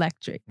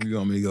electric. You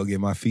want me to go get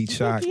my feet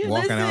shot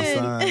walking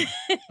outside?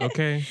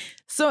 Okay.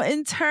 So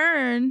in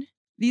turn,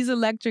 these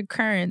electric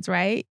currents,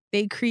 right,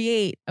 they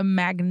create a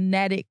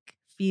magnetic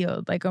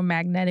field, like a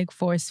magnetic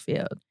force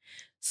field.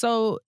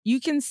 So you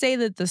can say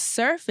that the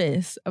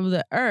surface of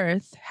the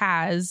Earth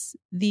has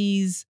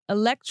these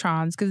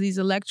electrons, because these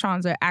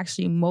electrons are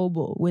actually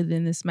mobile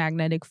within this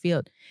magnetic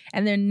field,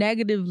 and they're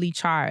negatively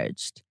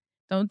charged.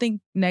 Don't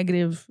think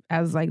negative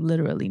as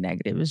literally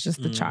negative. It's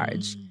just the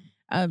charge.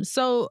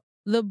 So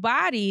the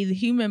body, the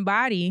human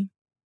body,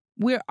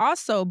 we're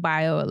also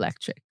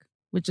bioelectric,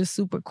 which is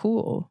super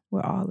cool.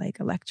 We're all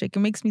electric. It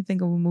makes me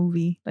think of a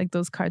movie, like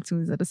those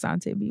cartoons that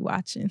Asante be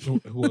watching.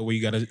 Where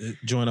you got to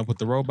join up with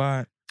the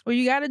robot? Or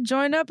you got to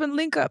join up and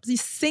link up. You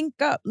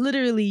sync up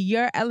literally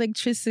your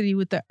electricity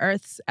with the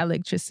Earth's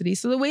electricity.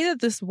 So the way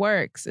that this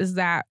works is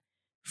that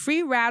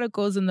free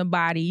radicals in the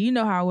body, you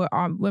know how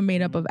we're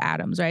made up of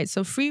atoms, right?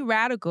 So free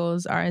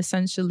radicals are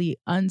essentially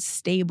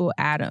unstable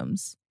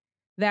atoms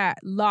that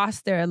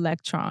lost their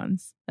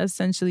electrons.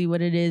 Essentially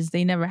what it is.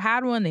 They never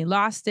had one, they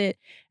lost it.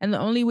 And the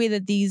only way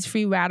that these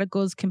free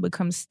radicals can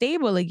become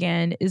stable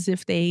again is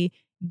if they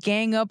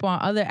gang up on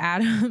other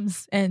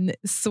atoms and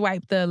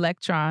swipe the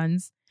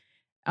electrons.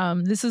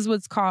 This is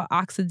what's called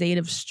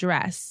oxidative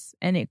stress,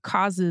 and it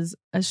causes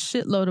a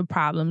shitload of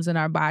problems in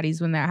our bodies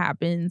when that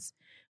happens.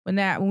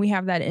 When we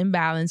have that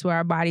imbalance where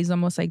our body's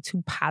almost like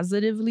too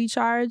positively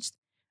charged,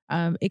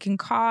 it can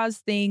cause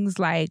things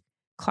like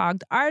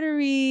clogged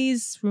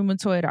arteries,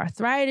 rheumatoid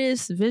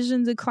arthritis,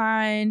 vision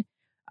decline,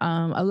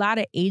 a lot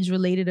of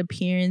age-related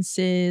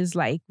appearances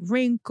like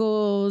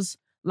wrinkles,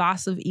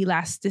 loss of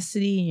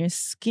elasticity in your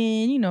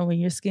skin, you know, when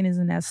your skin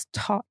isn't as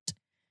taut.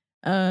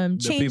 The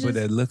Changes. people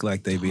that look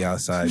like they be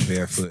outside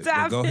barefoot.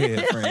 Stop Go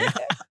ahead, friend.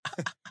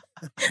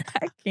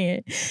 I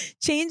can't.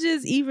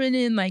 Changes even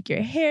in like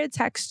your hair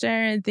texture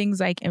and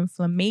things like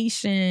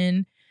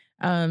inflammation.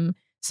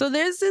 So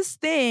there's this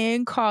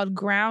thing called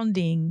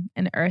grounding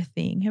and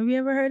earthing. Have you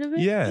ever heard of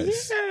it?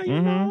 Yes. Yeah,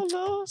 you know,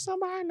 little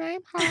somebody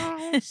named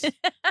House.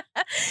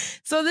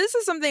 So this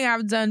is something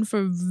I've done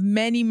for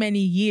many, many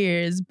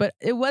years, but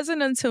it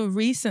wasn't until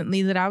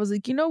recently that I was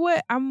like, you know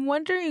what? I'm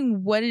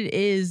wondering what it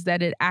is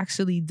that it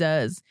actually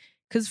does.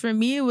 Because for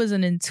me, it was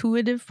an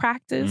intuitive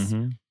practice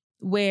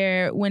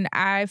where when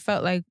I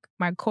felt like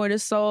my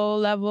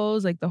cortisol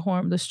levels, like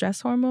the stress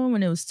hormone,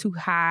 when it was too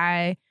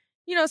high,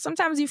 you know,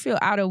 sometimes you feel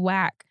out of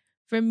whack.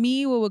 For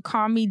me, what would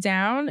calm me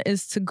down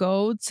is to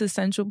go to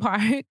Central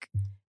Park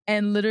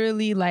and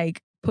literally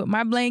like put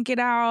my blanket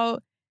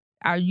out.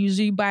 I'll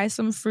usually buy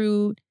some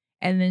fruit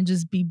and then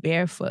just be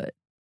barefoot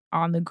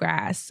on the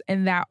grass.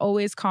 And that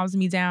always calms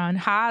me down.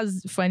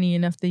 Ha's funny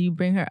enough that you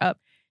bring her up.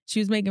 She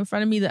was making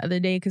fun of me the other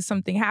day because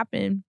something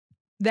happened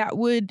that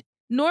would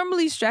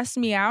normally stress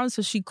me out.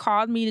 So she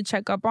called me to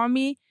check up on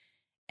me.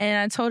 And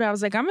I told her, I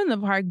was like, I'm in the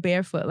park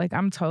barefoot. Like,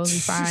 I'm totally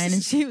fine.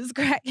 And she was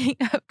cracking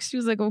up. She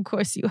was like, of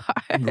course you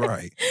are.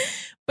 Right.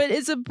 But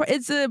it's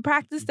a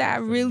practice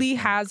that really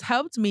has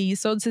helped me.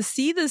 So to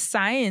see the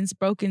science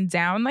broken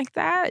down like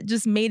that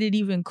just made it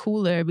even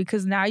cooler,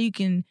 because now you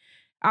can,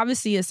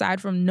 obviously,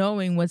 aside from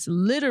knowing what's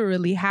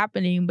literally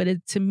happening, but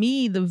to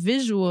me, the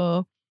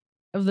visual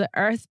of the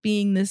earth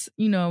being this,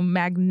 you know,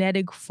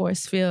 magnetic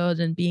force field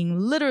and being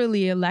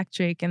literally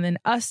electric, and then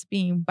us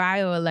being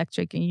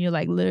bioelectric, and you're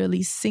like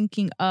literally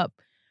syncing up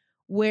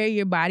where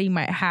your body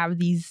might have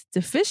these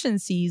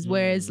deficiencies,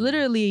 where it's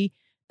literally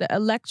the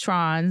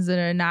electrons that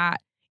are not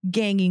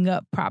ganging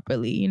up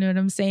properly. You know what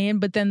I'm saying?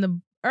 But then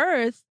the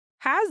earth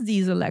has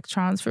these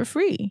electrons for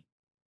free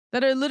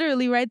that are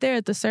literally right there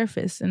at the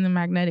surface in the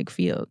magnetic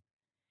field.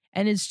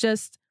 And it's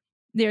just,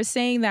 they're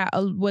saying that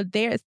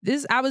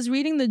I was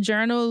reading the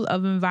Journal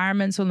of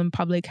Environmental and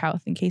Public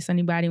Health, in case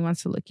anybody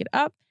wants to look it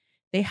up.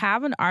 They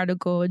have an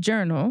article, a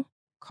journal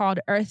called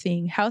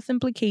Earthing: Health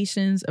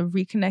Implications of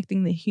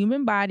Reconnecting the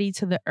Human Body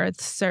to the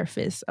Earth's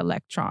Surface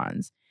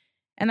Electrons.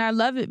 And I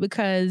love it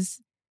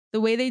because the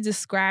way they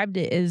described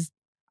it is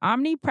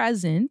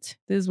omnipresent,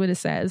 this is what it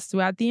says,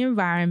 throughout the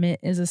environment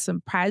is a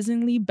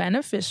surprisingly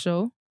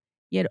beneficial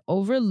yet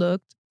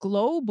overlooked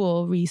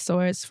global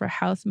resource for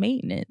health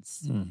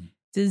maintenance,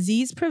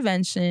 disease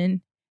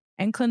prevention,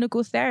 and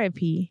clinical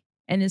therapy,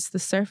 and it's the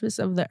surface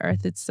of the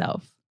earth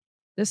itself.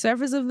 The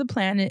surface of the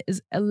planet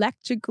is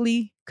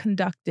electrically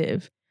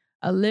conductive,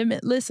 a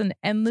limitless and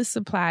endless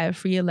supply of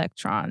free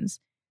electrons,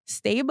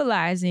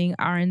 stabilizing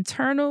our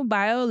internal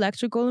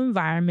bioelectrical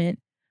environment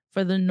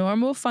for the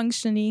normal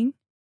functioning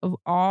of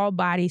all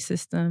body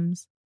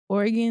systems,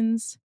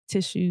 organs,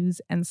 tissues,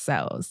 and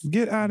cells.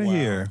 Get out of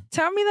here.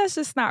 Tell me that's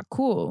just not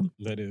cool.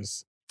 That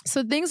is.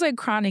 So things like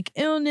chronic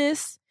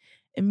illness,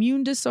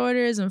 immune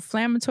disorders,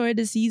 inflammatory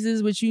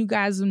diseases, which you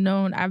guys have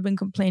known, I've been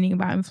complaining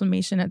about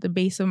inflammation at the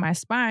base of my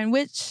spine,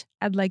 which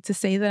I'd like to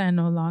say that I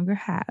no longer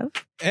have.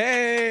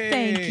 Hey!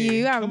 Thank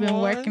you. I've been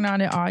working on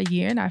it all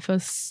year and I feel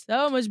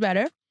so much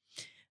better.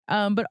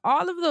 But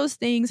all of those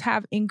things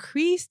have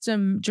increased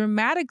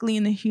dramatically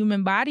in the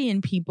human body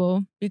in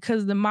people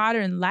because the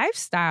modern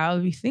lifestyle,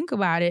 if you think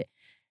about it,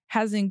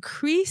 has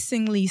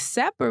increasingly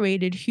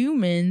separated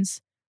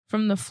humans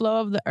from the flow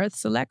of the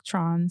Earth's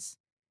electrons.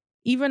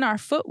 Even our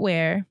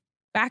footwear,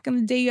 back in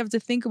the day, you have to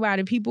think about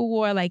it, people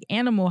wore like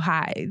animal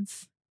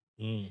hides.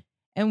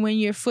 And when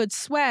your foot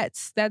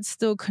sweats, that's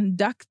still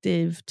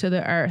conductive to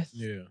the earth.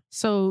 Yeah.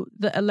 So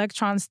the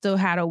electrons still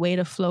had a way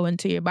to flow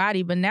into your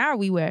body. But now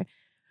we wear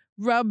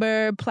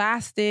rubber,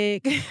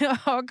 plastic,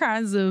 all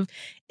kinds of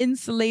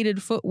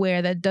insulated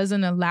footwear that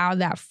doesn't allow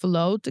that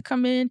flow to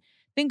come in.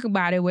 Think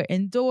about it. We're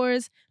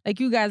indoors. Like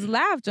you guys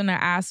laughed when I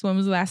asked when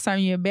was the last time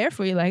you were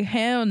barefoot. You're like,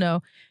 hell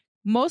no.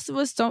 Most of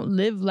us don't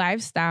live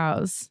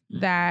lifestyles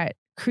that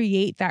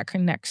create that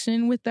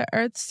connection with the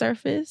Earth's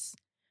surface.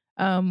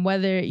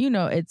 Whether, you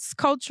know, it's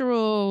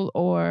cultural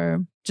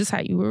or just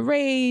how you were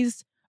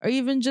raised or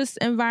even just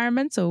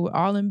environmental. We're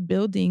all in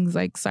buildings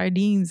like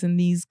sardines in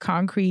these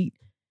concrete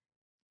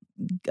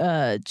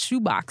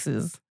shoe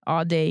boxes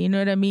all day. You know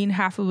what I mean?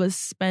 Half of us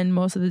spend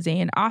most of the day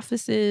in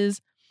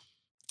offices.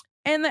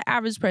 And the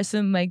average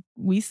person, like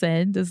we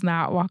said, does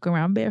not walk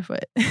around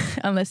barefoot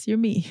unless you're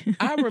me.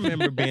 I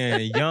remember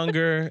being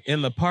younger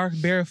in the park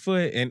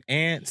barefoot and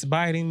ants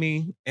biting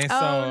me. And so,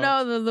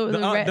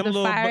 the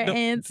fire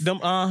ants.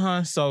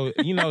 So,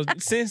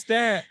 since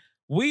that,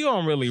 we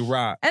don't really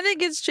rock. And it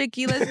gets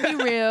tricky, let's be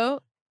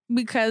real.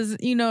 Because,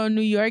 in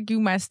New York, you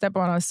might step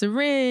on a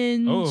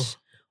syringe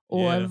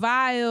or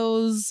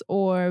vials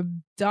or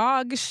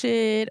dog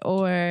shit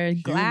or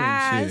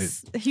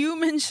glass.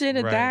 Human shit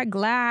at that,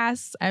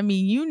 glass. I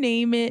mean, you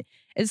name it.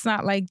 It's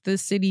not like the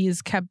city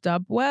is kept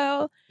up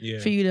well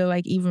for you to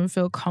like even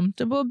feel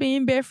comfortable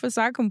being barefoot.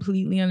 So I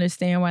completely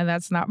understand why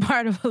that's not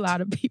part of a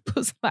lot of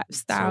people's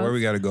lifestyles. So where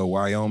we got to go,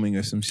 Wyoming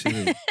or some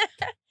shit?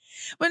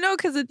 But no,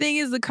 because the thing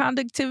is the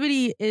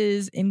conductivity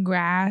is in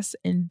grass,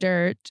 in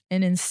dirt,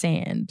 and in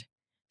sand.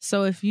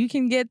 So if you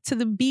can get to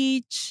the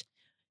beach,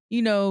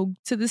 to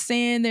the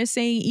sand, they're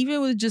saying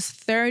even with just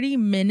 30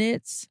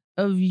 minutes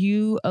of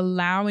you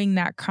allowing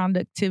that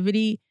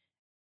conductivity,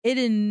 it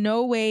in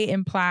no way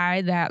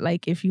imply that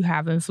like if you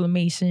have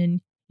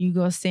inflammation, you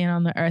go stand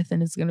on the earth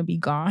and it's going to be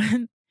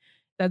gone.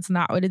 That's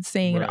not what it's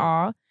saying at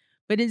all.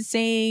 But it's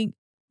saying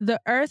the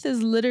earth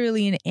is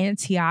literally an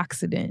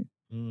antioxidant,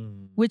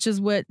 which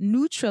is what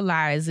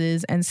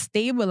neutralizes and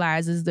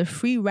stabilizes the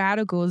free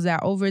radicals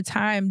that over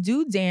time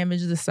do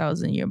damage the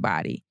cells in your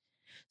body.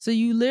 So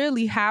you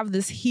literally have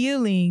this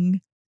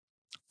healing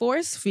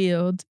force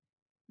field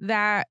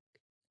that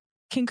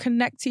can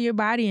connect to your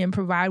body and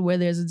provide where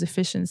there's a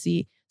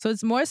deficiency. So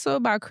it's more so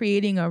about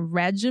creating a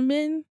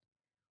regimen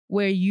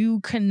where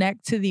you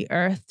connect to the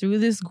earth through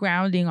this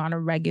grounding on a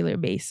regular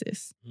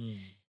basis.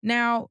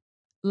 Now,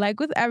 like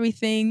with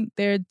everything,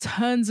 there are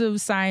tons of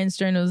science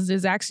journals.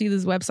 There's actually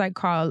this website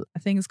I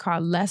think it's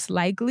called Less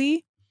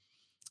Likely,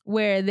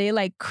 where they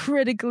like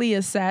critically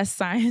assess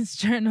science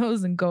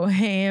journals and go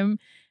ham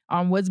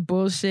on what's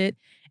bullshit.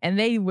 And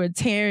they were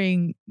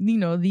tearing,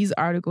 these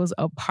articles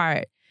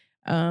apart.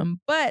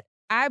 But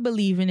I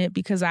believe in it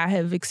because I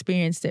have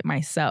experienced it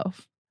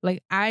myself.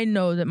 Like I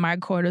know that my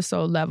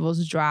cortisol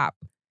levels drop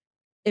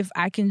if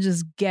I can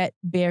just get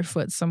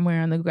barefoot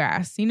somewhere on the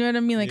grass. You know what I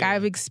mean? Like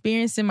I've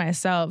experienced it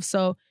myself.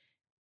 So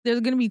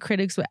there's going to be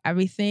critics with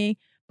everything.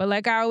 But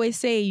like I always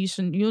say,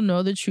 you'll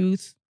know the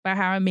truth by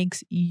how it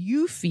makes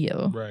you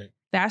feel. Right.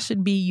 That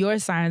should be your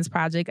science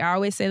project. I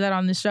always say that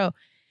on the show.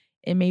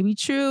 It may be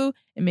true.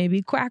 It may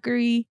be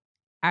quackery.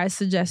 I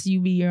suggest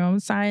you be your own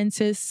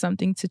scientist,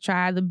 something to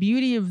try. The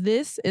beauty of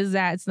this is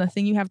that it's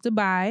nothing you have to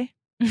buy.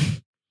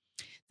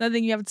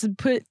 Nothing you have to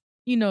put,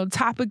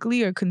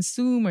 topically or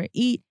consume or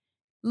eat.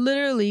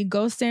 Literally,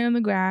 go stand on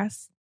the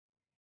grass.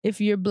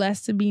 If you're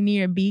blessed to be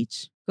near a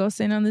beach, go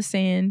stand on the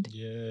sand.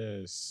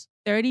 Yes.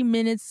 30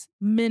 minutes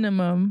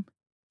minimum.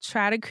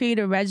 Try to create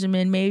a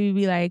regimen. Maybe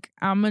be like,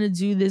 I'm going to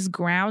do this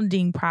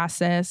grounding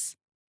process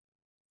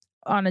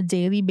on a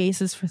daily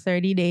basis for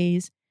 30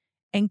 days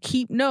and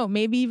keep note,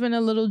 maybe even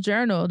a little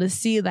journal to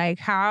see like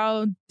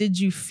how did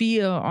you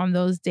feel on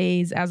those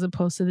days as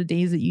opposed to the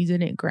days that you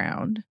didn't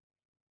ground.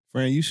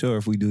 Friend, you sure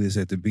if we do this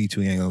at the beach,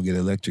 we ain't going to get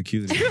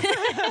electrocuted?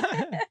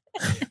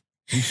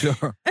 You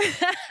sure?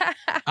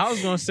 I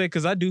was going to say,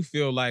 because I do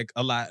feel like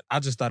a lot,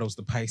 I just thought it was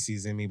the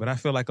Pisces in me, but I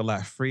feel like a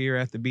lot freer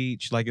at the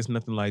beach. Like it's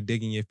nothing like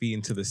digging your feet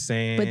into the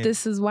sand. But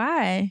this is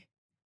why.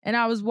 And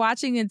I was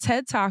watching a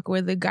TED Talk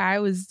where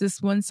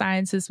this one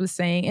scientist was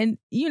saying, and,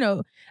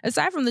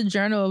 aside from the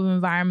Journal of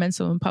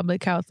Environmental and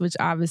Public Health, which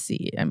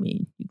obviously, I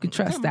mean, you could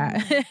trust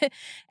that.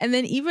 And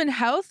then even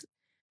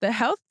the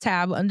health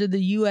tab under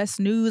the U.S.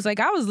 News, like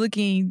I was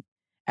looking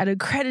at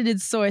accredited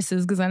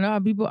sources because I know how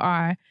people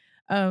are.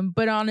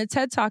 But on a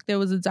TED Talk, there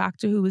was a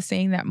doctor who was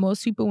saying that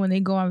most people, when they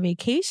go on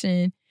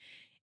vacation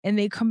and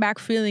they come back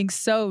feeling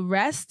so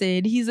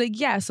rested, he's like,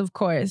 yes, of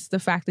course, the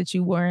fact that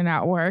you weren't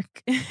at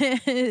work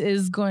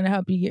is going to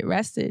help you get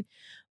rested.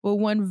 But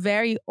one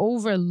very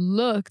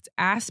overlooked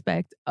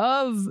aspect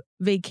of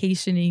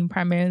vacationing,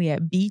 primarily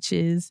at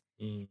beaches,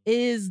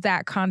 is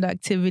that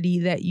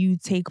conductivity that you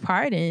take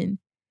part in.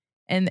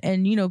 And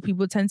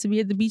people tend to be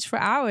at the beach for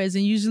hours.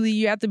 And usually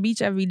you're at the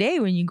beach every day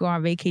when you go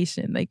on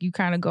vacation. Like you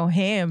kind of go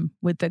ham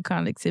with the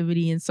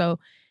conductivity. And so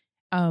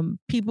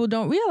people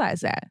don't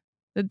realize that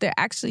they're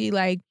actually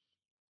like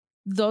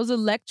those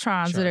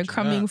electrons that are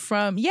coming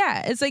from,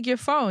 it's like your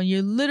phone.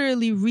 You're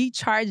literally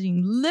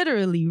recharging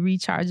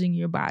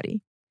your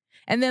body.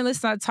 And then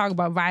let's not talk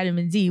about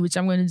vitamin D, which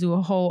I'm going to do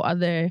a whole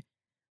other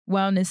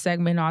wellness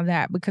segment on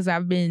that because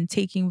I've been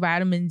taking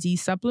vitamin D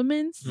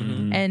supplements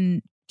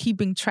and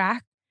keeping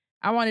track.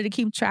 I wanted to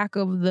keep track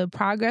of the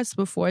progress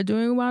before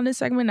doing a wellness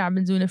segment. I've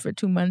been doing it for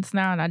 2 months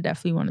now, and I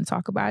definitely want to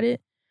talk about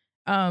it.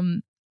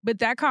 But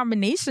that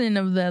combination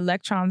of the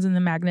electrons in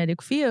the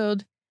magnetic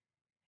field,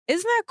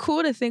 isn't that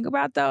cool to think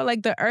about, though?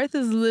 Like the Earth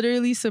is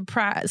literally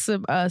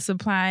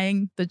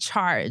supplying the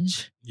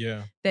charge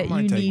that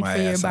you need for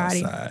your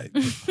body.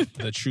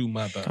 The true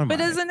mother. But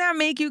doesn't that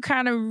make you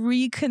kind of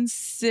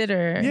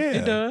reconsider? Yeah,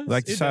 it does.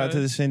 Like the shout out to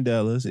the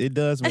Shindellas. It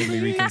does make me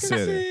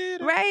reconsider.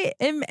 Right.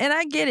 And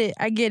I get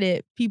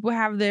it. People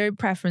have their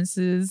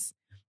preferences.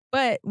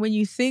 But when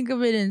you think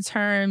of it in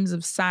terms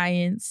of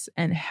science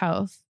and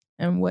health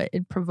and what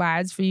it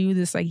provides for you,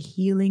 this like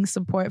healing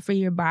support for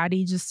your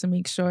body just to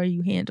make sure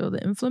you handle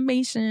the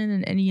inflammation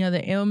and any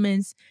other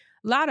ailments,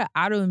 a lot of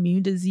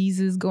autoimmune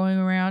diseases going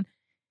around.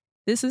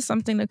 This is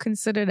something to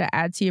consider to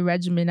add to your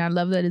regimen. I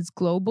love that it's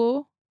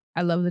global.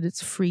 I love that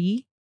it's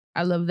free.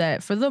 I love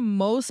that for the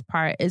most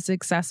part, it's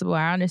accessible.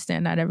 I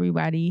understand not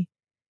everybody,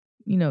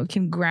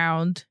 can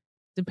ground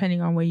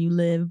depending on where you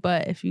live.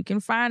 But if you can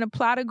find a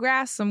plot of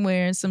grass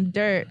somewhere and some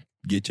dirt,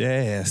 get your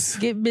ass.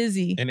 Get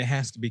busy. And it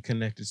has to be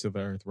connected to the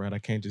earth, right? I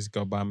can't just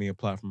go buy me a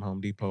plot from Home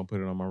Depot and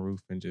put it on my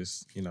roof and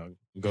just,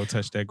 go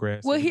touch that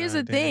grass. Well, here's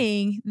the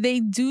thing.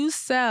 They do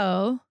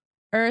sell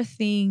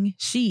earthing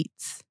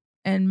sheets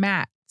and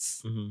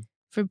mats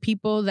for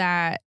people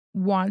that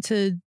want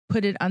to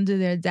put it under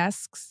their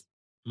desks,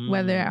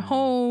 whether at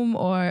home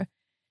or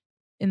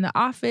in the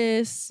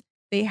office.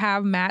 They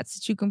have mats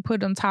that you can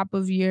put on top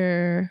of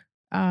your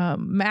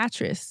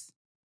mattress.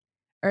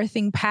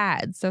 Earthing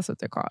pads, that's what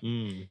they're called.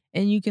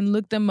 And you can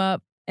look them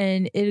up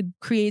and it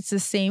creates the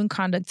same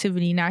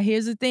conductivity. Now,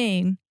 here's the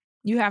thing.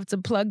 You have to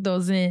plug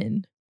those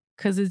in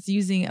because it's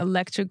using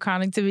electric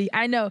conductivity.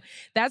 I know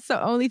that's the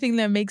only thing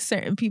that makes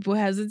certain people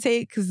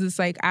hesitate because it's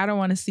like, I don't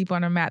want to sleep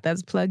on a mat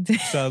that's plugged in.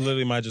 So I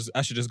literally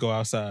I should just go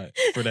outside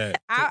for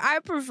that. I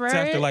prefer to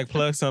have it. to like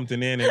plug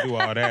something in and do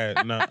all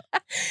that. No.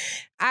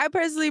 I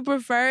personally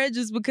prefer it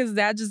just because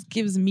that just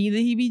gives me the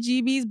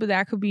heebie-jeebies, but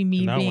that could be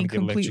me being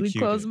completely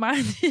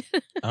closed-minded.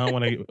 I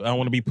want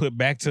to be put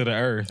back to the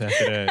earth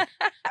after that.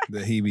 The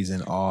heebies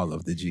in all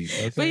of the G's.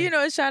 Okay. But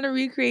it's trying to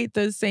recreate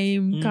the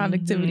same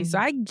conductivity. So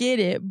I get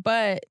it,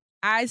 but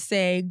I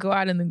say go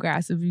out in the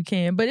grass if you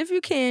can. But if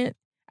you can't,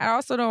 I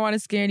also don't want to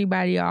scare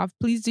anybody off.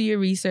 Please do your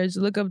research.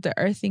 Look up the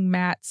earthing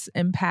mats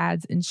and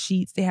pads and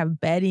sheets. They have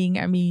bedding.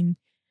 I mean,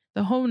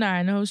 the whole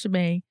nine, the whole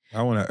shebang.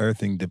 I want an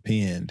earthing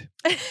depend.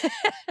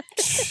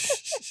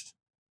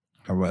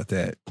 How about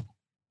that?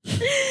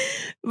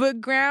 But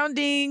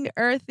grounding,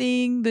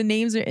 earthing, the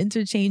names are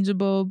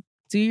interchangeable.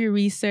 Do your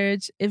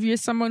research. If you're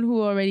someone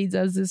who already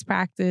does this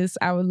practice,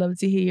 I would love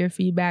to hear your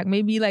feedback.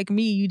 Maybe like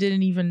me, you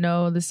didn't even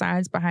know the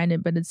science behind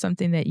it, but it's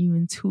something that you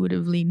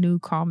intuitively knew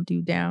calmed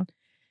you down.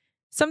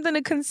 Something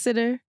to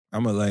consider.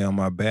 I'm gonna lay on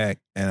my back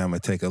and I'm gonna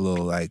take a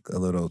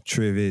little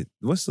trivet.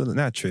 What's the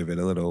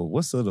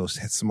little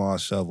small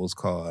shovels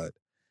called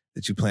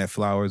that you plant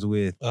flowers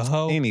with? A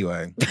hoe.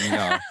 Anyway,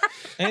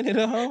 Ain't it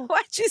a hoe?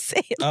 Why'd you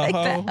say it like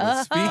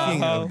that?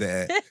 Speaking of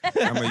that,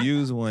 I'm gonna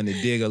use one to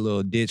dig a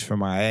little ditch for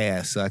my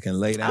ass so I can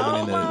lay down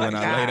I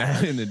lay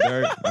down in the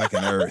dirt, I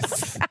can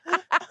earth.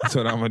 That's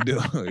what I'm gonna do.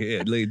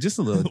 Yeah, just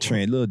a little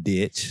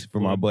ditch for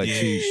my butt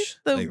cheeks.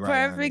 The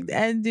perfect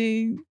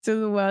ending to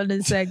the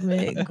wellness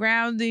segment.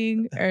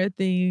 Grounding,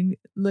 earthing,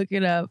 look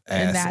it up.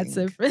 And that's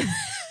it for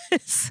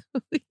this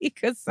week.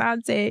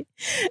 Asante,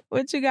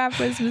 what you got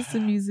for us,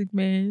 Mr. Music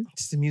Man?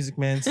 It's the Music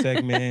Man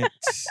segment.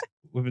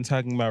 We've been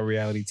talking about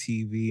reality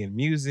TV and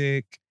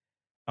music.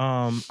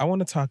 I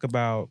want to talk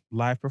about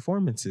live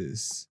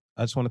performances.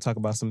 I just want to talk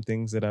about some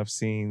things that I've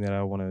seen that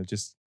I want to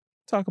just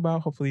talk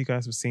about. Hopefully you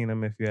guys have seen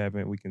them. If you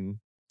haven't, we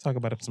can talk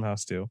about it somehow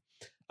still.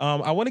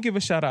 I want to give a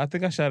shout out. I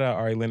think I shouted out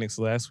Ari Lennox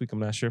last week. I'm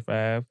not sure if I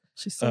have.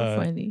 She's so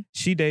funny.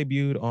 She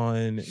debuted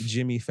on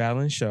Jimmy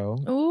Fallon's show.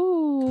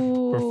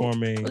 Ooh.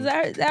 Performing.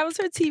 That was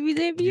her TV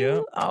debut?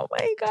 Yeah. Oh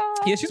my God.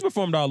 Yeah, she's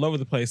performed all over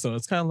the place. So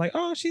it's kind of like,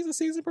 oh, she's a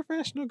seasoned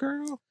professional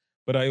girl.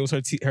 But it was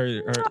her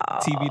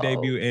TV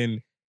debut and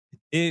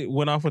it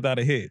went off without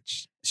a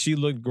hitch. She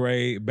looked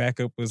great.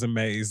 Backup was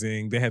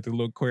amazing. They had the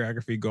little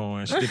choreography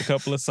going. She did a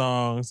couple of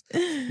songs.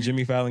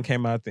 Jimmy Fallon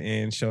came out the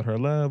end, showed her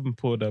love, and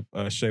pulled up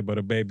Shea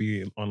Butter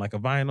Baby on like a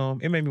vinyl.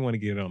 It made me want to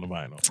get it on the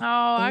vinyl. Oh,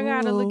 I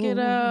gotta look it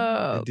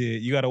up. I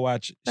did. You gotta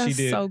watch. That's she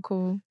did. So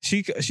cool.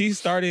 She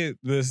started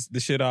the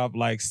shit off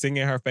like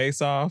singing her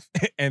face off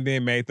and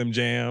then made them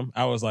jam.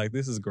 I was like,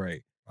 this is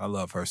great. I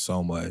love her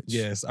so much.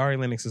 Yes, Ari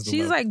Lennox is the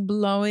She's love. Like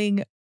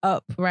blowing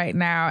up right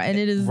now, and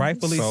it is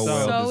rightfully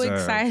so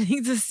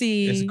exciting to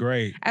see. It's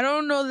great. I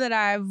don't know that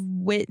I've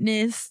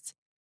witnessed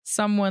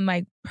someone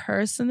like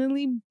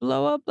personally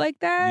blow up like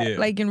that,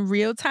 like in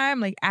real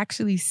time, like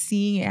actually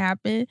seeing it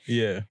happen.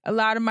 Yeah. A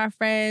lot of my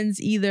friends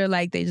either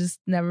like they just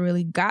never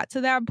really got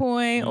to that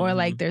point, or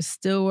like they're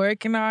still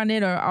working on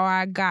it, or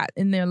I got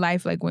in their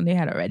life like when they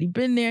had already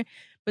been there.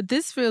 But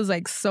this feels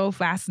like so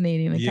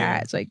fascinating to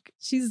catch. Like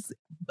she's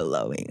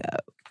blowing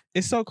up.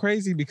 It's so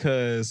crazy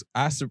because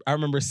I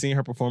remember seeing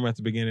her perform at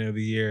the beginning of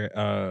the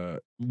year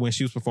when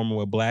she was performing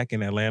with Black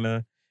in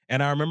Atlanta.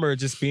 And I remember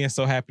just being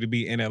so happy to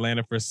be in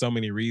Atlanta for so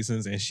many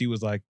reasons. And she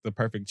was like the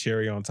perfect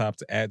cherry on top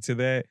to add to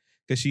that.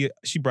 Because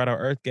she brought out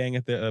Earth Gang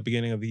at the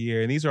beginning of the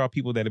year. And these are all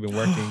people that have been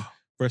working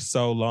for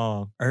so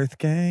long. Earth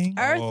Gang?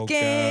 Earth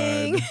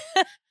Gang.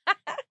 God.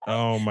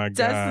 Oh my God.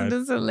 Justin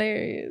is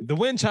hilarious. The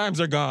wind chimes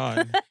are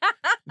gone.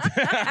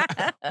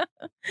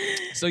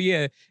 So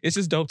yeah, it's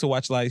just dope to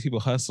watch a lot of people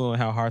hustle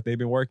and how hard they've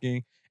been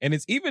working. And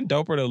it's even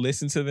doper to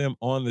listen to them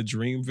on the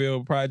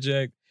Dreamville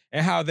project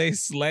and how they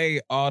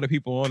slay all the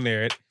people on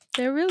there.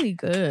 They're really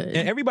good.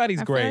 And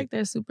everybody's I great. feel like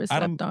they're super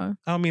slept on.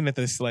 I don't mean that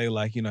to slay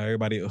like,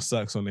 everybody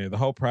sucks on there. The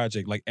whole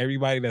project, like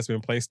everybody that's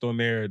been placed on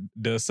there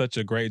does such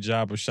a great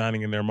job of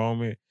shining in their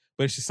moment.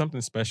 But it's just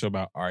something special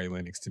about Ari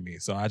Lennox to me.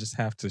 So I just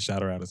have to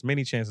shout her out as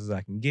many chances as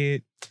I can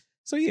get.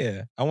 So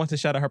yeah, I want to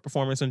shout out her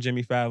performance on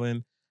Jimmy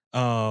Fallon.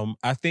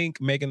 I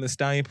think Megan Thee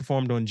Stallion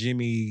performed on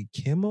Jimmy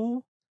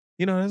Kimmel.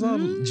 There's all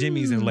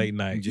Jimmy's in late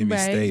night. Jimmy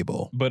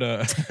Stable. But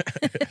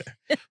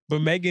but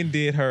Megan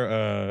did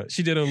her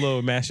she did a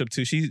little mashup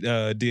too. She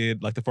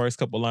did like the first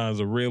couple lines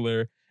of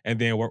Reeler and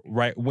then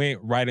went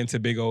right into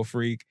Big Old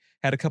Freak.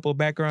 Had a couple of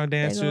background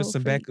dancers,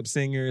 some backup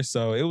singers.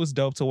 So it was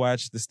dope to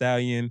watch the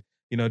Stallion,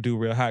 do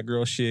real hot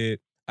girl shit.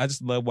 I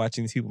just love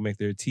watching these people make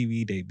their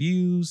TV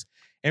debuts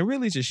and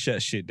really just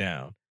shut shit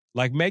down.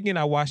 Like Megan,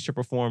 I watched her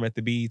perform at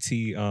the BET,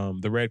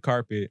 the red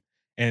carpet,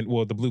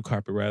 the blue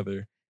carpet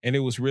rather. And it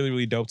was really,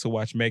 really dope to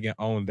watch Megan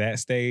on that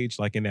stage,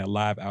 like in that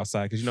live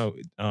outside. Because,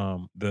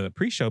 the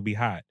pre-show be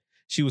hot.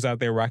 She was out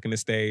there rocking the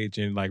stage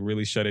and like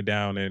really shut it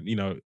down and,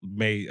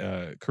 made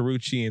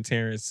Karrueche and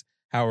Terrence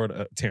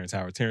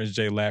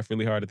J laugh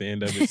really hard at the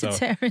end of it. So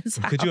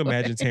could you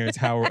imagine Terrence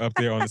Howard up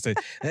there on the stage?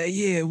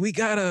 Yeah, we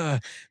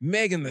got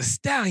Megan Thee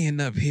Stallion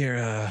up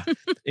here.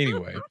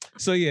 Anyway,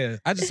 so yeah,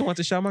 I just want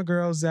to shout my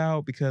girls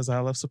out because I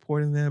love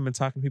supporting them and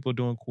talking to people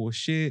doing cool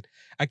shit.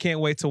 I can't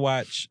wait to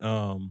watch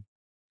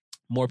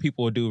more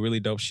people do really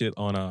dope shit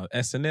on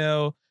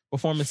SNL,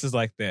 performances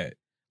like that.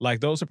 Like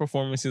those are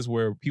performances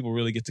where people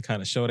really get to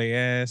kind of show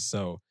their ass.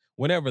 So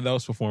whenever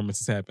those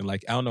performances happen,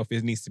 like I don't know if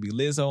it needs to be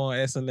Lizzo on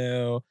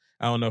SNL.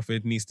 I don't know if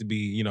it needs to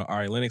be,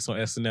 Ari Lennox on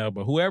SNL,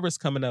 but whoever's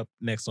coming up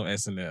next on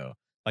SNL,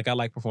 like I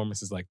like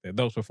performances like that.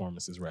 Those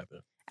performances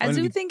rather. I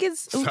do think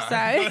it's,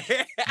 sorry.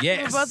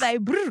 Yes. We're both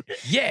like, brr.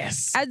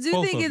 Yes. I do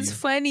Both think of it's you.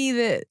 funny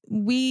that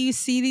we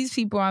see these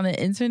people on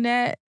the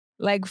internet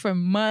like for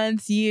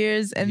months,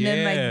 years, and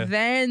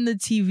then the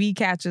TV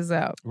catches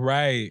up.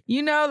 Right.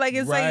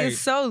 It's like it's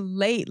so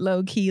late,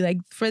 low key. Like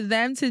for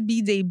them to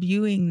be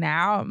debuting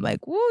now, I'm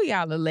like, woo,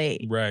 y'all are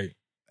late. Right.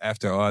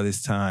 After all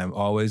this time,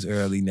 always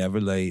early,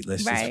 never late.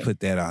 Let's just put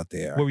that out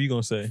there. What were you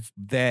going to say?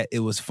 That it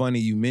was funny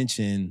you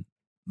mentioned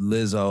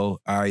Lizzo,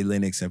 Ari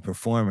Lennox, and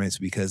performance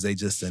because they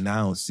just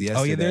announced yesterday.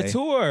 Oh yeah, their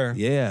tour.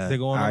 Yeah. They're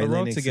going Ari on the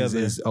road Lennox together.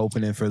 is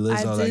opening for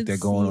Lizzo like they're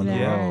going on the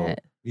road.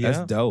 Yeah.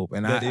 That's dope.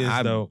 And That is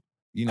dope.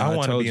 I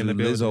wanna told be in you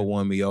the Lizzo building.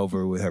 won me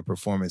over with her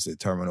performance at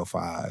Terminal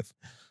 5.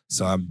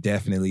 So I'm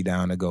definitely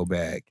down to go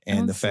back.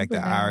 And the fact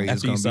that Ari is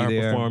After you going to saw be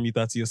her there, perform, you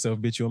thought to yourself,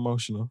 bitch, you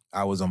emotional.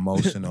 I was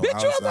emotional.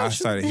 I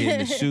started hitting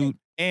the shoot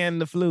and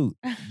the flute.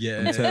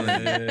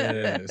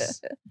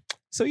 Yes.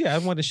 So yeah, I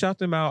wanted to shout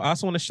them out. I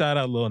also want to shout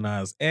out Lil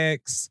Nas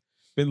X.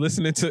 Been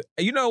listening to,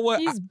 you know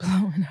what? He's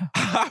blowing up.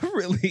 I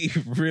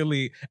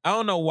really, I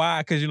don't know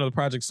why, because the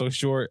project's so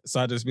short.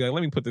 So I just be like,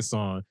 let me put this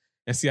on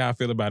and see how I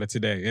feel about it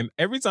today. And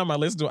every time I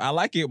listen to it, I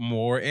like it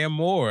more and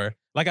more.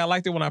 Like I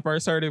liked it when I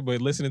first heard it,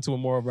 but listening to it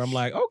more, I'm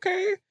like,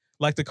 okay.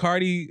 Like the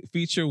Cardi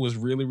feature was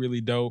really,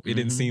 really dope. It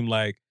didn't seem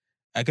like,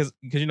 because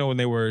when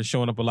they were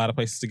showing up a lot of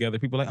places together,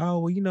 people were like, oh,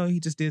 well, he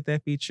just did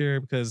that feature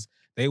because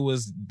they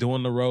was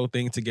doing the road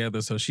thing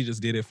together, so she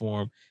just did it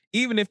for him.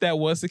 Even if that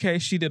was the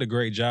case, she did a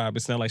great job.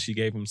 It's not like she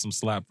gave him some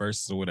slap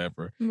verses or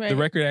whatever. Right. The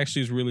record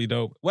actually is really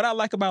dope. What I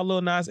like about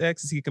Lil Nas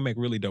X is he can make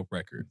really dope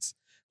records.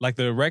 Like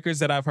the records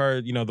that I've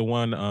heard, the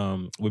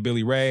one with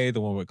Billy Ray,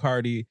 the one with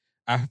Cardi,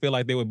 I feel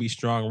like they would be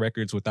strong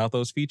records without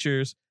those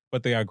features,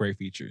 but they are great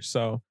features.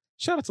 So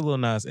shout out to Lil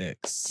Nas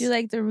X. Do you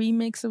like the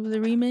remix of the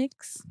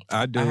remix?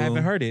 I do. I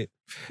haven't heard it.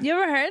 You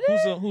ever heard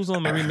it? Who's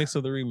on the remix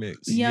of the remix?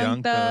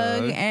 Young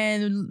Thug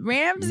and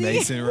Ramsey.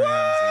 Mason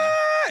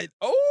Ramsey.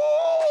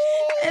 Oh!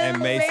 And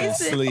Mason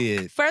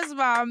slid. First of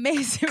all,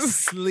 Mason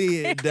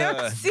slid.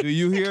 Do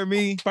you hear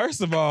me?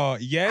 First of all,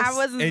 yes. I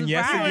wasn't and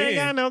yes surprised. again.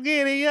 Got no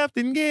giddy up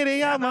and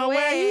giddy out my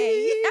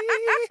way.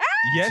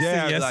 Yes and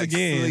Jab yes like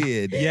again.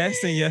 slid.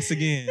 Yes and yes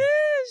again.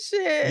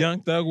 Shit.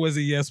 Young Thug was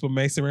a yes, but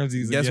Mason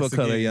Ramsey's a Guess yes what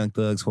color again. Young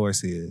Thug's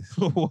horse is?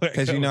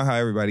 Because you know how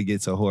everybody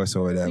gets a horse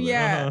or whatever.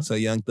 Yeah. So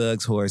Young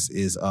Thug's horse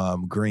is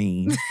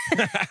green.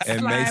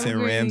 And Slime Mason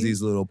green.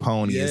 Ramsey's little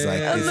pony is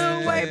like A this.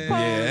 little white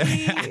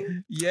pony.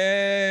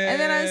 Yeah. And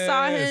then I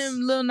saw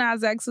him, Lil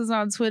Nas X was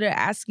on Twitter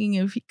asking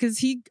if, because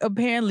he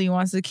apparently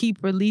wants to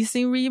keep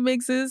releasing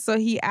remixes. So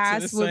he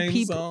asked what same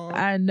people, song?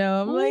 I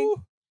know. I'm like,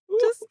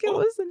 just give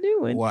us a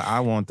new one. Well,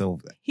 I want the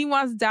He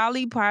wants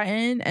Dolly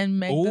Parton and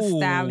Meg Thee Ooh.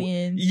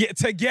 Stallion. Yeah,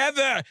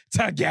 together.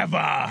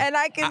 And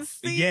I can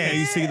see yeah. it.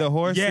 You see the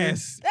horses?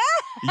 Yes.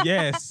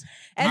 Yes.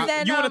 And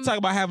then, you want to talk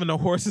about having the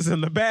horses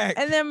in the back.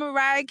 And then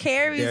Mariah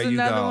Carey's There you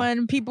another go.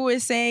 one. People were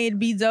saying it'd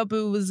be dope if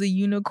it was a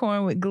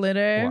unicorn with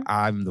glitter. Well,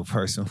 I'm the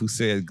person who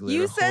said glitter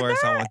You said horse.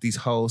 that? I want these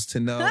hoes to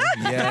know.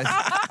 Yes.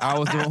 I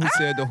was the one who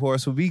said the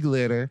horse would be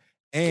glitter.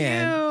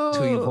 And to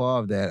Cute.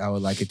 evolve that, I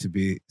would like it to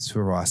be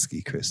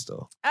Swarovski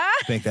crystal. Ah.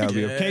 I think that would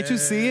be. Can't you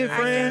see it, I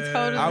friend? can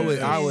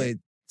totally I see it. would.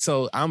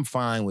 So I'm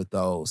fine with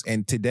those.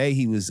 And today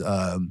he was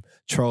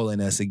trolling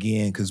us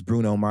again because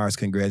Bruno Mars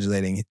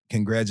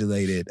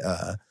congratulated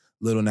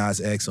Lil Nas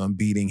X on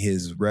beating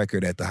his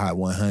record at the Hot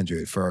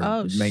 100 for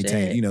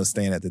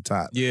staying at the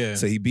top. Yeah.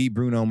 So he beat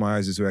Bruno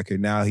Mars's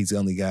record. Now he's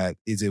only got,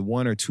 is it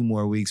 1 or 2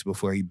 more weeks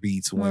before he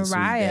beats One Sweet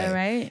Mariah, Day?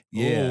 right?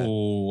 Yeah.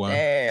 Ooh.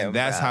 And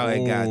that's how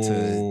it got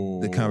to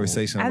the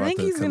conversation about I think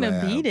the he's going to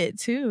collab. beat it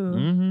too.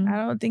 Mhm. I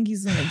don't think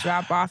he's going to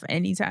drop off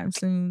anytime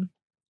soon.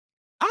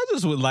 I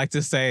just would like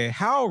to say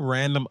how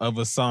random of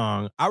a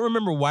song. I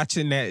remember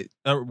watching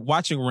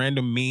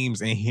random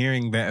memes and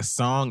hearing that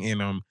song in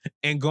them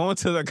and going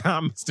to the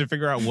comments to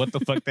figure out what the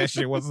fuck that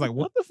shit was. Like,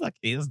 what the fuck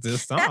is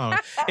this song?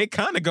 It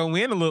kind of go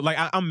in a little, like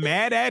I'm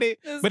mad at it,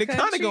 but it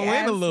kind of go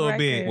in a little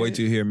bit. Wait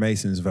till you hear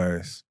Mason's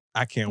verse.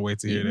 I can't wait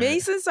to hear that.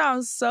 Mason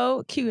sounds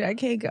so cute. I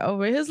can't get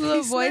over it. His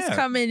little voice snapped.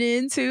 coming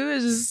in too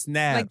is just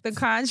like the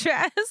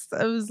contrast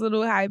of his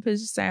little high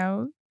pitched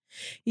sound.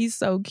 He's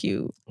so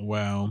cute.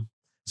 Wow.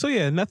 So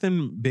yeah,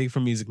 nothing big for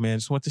Music Man.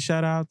 Just want to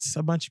shout out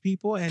a bunch of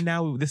people. And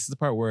now this is the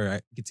part where I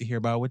get to hear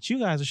about what you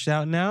guys are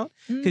shouting out.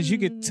 Because you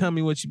get to tell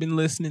me what you've been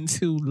listening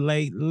to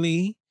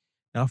lately.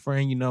 Now,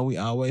 friend, you know we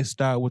always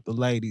start with the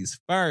ladies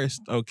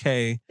first,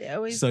 okay?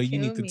 So you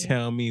need to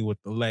tell me what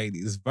the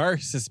ladies'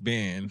 verse has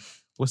been.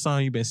 What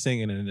song you been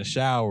singing in the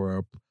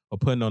shower or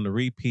putting on the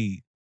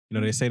repeat? You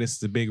know, they say this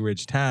is a big,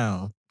 rich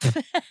town.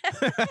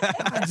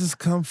 I just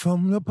come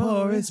from the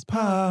poorest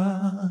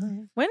part.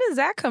 When is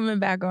that coming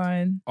back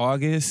on?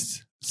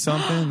 August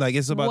something. Like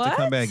it's about to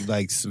come What? back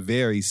like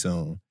very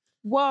soon.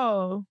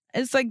 Whoa.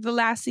 It's like the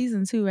last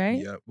season too, right?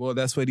 Yeah. Well,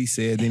 that's what he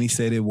said. Then he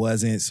said it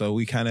wasn't. So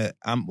we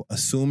I'm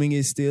assuming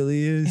it still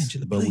is,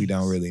 Angela, but we please.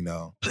 don't really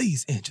know.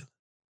 Please, Angela.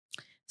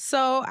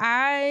 So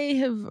I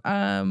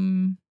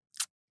have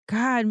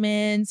God,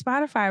 man,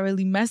 Spotify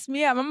really messed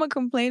me up. I'm gonna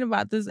complain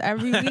about this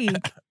every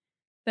week.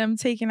 Them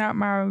taking out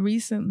my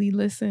recently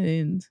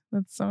listened.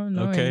 That's so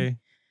annoying. Okay.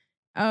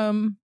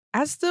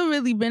 I still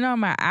really been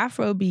on my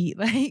Afrobeat.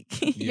 Like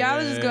y'all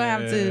are just gonna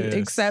have to Yes.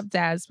 accept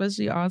that,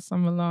 especially all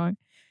summer long.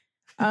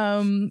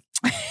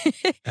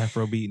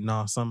 Afrobeat and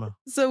all summer.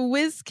 So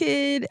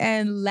Wizkid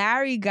and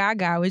Larry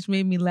Gaga, which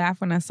made me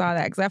laugh when I saw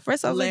that. Because at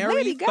first I was like,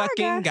 Lady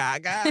Gaga.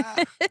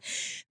 Gaga.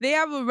 They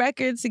have a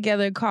record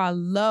together called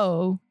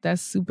Low.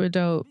 That's super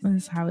dope.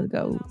 That's how it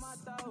goes.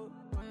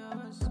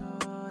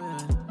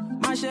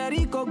 My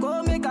sherry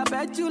coco make I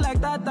pet you like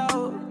that,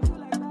 oh.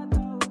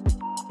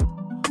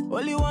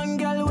 Only one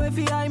girl way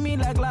fi eye me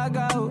like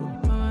laga, oh.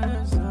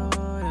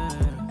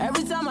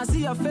 Every time I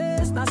see your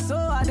face, now so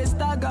I dey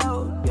stagger,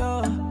 oh.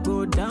 Yo,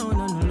 go down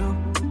on the low,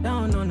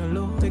 down on the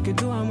low. Make it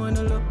do I'm on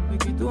the low,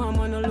 make it do I'm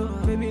on the low.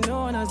 Baby, no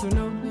one has to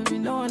know, baby,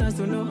 no one has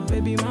to know.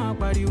 Baby, my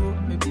body, wo.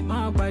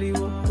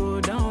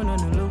 Go down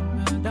on the low,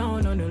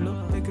 down on the low.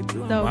 Make it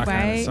do I'm Dope, My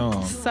kinda right?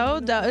 song. So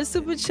dope. It's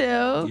super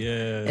chill.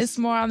 Yes. It's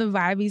more on the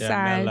vibey Yeah,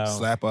 side. mellow.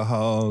 Slap a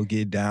hoe,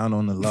 get down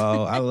on the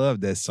low. I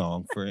love that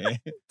song, friend.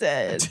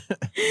 Dead.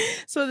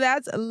 So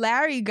that's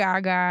Larry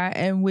Gaga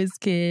and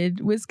Wizkid.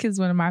 Wizkid's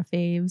one of my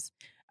faves.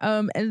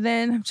 And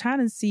then I'm trying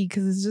to see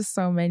because it's just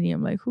so many.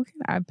 I'm like, who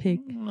can I pick?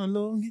 On the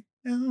low, get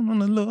down on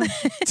the low,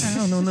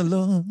 down on the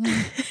low.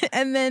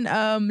 And then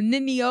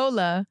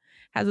Niniola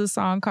has a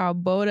song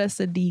called Boda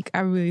Sadiq. I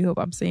really hope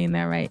I'm saying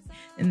that right.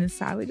 And this is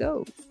how it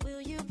goes.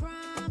 Will you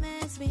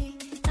promise me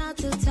not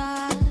to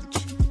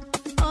touch?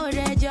 Oh,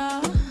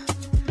 Rejo,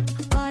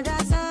 Boda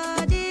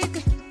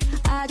Sadiq.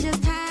 I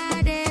just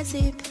had a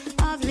sip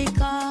of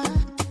liquor.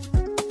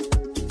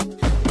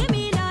 Give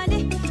me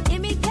lolly,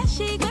 give me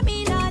cashy, give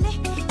me lolly,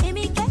 give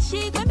me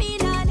cashy, give me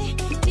lolly.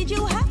 Did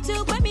you have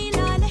to give me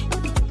lolly?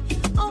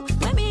 Oh,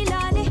 give me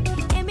lolly,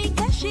 give me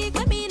cashy,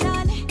 give me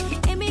lolly,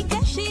 give me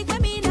cashy,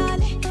 give me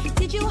lolly.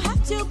 Did you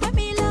have to give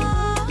me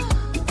lolly?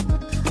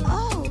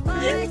 Oh,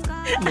 my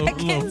God. Little-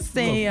 can't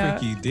say, little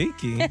freaky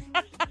dicky.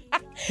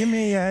 Give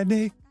me your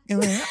dick.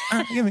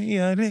 Give me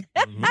your dick.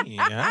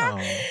 Meow.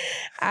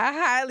 I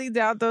highly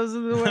doubt those are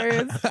the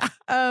words.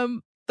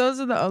 Those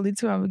are the only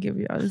two I'm gonna give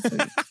y'all this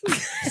week.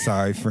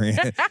 Sorry, friend.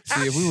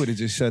 See, if we would have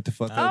just shut the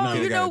fuck up. we Oh,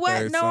 could've you got know a what?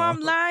 third No, song. I'm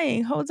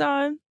lying. Hold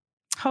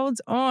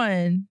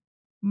on.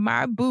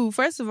 My boo.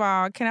 First of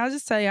all, can I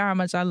just tell y'all how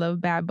much I love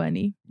Bad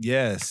Bunny?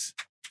 Yes.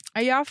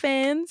 Are y'all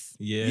fans?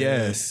 Yeah.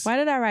 Yes. Why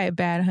did I write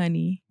Bad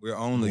Honey? We're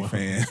only Wow.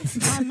 fans.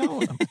 I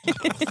know. Too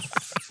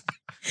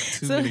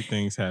So- many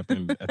things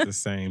happened at the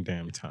same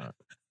damn time.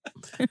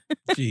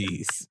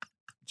 Jeez.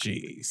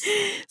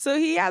 So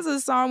he has a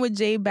song with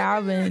J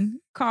Balvin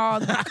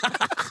called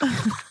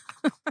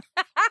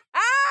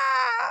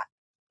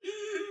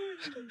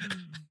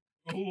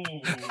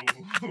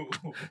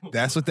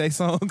That's what they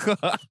song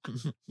called.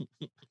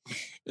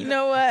 You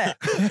know what?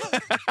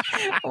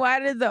 Why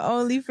did the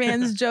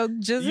OnlyFans joke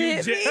just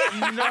hit me?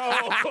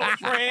 No,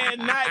 friend,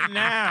 not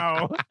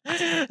now.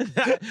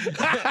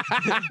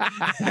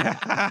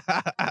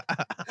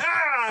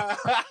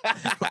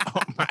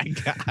 Oh my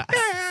God.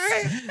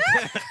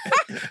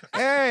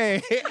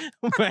 Hey.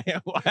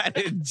 Man, why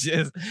did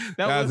just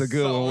That was a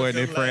good one,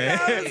 wasn't it, friend?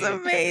 That was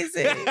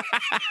amazing.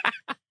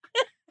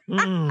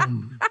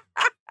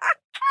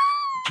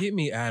 Get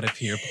me out of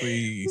here,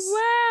 please.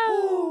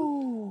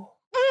 Wow.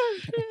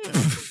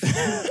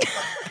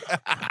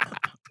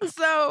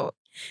 So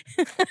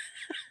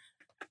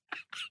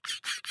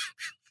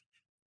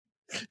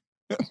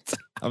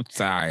I'm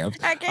sorry.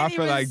 I can't I feel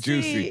even like see.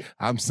 Juicy.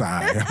 I'm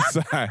sorry. I'm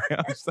sorry.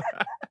 I'm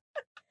sorry.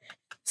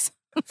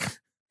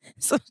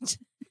 So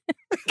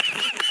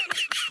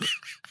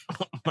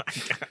Oh my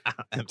God.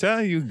 I'm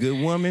telling you, good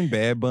woman,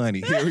 bad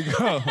bunny. Here we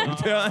go. I'm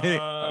telling you.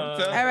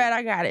 all right,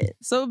 I got it.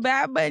 So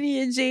Bad Bunny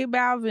and J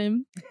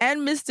Balvin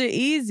and Mr.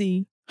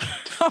 Easy.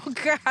 Oh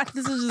God,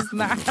 this is just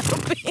not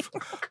helping.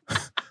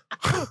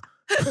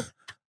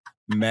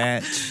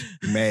 Match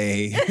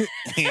made.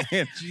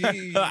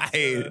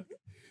 Jesus.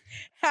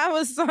 Have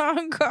a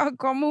song called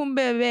Como un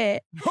Bebé,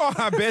 Oh,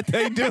 I bet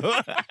they do.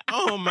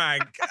 Oh my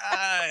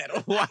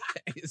God. Why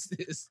is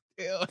this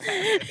still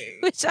happening?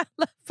 which I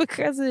love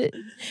because it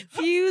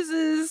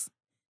fuses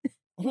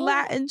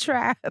Latin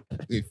trap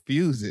It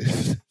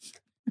fuses.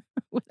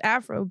 with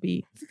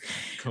Afrobeat,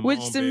 Come which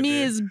on, to me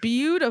baby. is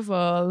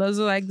beautiful. Those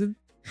are like the.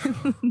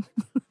 I'm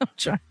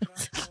trying.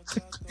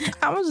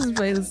 I'm gonna just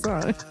play the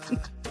song.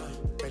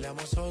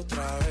 Peleamos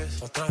otra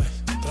vez, otra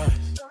vez, otra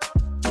vez,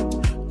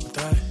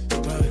 otra vez,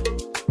 otra vez.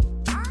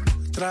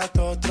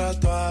 Trato,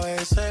 a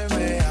veces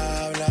me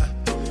habla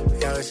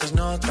y a veces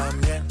no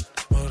tan bien,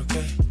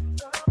 porque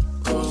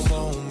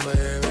como un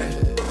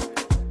bebé.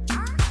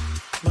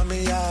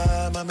 Mami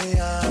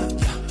ya,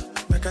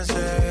 me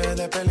cansé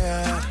de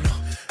pelear. No,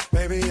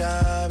 baby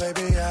ya,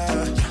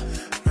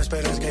 no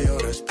esperes que yo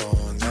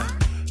responda.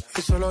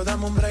 Y solo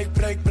dame un break.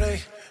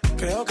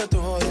 Creo que tú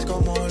jodes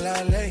como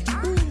la ley.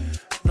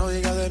 No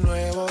digas de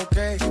nuevo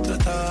que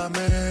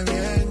trátame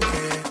bien,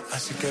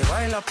 así que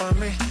baila pa'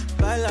 mí.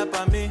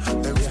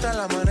 Me gusta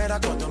la manera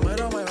cuando me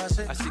lo muevas,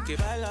 así que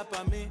baila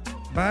pa' mí.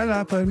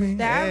 Baila por mí.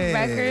 That Hey.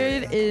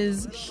 record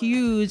is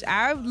huge.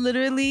 I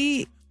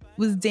literally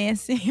was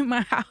dancing in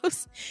my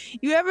house.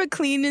 You ever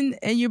cleaning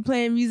and you're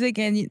playing music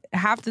and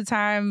half the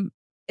time,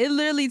 it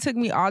literally took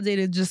me all day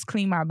to just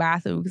clean my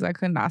bathroom because I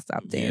could not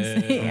stop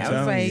dancing. Yeah, I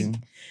was like, you.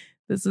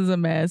 this is a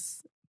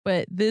mess.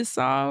 But this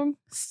song,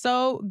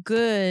 so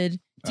good.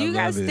 Do I you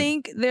guys love it.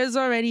 think there's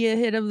already a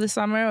hit of the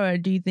summer or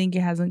do you think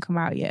it hasn't come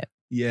out yet?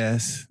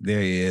 Yes,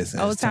 there is.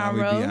 Old It's time Town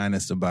we Road? be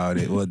honest about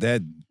it. Well,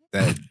 that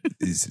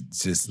is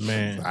just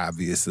Man.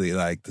 obviously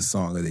like the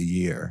song of the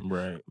year.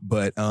 Right.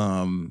 But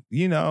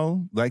you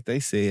know, like they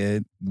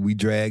said, we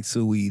dragged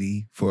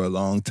Saweetie for a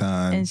long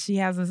time. And she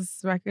has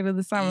a record of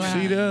the summer.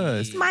 She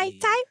does. My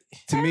type.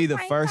 To me, the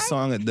My first type.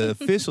 song, the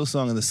official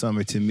song of the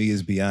summer to me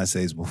is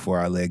Beyonce's Before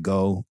I Let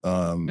Go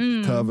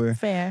cover.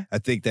 Fair. I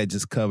think that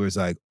just covers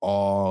like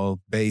all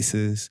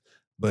bases.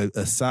 But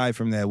aside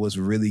from that, what's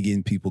really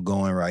getting people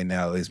going right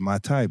now is My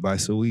Type by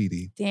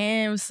Saweetie.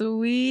 Damn,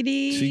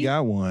 sweetie. She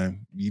got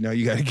one. You know,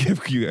 you gotta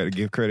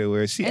give credit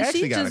where she and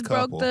actually she got just a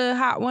couple. broke the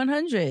Hot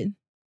 100.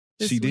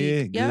 this She week.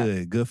 did?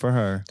 Yep. Good for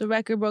her. The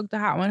record broke the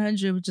Hot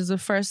 100, which is a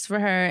first for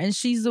her. And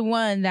she's the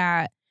one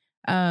that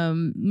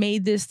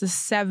made this the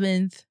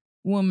 7th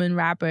woman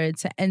rapper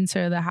to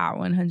enter the Hot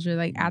 100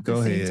 like at the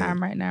Go same ahead.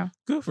 time right now.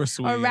 Good for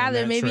Sweetie. Or on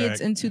rather, that maybe track.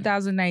 it's in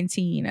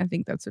 2019. I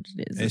think that's what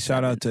it is. And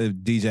shout out to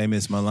DJ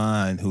Miss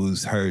Milan,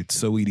 who's her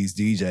Saweetie's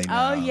DJ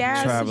now. Oh,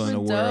 yeah, Traveling the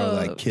super world,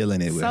 dope. like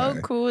killing it with so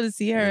her. cool to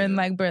see her in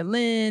like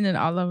Berlin and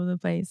all over the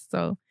place.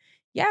 So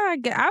yeah,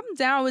 I'm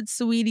down with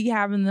Saweetie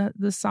having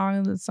the song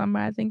of the summer.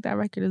 I think that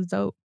record is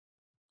dope.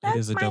 It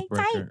is a dope my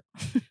type. record.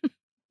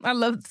 I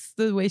love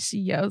the way she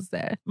yells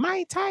that.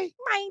 My type.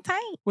 My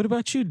type. What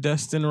about you,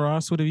 Dustin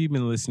Ross? What have you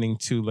been listening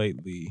to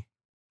lately?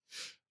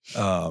 He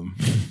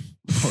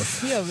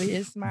over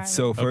here smiling.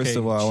 So first Okay,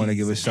 of all, I want to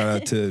give a jeez. shout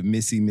out to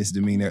Missy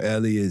Misdemeanor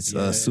Elliott's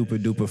Super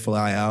Duper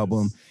Fly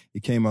album.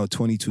 It came out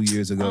 22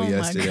 years ago oh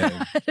yesterday. My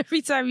God.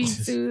 Every time you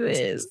do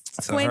this,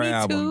 So her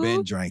album, 22.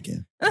 Been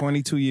Drinking.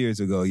 22 years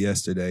ago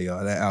yesterday,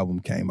 y'all. That album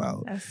came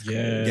out. That's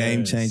Yeah.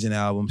 Game-changing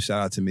album. Shout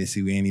out to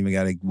Missy. We ain't even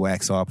got to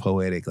wax all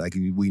poetic like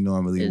we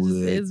normally It just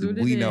would. is what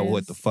it We know is.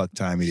 what the fuck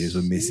time it is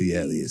with Missy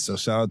Elliott. So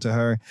shout out to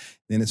her.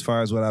 Then as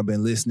far as what I've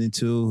been listening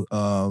to,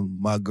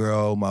 my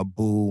girl, my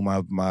boo,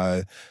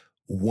 my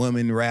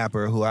woman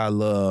rapper who I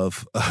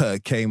love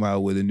came out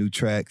with a new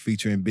track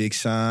featuring Big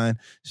Sean.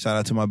 Shout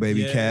out to my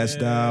baby Cash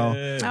Doll.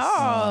 Yes.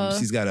 Oh.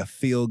 She's got a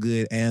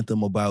feel-good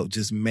anthem about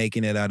just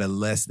making it out of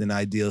less than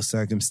ideal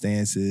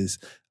circumstances.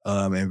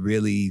 And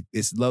really,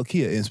 it's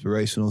low-key an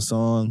inspirational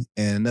song.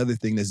 And another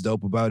thing that's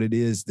dope about it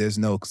is there's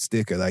no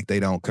sticker. Like, they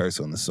don't curse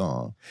on the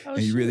song. Oh,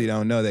 and you really shoot.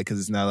 don't know that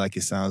because it's not like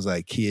it sounds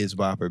like Kids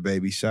Bop or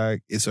Baby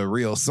Shark. It's a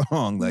real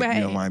song, like,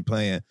 you don't Right. mind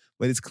playing.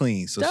 But it's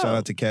clean. So shout Dope.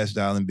 out to Cash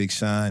Doll and Big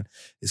Sean.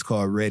 It's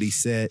called Ready,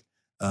 Set.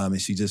 And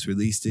she just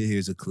released it.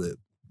 Here's a clip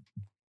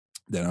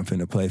that I'm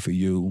finna play for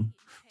you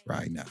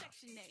right now.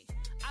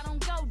 I don't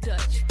go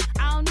Dutch.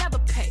 I don't never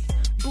pay.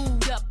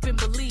 Booed up in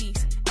Belize.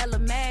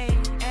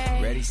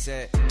 LMA. Ready,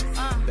 set,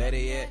 better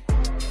yet.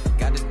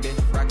 Got this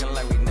bitch rocking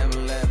like we never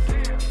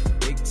left.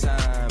 Big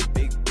time,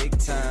 big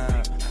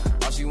time.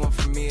 All she want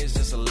from me is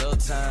just a little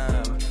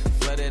time.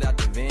 Flooded out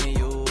the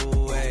venue,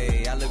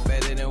 hey. I look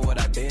better than what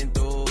I've been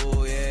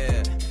through,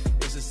 yeah.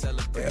 It's a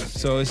celebration.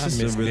 So it's I just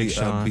a miss really Big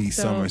Sean. upbeat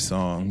summer Dope.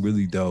 song,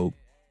 really dope.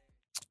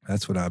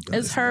 That's what I've been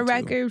It's her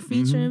listening to. record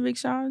featuring Mhm. Big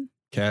Sean.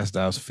 Cast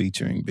Offs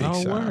featuring Big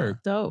Sean. word.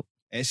 Dope.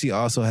 And she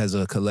also has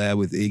a collab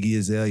with Iggy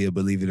Azalea,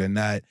 believe it or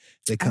not,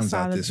 that comes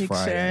out this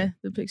Friday.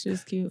 The picture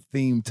is cute.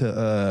 Themed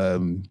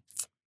to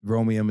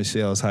Romeo and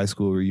Michelle's high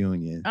school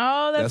reunion.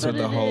 Oh, that's what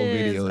what the it whole is.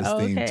 video is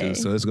themed to.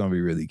 So it's going to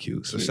be really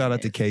cute. So shout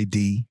out to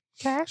KD.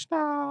 Cash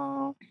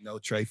Doll. No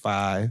Trey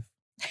 5.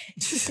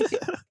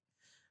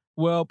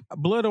 Well,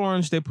 Blood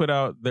Orange, they put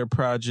out their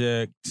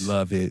project.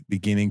 Love it,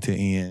 beginning to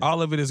end.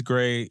 All of it is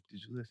great. Did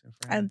you listen,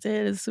 I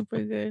did. It's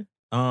super good.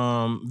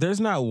 There's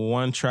not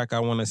one track I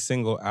want to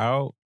single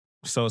out,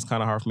 so it's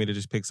kind of hard for me to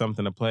just pick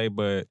something to play,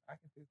 but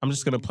I'm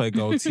just going to play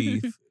Gold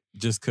Teeth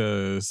just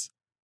because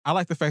I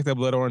like the fact that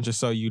Blood Orange is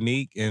so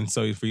unique, and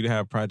so for you to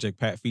have Project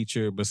Pat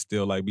feature, but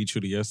still like be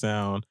true to your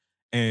sound.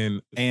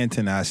 And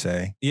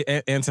Tinashe.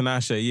 Yeah, and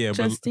Tinashe, yeah.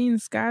 Justine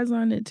Sky's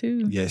on it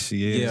too. Yes,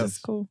 she is. Yeah, That's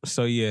cool.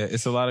 So yeah,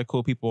 it's a lot of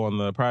cool people on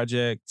the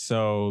project.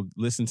 So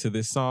listen to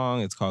this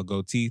song. It's called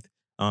Gold Teeth.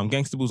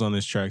 Gangsta Boo's on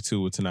this track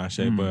too with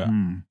Tinashe, but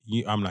I'm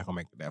not gonna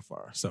make it that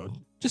far. So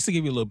just to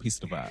give you a little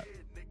piece of the vibe.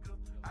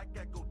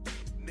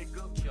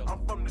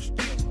 I'm from the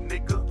street,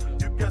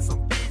 nigga. You got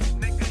some beef,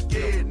 nigga.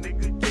 Yeah,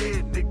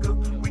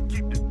 nigga. We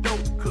keep the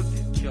dope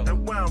cooking.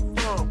 And where I'm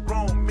from,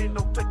 grown men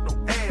don't take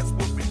no ass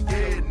whooping.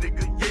 Yeah,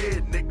 nigga.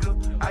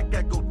 I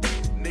got go deep,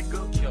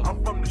 nigga.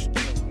 I'm from the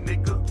street,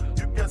 nigga.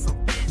 You got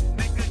some beef,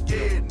 nigga.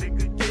 Yeah,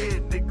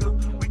 nigga.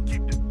 We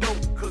keep the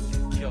dope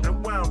cooking.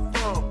 And where I'm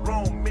from,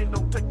 grown men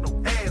don't take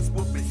no ass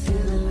whooping.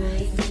 Feeling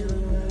right,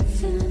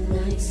 feeling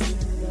nice,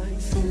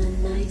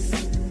 feeling nice.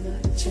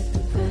 Check the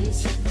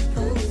price.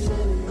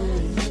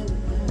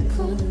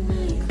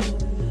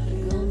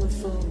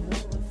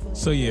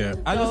 So yeah,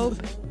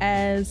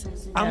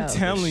 I'm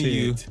telling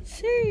you,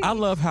 I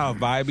love how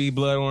vibey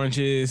Blood Orange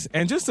is,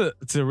 and just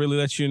to really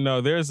let you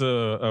know, there's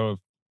a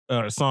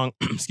song.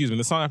 Excuse me,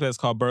 the song after that's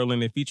called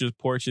Berlin. It features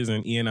Porches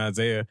and Ian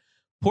Isaiah.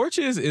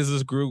 Porches is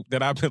this group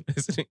that I've been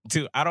listening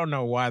to. I don't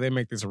know why they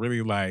make this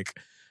really like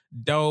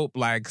dope,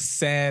 like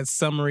sad,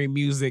 summery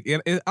music.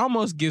 It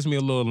almost gives me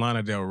a little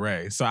Lana Del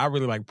Rey. So I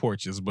really like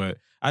Porches, but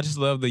I just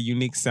love the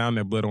unique sound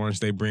that Blood Orange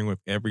they bring with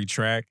every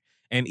track.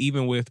 And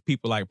even with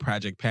people like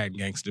Project Pat and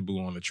Gangsta Boo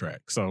on the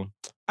track. So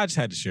I just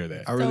had to share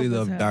that. I really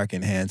love Dark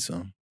and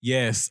Handsome.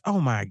 Yes. Oh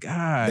my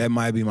God. That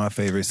might be my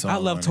favorite song. I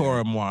love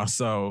Tora Moi.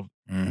 So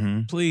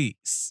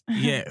please.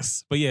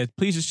 Yes. But yeah,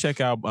 please just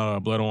check out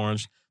Blood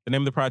Orange. The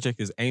name of the project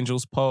is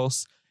Angel's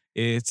Pulse.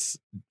 It's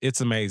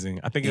amazing.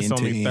 I think it's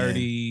only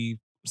 30.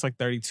 It's like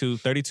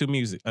 32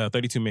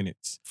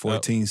 minutes.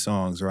 14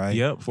 songs, right?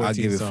 Yep. 14 I'll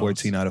give it songs.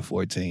 14 out of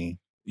 14.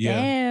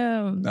 Yeah. Damn.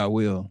 I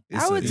will.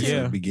 I would it's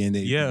too. a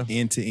beginning,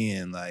 end to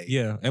end. Like,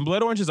 yeah. And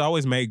Blood Orange has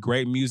always made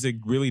great music,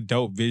 really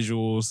dope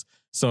visuals.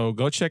 So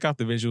go check out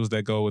the visuals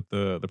that go with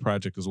the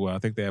project as well. I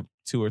think they have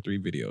 2 or 3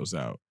 videos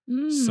out.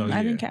 So yeah.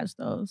 I didn't catch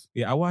those.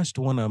 Yeah, I watched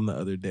one of them the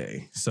other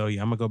day. So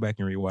yeah, I'm gonna go back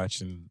and rewatch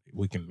and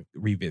we can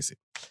revisit.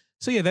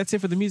 So yeah, that's it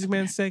for the Music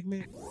Man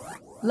segment.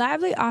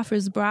 Lively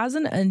offers bras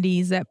and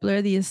undies that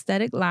blur the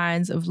aesthetic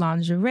lines of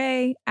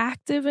lingerie,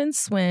 active, and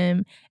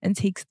swim, and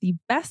takes the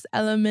best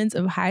elements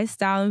of high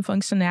style and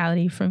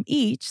functionality from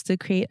each to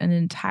create an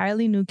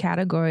entirely new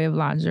category of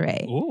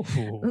lingerie. Ooh.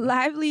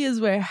 Lively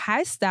is where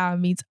high style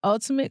meets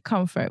ultimate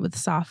comfort with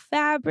soft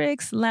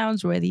fabrics,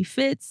 lounge-worthy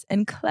fits,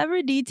 and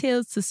clever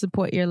details to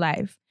support your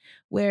life.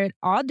 Wear it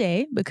all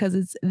day because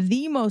it's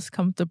the most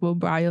comfortable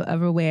bra you'll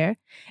ever wear.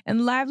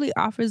 And Lively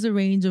offers a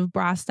range of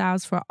bra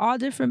styles for all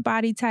different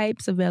body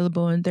types,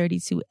 available in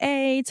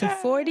 32A to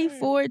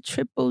 44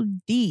 triple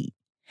D.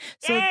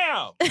 So,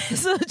 damn!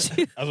 So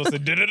choose, I was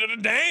going to say,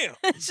 damn!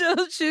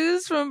 so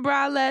choose from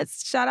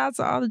bralettes. Shout out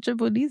to all the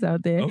triple Ds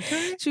out there.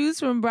 Okay. Choose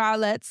from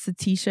bralettes to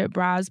t-shirt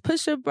bras,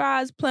 push-up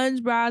bras,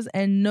 plunge bras,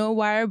 and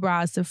no-wire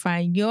bras to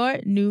find your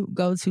new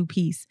go-to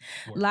piece.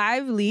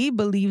 Lively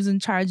believes in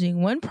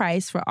charging one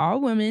price for all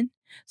women.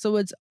 So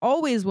it's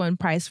always one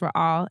price for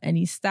all,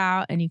 any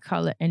style, any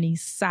color, any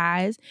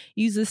size.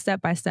 Use a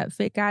step-by-step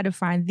fit guide to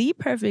find the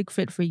perfect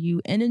fit for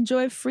you and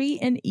enjoy free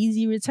and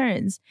easy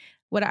returns.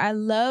 What I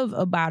love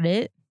about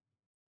it,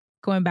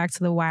 going back to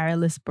the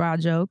wireless bra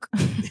joke.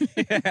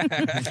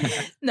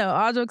 No,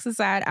 all jokes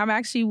aside, I'm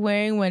actually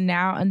wearing one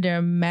now under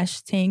a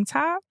mesh tank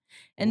top.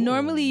 And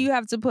normally you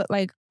have to put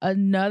like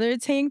another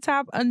tank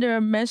top under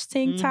a mesh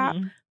tank top.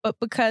 But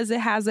because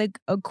it has like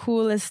a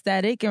cool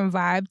aesthetic and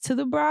vibe to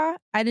the bra,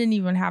 I didn't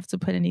even have to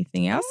put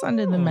anything else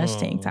under the mesh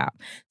tank top.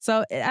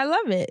 So I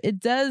love it. It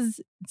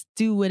does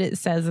do what it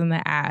says in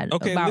the ad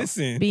about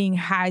being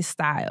high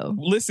style.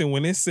 Listen,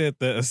 when it said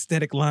the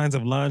aesthetic lines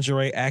of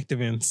lingerie, active,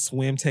 and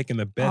swim taking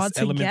the best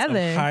elements of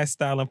high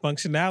style and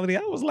functionality,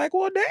 I was like,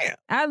 well, damn.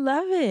 I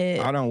love it.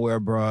 I don't wear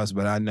bras,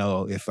 but I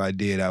know if I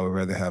did, I would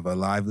rather have a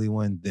lively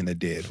one than a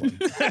dead one.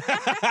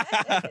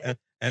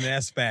 And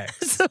that's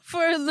facts. So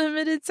for a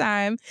limited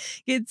time,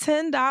 get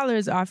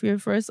 $10 off your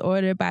first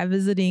order by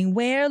visiting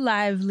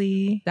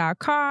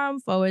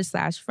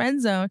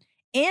wearlively.com/friendzone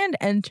and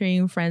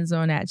entering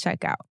friendzone at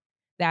checkout.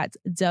 That's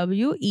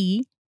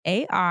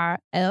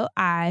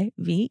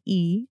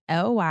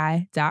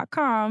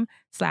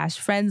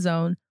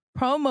WEARLIVELY.com/friendzone,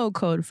 promo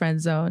code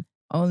friendzone,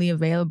 only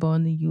available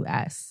in the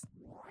U.S.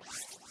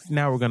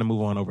 Now we're going to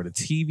move on over to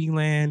TV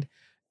land.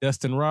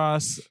 Dustin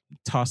Ross,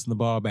 tossing the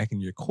ball back in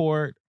your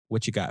court.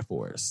 What you got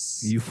for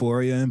us?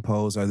 Euphoria and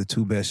Pose are the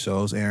two best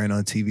shows airing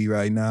on TV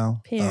right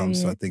now. Period.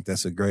 So I think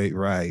that's a great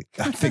I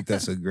think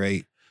that's a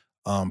great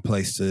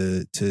place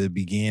to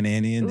begin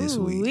and end this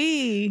week.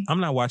 Ooh-wee. I'm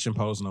not watching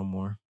Pose no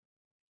more,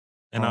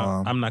 and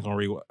I'm not gonna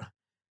rewatch.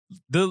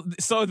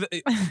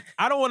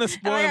 I don't want to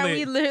spoil Oh, yeah, it.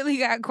 we literally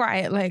got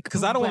quiet, like,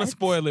 Because I don't want to what?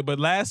 spoil it, but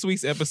last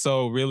week's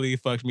episode really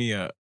fucked me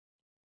up.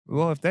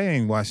 Well, if they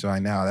ain't watched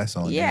right now, that's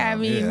on Yeah, I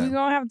them. mean, Yeah. we're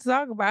gonna have to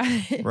talk about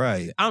it.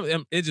 Right.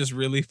 It just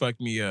really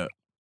fucked me up.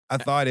 I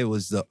thought it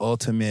was the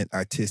ultimate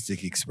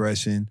artistic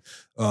expression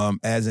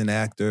as an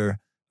actor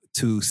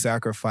to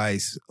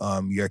sacrifice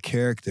your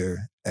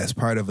character as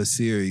part of a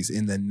series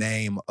in the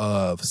name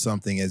of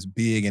something as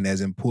big and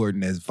as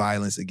important as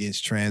violence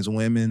against trans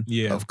women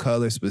of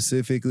color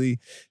specifically.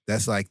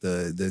 That's like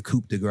the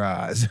coup de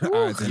grace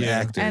as an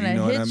actor. And you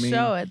know a hit what I mean?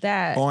 show at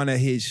that. On a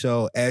hit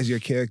show, as your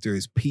character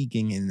is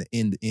peaking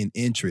in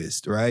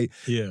interest, right?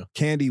 Yeah.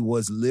 Candy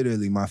was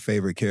literally my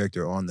favorite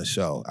character on the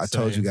show. I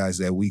told you guys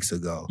that weeks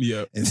ago.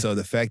 Yeah. And so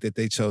the fact that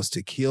they chose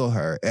to kill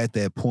her at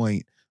that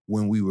point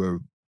when we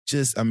were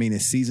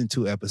it's season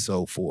 2,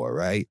 episode 4,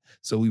 right?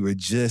 So we were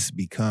just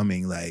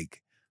becoming like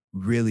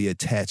really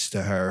attached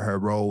to her. Her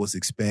role was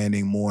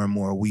expanding more and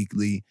more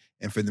weekly.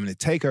 And for them to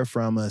take her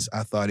from us,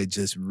 I thought it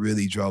just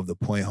really drove the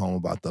point home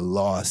about the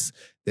loss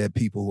that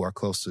people who are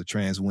close to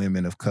trans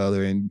women of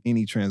color and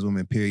any trans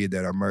women, period,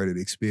 that are murdered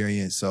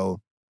experience.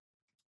 So,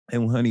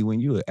 and honey, when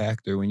you're an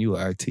actor, when you're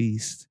an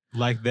artiste,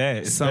 like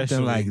that, something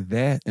especially. like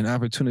that, an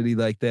opportunity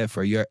like that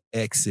for your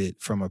exit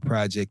from a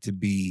project to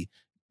be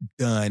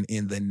done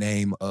in the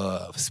name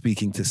of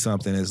speaking to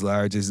something as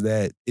large as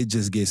that, it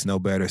just gets no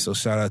better. So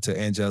shout out to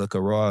Angelica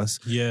Ross.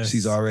 Yes.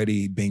 She's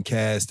already been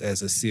cast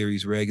as a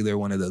series regular,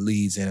 one of the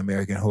leads in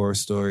American Horror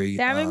Story.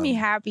 That made me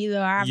happy,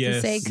 though, I have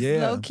to say. 'Cause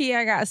low-key,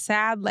 I got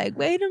sad, like,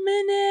 wait a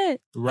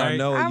minute. Right. I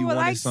know I you would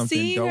wanted like something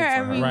seeing dope her for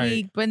every her.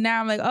 week, but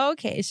now I'm like, oh,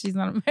 okay, she's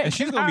on American And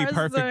she's going to be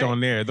Horror perfect Story. on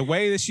there. The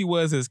way that she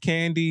was as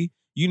Candy,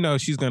 you know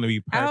she's going to be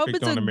perfect I hope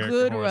it's on a American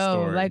good Horror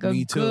role, Story. like a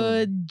Me too.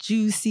 good,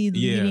 juicy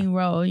leading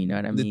role. You know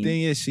what I mean? The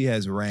thing is, she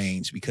has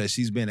range because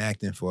she's been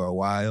acting for a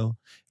while.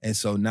 And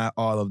so not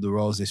all of the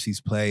roles that she's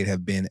played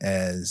have been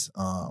as,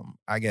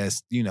 I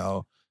guess,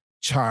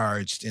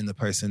 charged in the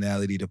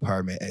personality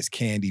department as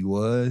Candy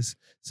was.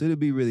 So it'll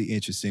be really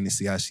interesting to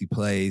see how she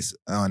plays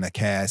on a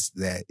cast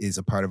that is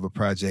a part of a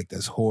project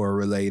that's horror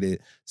related,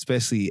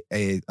 especially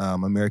a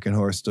American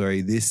Horror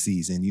Story this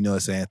season. You know,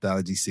 it's an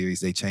anthology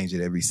series. They change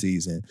it every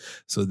season.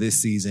 So this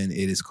season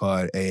it is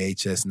called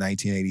AHS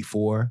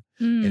 1984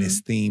 and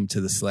it's themed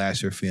to the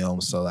slasher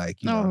films. So like,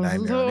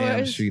 Nightmare on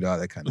Elm Street, all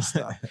that kind of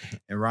stuff.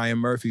 And Ryan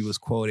Murphy was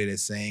quoted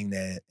as saying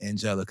that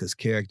Angelica's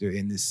character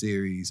in this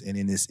series and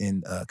in this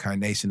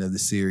incarnation of the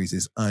series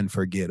is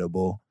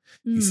unforgettable.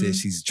 He said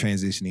she's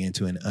transitioning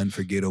into an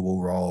unforgettable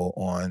role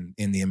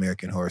in the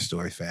American Horror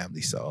Story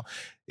family. So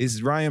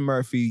it's Ryan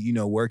Murphy,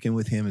 working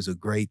with him is a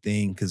great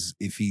thing because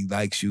if he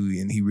likes you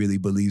and he really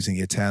believes in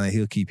your talent,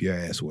 he'll keep your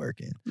ass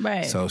working.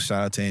 Right. So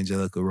shout out to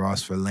Angelica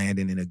Ross for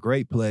landing in a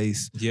great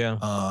place. Yeah.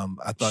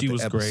 I thought She the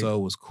was episode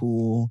was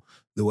cool.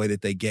 The way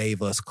that they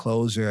gave us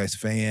closure as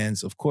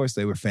fans. Of course,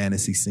 they were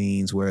fantasy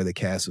scenes where the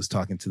cast was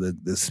talking to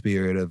the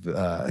spirit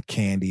of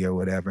Candy or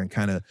whatever and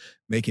kind of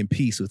making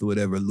peace with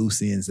whatever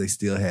loose ends they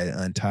still had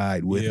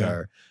untied with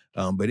her.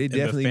 But it And the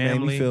definitely made me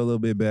family. feel a little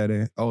bit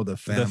better. Oh, the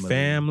family. The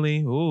family.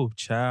 Ooh,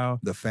 child.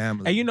 The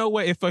family. And you know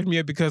what? It fucked me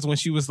up because when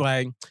she was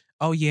like,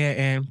 oh, yeah,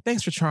 and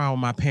thanks for trying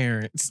with my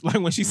parents. Like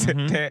when she said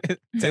that. to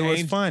It was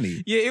Angel.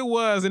 funny. Yeah, it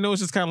was. And it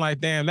was just kind of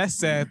like, damn, that's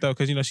sad though.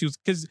 Because, she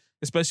was,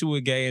 especially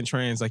with gay and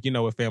trans, like,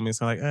 with families,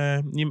 kind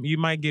of like, you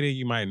might get it,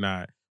 you might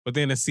not. But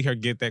then to see her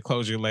get that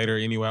closure later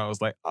anyway, I was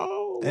like,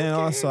 oh. And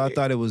also, I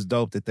thought it was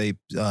dope that they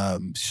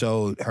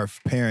showed her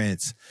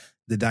parents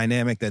the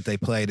dynamic that they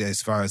played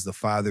as far as the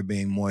father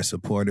being more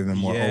supportive and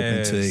more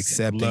open to Yes,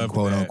 accepting, loved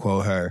quote that.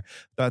 unquote, her.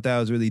 Thought that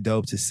was really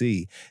dope to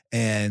see.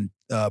 And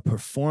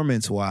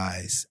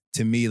performance-wise,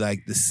 to me,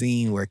 like the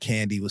scene where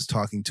Candy was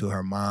talking to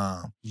her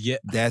mom,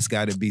 that's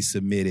got to be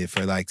submitted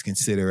for like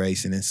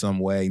consideration in some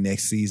way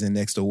next season,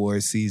 next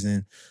award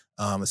season.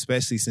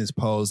 Especially since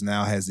Pose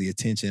now has the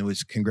attention,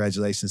 which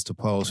congratulations to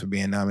Pose for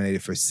being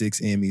nominated for 6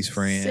 Emmys,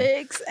 friend.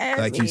 6 Emmys.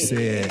 Like you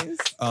said.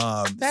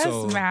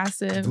 That's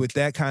massive. With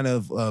that kind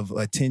of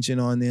attention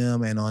on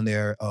them and on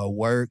their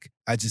work,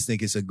 I just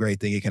think it's a great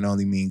thing. It can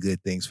only mean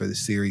good things for the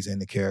series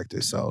and the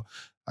characters. So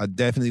I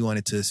definitely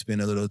wanted to spend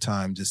a little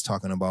time just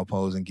talking about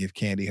Pose and give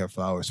Candy her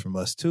flowers from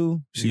us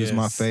too. She was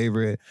my Yes.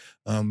 favorite.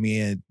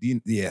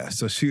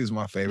 So she was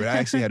my favorite. I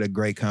actually had a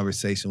great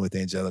conversation with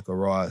Angelica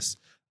Ross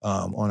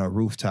on a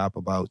rooftop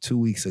about 2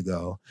 weeks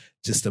ago,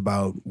 just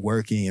about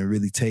working and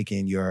really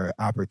taking your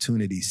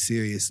opportunities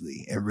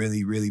seriously and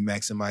really, really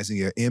maximizing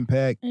your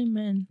impact.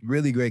 Amen.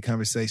 Really great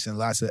conversation.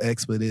 Lots of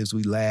expletives.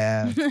 We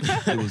laughed.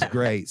 It was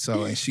great.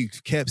 So, and she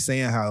kept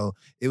saying how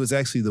it was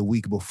actually the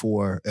week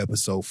before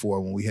episode 4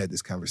 when we had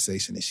this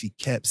conversation, and she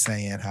kept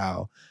saying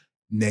how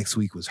next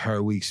week was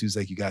her week. She was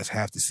like, you guys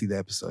have to see the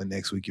episode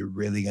next week. You're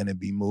really going to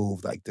be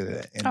moved like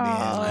that. And then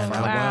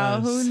wow,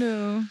 who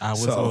knew? I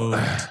was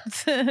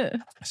moved.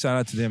 Shout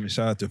out to them and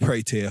shout out to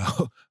Pray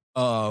Tell.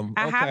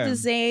 I have to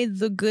say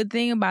the good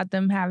thing about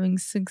them having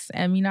 6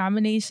 Emmy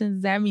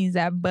nominations, that means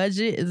that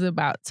budget is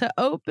about to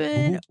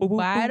open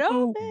wide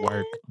open.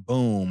 Work.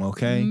 Boom.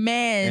 Okay.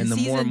 Man, and the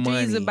season more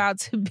 3 is money, about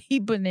to be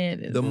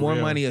bananas. the more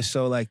money a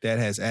show like that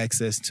has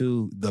access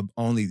to,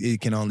 it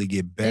can only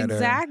get better.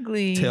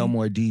 Exactly. Tell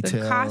more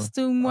detail. The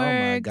costume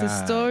work, the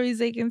God. stories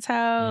they can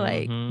tell.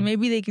 Like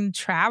maybe they can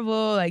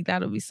travel. Like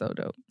that'll be so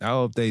dope. I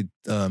hope they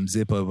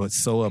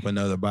sew up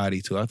another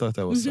body too. I thought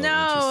that was so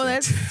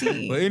let's interesting.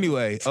 see. But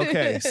anyway,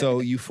 okay. So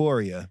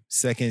Euphoria,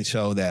 second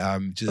show that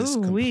I'm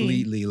just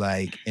completely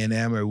like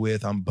enamored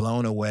with. I'm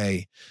blown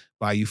away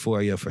by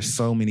Euphoria for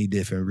so many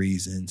different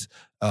reasons.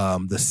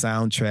 The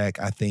soundtrack,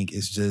 I think,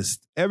 is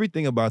just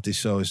everything about this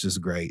show is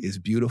just great. It's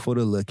beautiful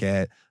to look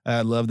at.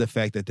 I love the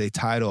fact that they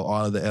title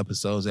all of the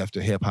episodes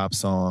after hip hop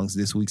songs.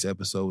 This week's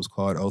episode was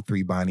called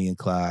 "03 Bonnie and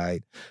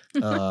Clyde."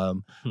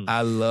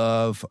 I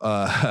love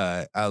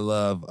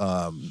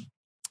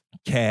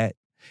Kat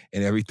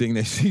and everything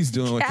that she's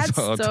doing with this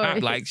whole time.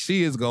 Like,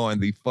 she is going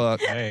the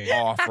fuck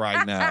off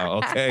right now,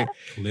 okay?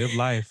 Live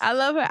life. I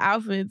love her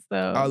outfits,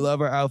 though. I love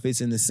her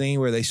outfits. In the scene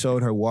where they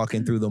showed her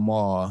walking through the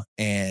mall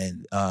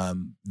and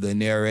the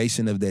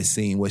narration of that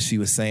scene, what she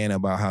was saying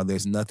about how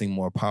there's nothing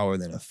more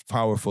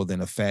powerful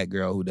than a fat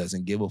girl who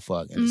doesn't give a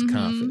fuck and is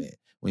confident.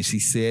 When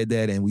she said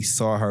that and we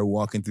saw her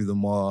walking through the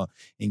mall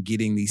and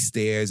getting these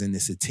stares and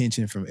this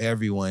attention from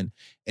everyone,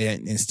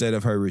 and instead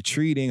of her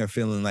retreating or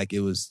feeling like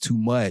it was too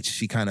much,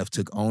 she kind of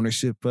took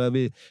ownership of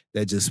it.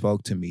 That just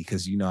spoke to me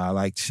because, I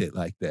like shit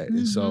like that.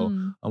 And so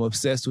I'm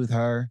obsessed with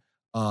her.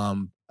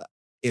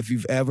 If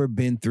you've ever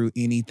been through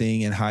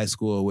anything in high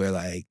school where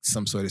like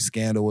some sort of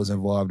scandal was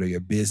involved or your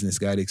business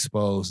got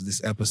exposed,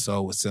 this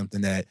episode was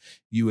something that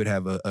you would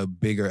have a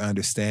bigger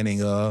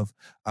understanding of.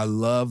 I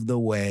love the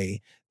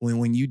way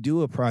when you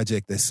do a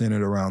project that's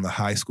centered around the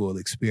high school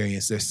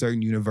experience, there's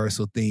certain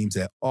universal themes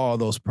that all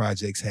those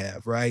projects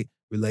have, right?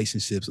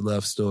 Relationships,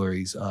 love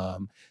stories,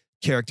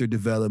 character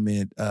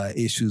development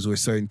issues where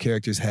certain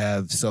characters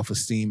have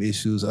self-esteem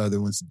issues, other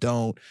ones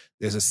don't.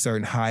 There's a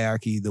certain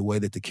hierarchy, the way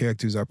that the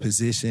characters are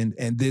positioned,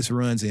 and this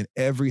runs in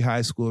every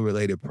high school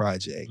related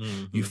project.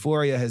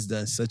 Euphoria has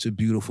done such a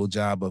beautiful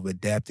job of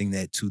adapting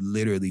that to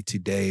literally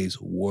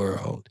today's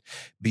world,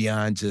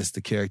 beyond just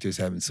the characters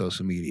having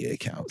social media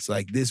accounts.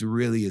 Like, this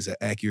really is an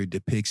accurate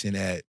depiction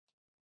at,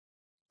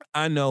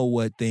 I know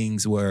what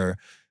things were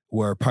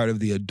part of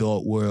the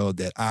adult world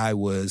that I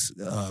was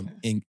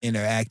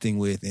interacting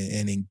with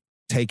and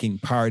taking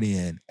part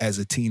in as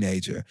a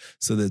teenager.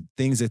 So the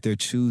things that they're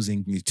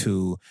choosing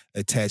to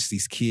attach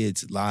these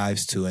kids'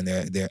 lives to and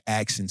their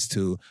actions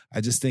to,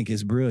 I just think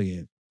is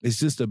brilliant. It's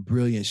just a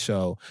brilliant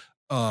show.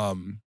 I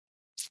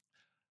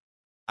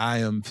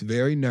am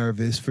very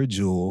nervous for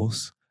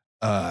Jules.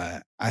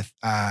 I'm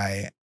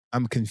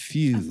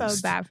confused. I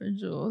felt bad for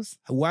Jules.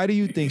 Why do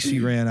you think she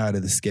ran out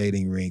of the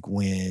skating rink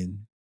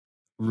when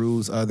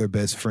Rue's other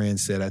best friend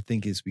said, I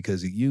think it's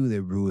because of you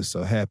that Rue is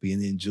so happy?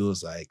 And then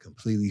Jules like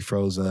completely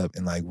froze up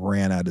and like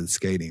ran out of the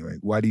skating rink.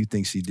 Why do you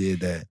think she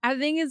did that? I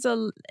think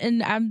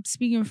and I'm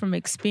speaking from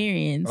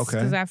experience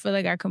because I feel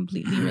like I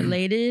completely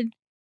related.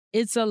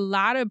 It's a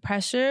lot of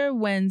pressure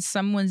when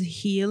someone's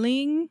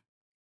healing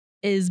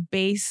is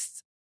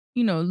based,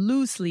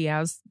 loosely, I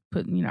was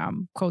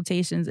putting,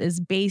 quotations, is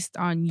based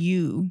on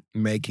you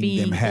making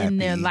them happy in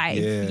their life.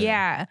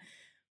 Yeah.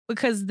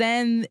 Because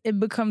then it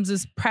becomes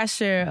this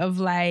pressure of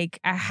like,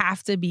 I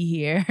have to be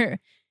here.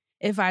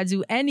 If I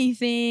do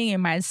anything, it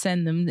might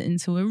send them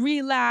into a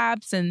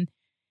relapse. And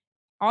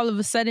all of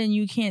a sudden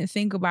you can't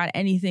think about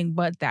anything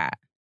but that,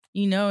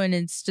 and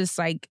it's just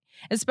like,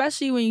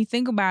 especially when you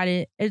think about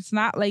it, it's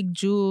not like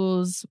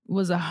Jules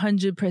was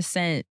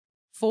 100%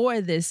 for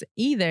this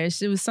either.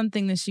 It was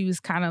something that she was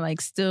kind of like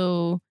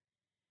still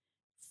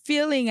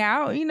feeling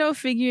out,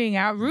 figuring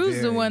out.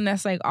 Rue's the one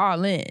that's like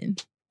all in.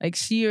 Like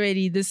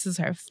this is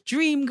her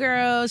dream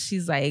girl.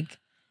 She's like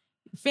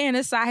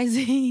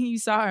fantasizing. You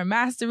saw her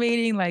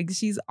masturbating. Like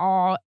she's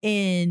all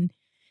in.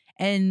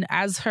 And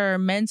as her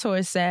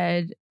mentor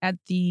said at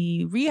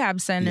the rehab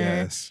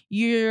center,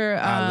 you're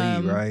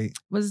Ali, right?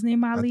 What's his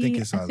name? Ali?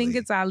 I think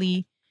it's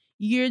Ali.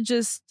 You're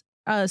just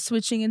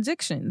switching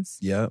addictions.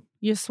 Yep.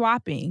 You're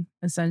swapping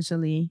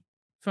essentially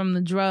from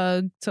the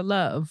drug to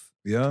love.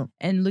 Yeah.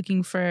 And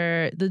looking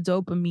for the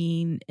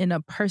dopamine in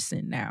a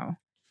person now.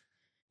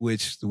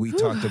 Which we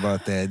talked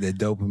about that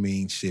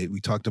dopamine shit.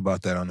 We talked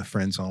about that on the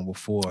Friend Zone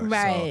before.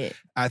 Right. So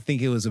I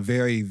think it was a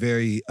very,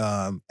 very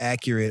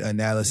accurate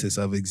analysis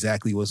of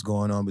exactly what's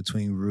going on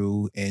between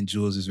Rue and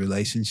Jules'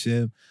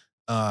 relationship.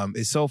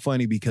 It's so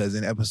funny because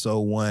in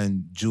episode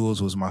 1,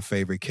 Jules was my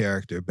favorite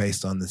character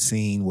based on the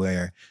scene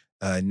where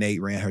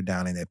Nate ran her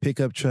down in that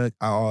pickup truck.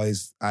 I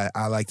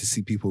like to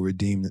see people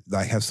redeem,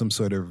 like have some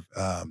sort of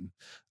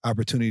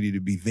opportunity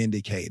to be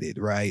vindicated,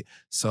 right?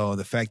 So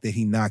the fact that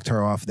he knocked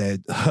her off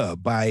that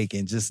bike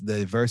and just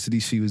the adversity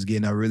she was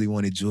getting, I really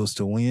wanted Jules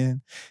to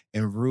win.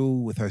 And Rue,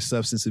 with her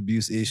substance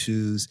abuse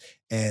issues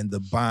and the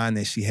bond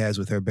that she has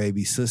with her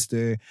baby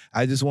sister,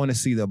 I just want to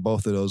see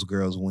both of those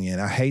girls win.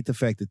 I hate the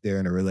fact that they're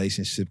in a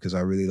relationship because I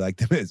really like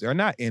them. They're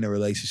not in a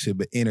relationship,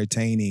 but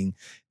entertaining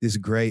this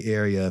gray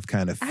area of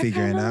kind of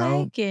figuring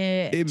out. Like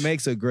it. It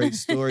makes a great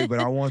story, but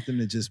I want them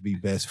to just be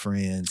best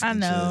friends. I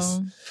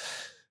know.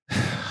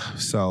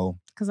 So,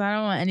 because I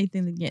don't want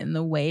anything to get in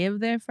the way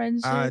of their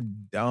friendship. I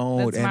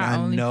don't, That's and my I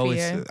only know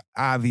fear. it's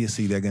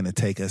obviously they're gonna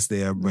take us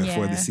there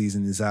before Yeah. the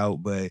season is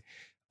out. But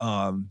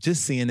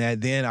just seeing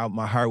that, then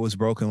my heart was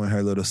broken when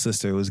her little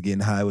sister was getting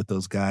high with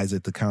those guys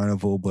at the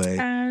carnival. But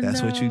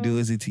that's what you do.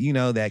 Is it?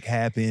 That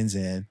happens,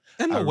 and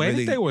the way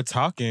really, that they were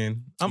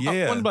talking, I want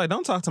to be like,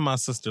 don't talk to my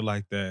sister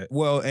like that.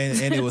 Well,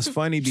 and it was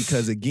funny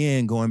because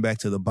again, going back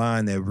to the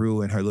bond that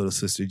Rue and her little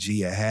sister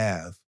Gia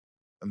have.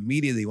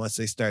 Immediately once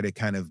they started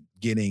kind of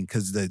getting,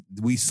 because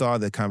we saw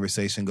the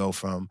conversation go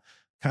from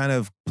kind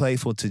of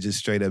playful to just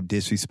straight up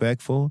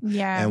disrespectful.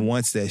 Yeah. And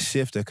once that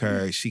shift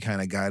occurred, she kind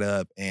of got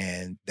up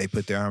and they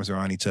put their arms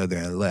around each other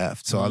and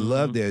left. So I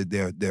love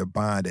their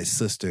bond as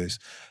sisters.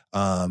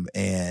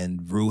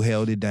 And Rue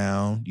held it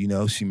down.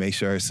 She made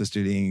sure her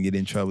sister didn't get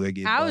in trouble or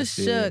get I was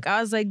busted. shook. I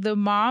was like, the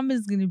mom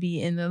is going to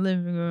be in the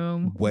living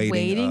room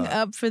waiting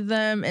up for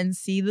them and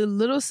see the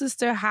little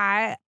sister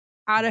high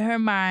out of her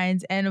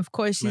mind. And of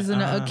course, she's going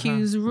to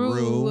accuse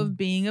Rue of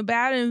being a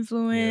bad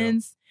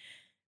influence.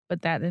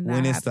 But that did not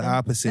When happen. it's the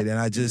opposite. And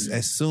I just,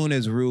 as soon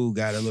as Rue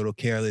got a little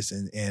careless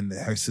and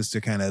her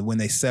sister kind of, when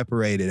they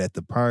separated at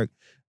the park,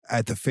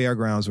 at the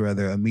fairgrounds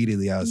rather,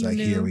 immediately I was like,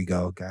 here we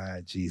go.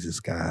 God, Jesus,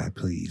 God,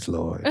 please,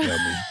 Lord, help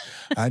me.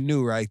 I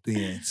knew right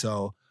then.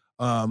 So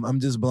I'm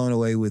just blown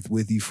away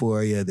with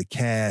Euphoria, the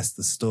cast,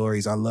 the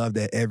stories. I love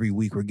that every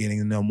week we're getting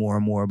to know more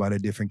and more about a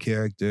different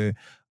character.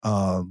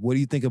 What do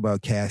you think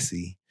about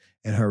Cassie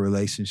and her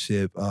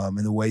relationship and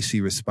the way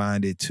she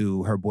responded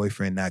to her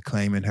boyfriend not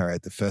claiming her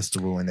at the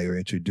festival when they were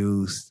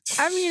introduced?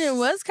 I mean, it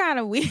was kind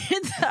of weird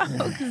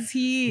though, because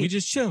we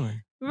just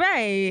chilling.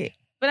 Right.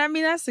 But I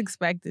mean, that's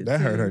expected. That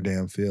too. hurt her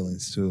damn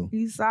feelings too.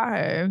 You saw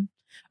her.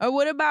 Or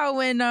what about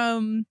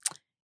when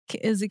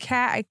is it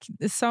Kat?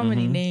 There's so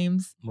many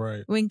names.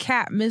 Right. When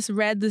Kat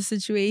misread the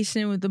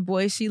situation with the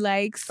boy she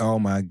likes. Oh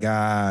my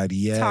God,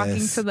 yes.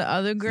 Talking to the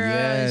other girl.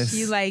 And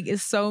she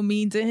is so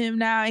mean to him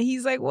now. And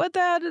he's like, what the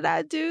hell did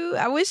I do?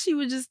 I wish she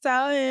would just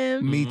tell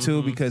him. Me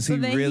too, because so he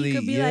then really he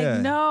could be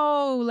like,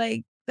 no,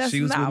 that's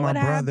she was not with what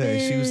my brother.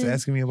 happened. She was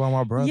asking me about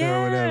my brother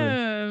or whatever.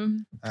 Yeah.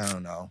 I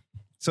don't know.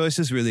 So it's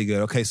just really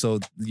good. Okay, so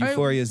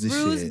Euphoria is the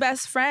Rue's shit.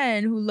 best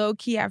friend, who low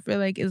key I feel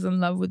like is in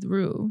love with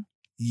Rue.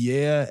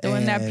 Yeah,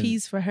 Doing that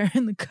piece for her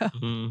in the cup.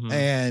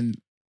 And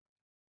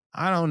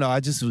I don't know.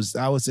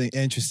 I was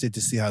interested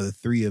to see how the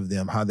three of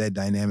them, how that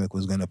dynamic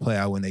was going to play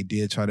out when they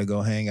did try to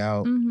go hang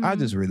out. I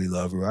just really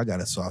love Rue. I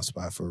got a soft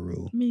spot for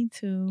Rue. Me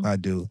too. I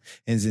do.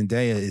 And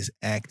Zendaya is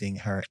acting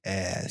her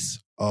ass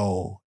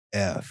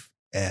off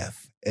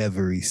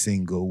every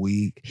single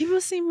week. People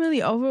seem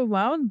really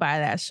overwhelmed by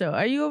that show.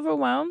 Are you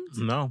overwhelmed?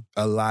 No.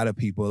 A lot of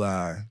people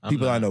are.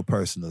 People I know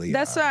personally.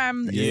 That's what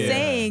I'm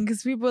saying,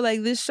 because people are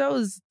like, this show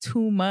is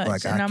too much.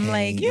 Like, and I I'm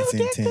like, can't. you It's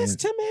get intense. this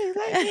to me.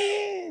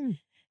 Like,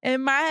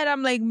 in my head,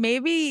 I'm like,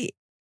 maybe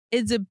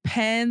it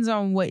depends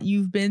on what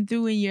you've been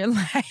through in your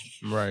life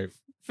Right.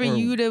 for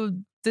you to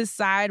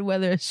decide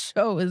whether a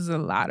show is a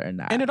lot or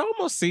not. And it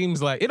almost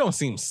seems like, it don't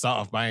seem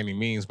soft by any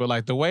means, but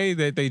like the way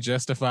that they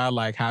justify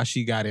like how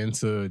she got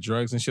into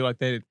drugs and shit like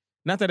that,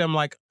 not that I'm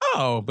like,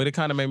 oh, but it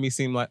kind of made me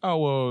seem like, oh,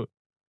 well,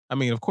 I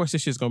mean, of course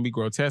this shit's going to be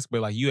grotesque,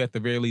 but like you at the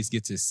very least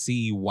get to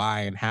see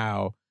why and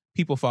how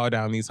people fall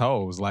down these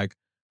holes. Like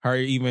her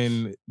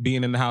even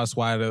being in the house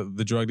while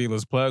the drug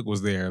dealer's plug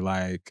was there.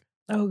 Like,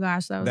 oh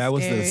gosh, that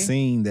was scary. the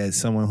scene that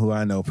someone who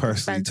I know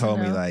personally told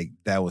me Fentanyl. like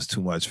that was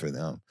too much for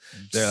them.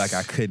 They're like,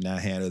 I could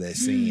not handle that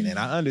scene. And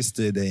I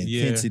understood the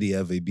intensity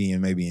of it being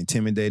maybe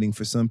intimidating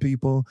for some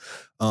people.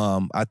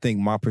 I think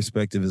my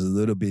perspective is a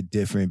little bit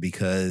different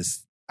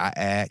because I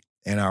act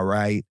and I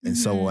write. And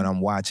so when I'm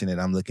watching it,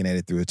 I'm looking at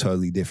it through a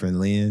totally different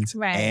lens.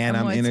 Right, And a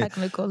I'm more in it.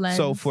 technical lens.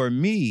 So for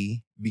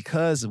me,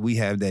 because we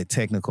have that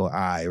technical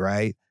eye,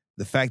 right?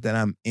 The fact that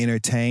I'm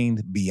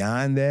entertained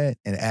beyond that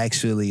and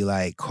actually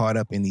like caught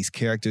up in these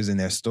characters and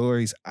their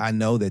stories, I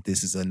know that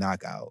this is a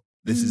knockout.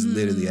 This is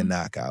literally a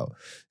knockout.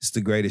 It's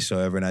the greatest show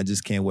ever. And I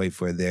just can't wait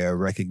for their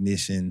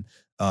recognition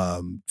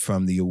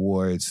from the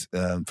awards,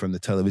 from the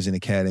Television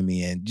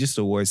Academy and just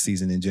award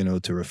season in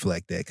general to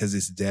reflect that because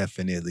it's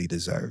definitely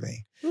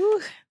deserving.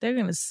 Ooh, they're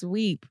going to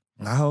sweep.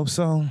 I hope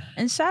so.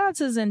 And shout out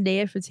to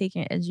Zendaya for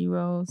taking edgy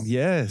roles.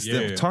 Yes.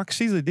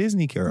 She's a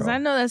Disney girl. Because I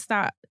know that's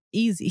not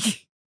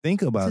easy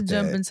Think about to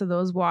jump that. into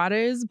those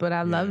waters, but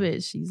I love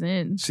it. She's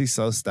in. She's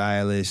so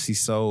stylish.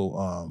 She's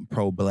so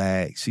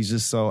pro-black. She's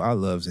just so, I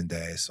love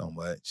Zendaya so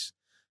much.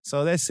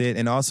 So that's it.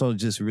 And also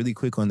just really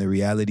quick on the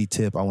reality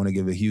tip, I want to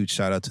give a huge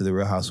shout out to the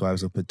Real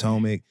Housewives of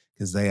Potomac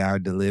because they are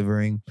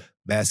delivering.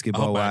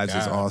 Basketball Oh, my Wives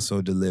is God.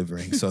 also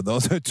delivering. So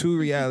those are two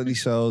reality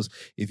shows.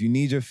 If you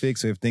need your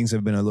fix or if things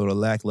have been a little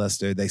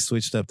lackluster, they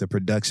switched up the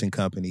production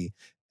company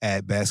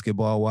at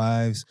Basketball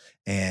Wives.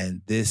 And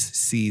this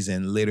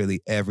season,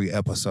 literally every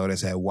episode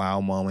has had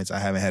wow moments. I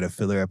haven't had a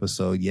filler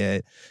episode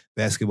yet.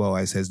 Basketball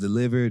Wives has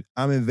delivered.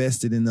 I'm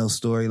invested in those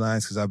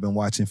storylines because I've been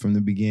watching from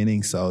the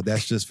beginning. So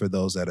that's just for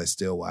those that are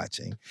still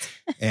watching.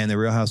 And the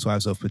Real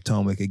Housewives of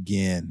Potomac,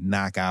 again,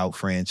 knockout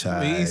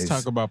franchise. Please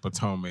talk about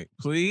Potomac.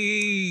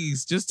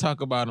 Please. Just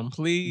talk about them,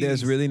 please.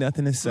 There's really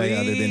nothing to say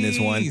other than this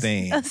one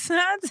thing.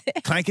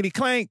 Clankety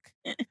clank.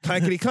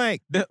 Clankety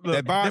clank. That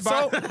bar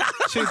soap.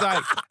 She's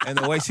like, and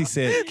the way she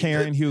said,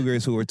 Karen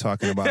Hugers, who we're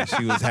talking about,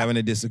 she was having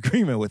a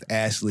disagreement with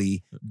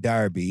Ashley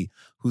Darby,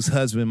 whose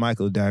husband,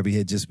 Michael Darby,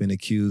 had just been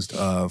accused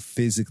of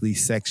physically,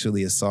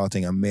 sexually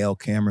assaulting a male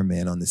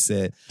cameraman on the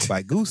set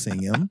by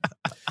goosing him.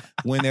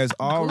 When there's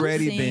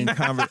already been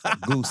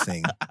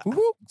goosing.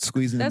 Woo-hoo,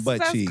 squeezing That's the butt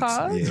what that's cheeks.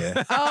 called?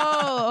 Yeah.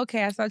 Oh,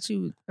 okay. I thought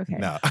you. Okay.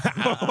 No.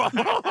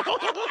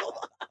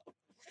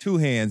 Two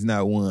hands,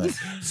 not one.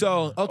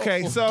 So,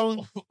 okay,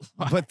 so,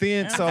 but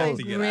then, so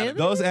Really?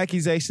 those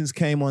accusations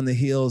came on the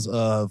heels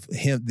of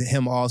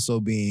him also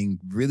being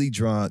really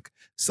drunk,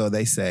 so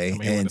they say,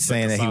 and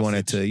saying that he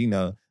wanted to, you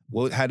know,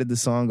 how did the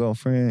song go,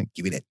 friend?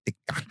 Give me that dick.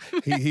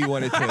 He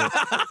wanted to,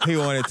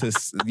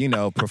 you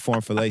know,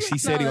 perform fellatio. She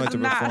said he wanted to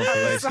perform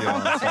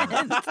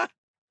fellatio.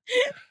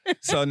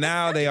 So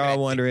now they all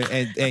wondering,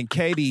 and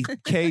Katie,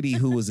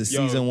 who was a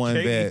season one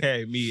Katie vet,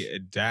 had me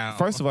down.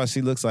 first of all,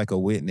 she looks like a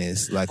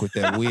witness, like with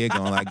that wig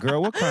on. Like,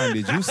 girl, what crime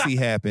did you see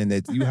happen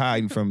that you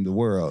hiding from the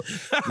world?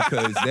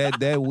 Because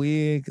that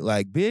wig,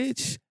 like,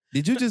 bitch,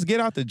 did you just get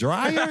out the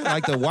dryer?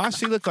 Like the wash,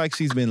 she looked like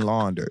she's been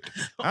laundered.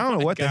 I don't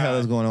know what the hell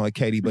is going on with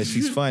Katie, but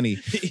she's funny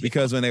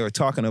because when they were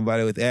talking about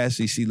it with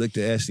Ashley, she looked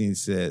at Ashley and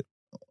said,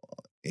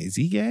 "Is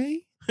he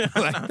gay?"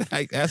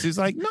 like Ashley's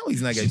like, "No,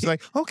 he's not gay." She's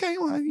like, "Okay,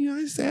 well, you know,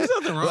 it's There's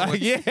nothing wrong like,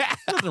 with yeah,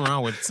 nothing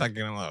wrong with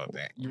sucking a little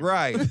that.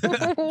 right."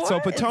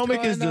 So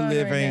Potomac is going on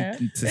delivering,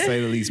 right now? to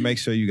say the least. Make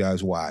sure you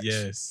guys watch.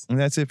 Yes. And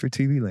that's it for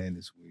TV Land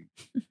this week.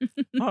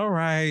 All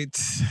right.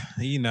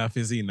 Enough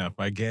is enough,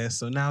 I guess.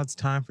 So now it's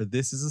time for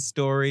This Is a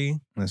Story.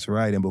 That's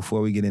right. And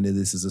before we get into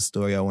This Is a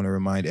Story, I want to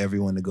remind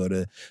everyone to go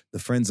to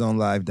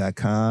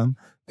thefriendzonelive.com,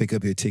 pick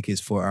up your tickets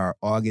for our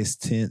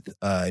August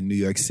 10th New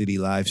York City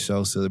live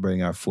show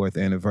celebrating our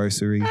 4th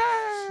anniversary.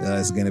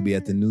 It's going to be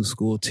at the New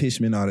School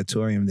Tishman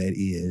Auditorium, that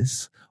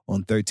is,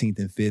 on 13th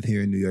and 5th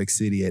here in New York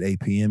City at 8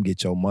 p.m.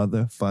 Get your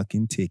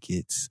motherfucking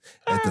tickets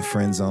at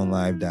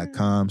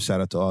thefriendzonelive.com. Shout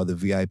out to all the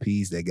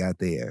VIPs that got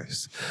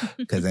theirs,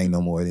 because ain't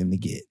no more of them to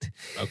get.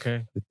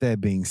 Okay. With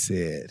that being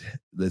said,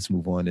 let's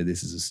move on to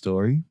This Is a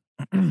Story.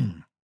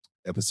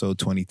 Episode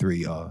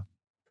 23, y'all.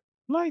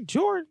 Like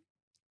Jordan.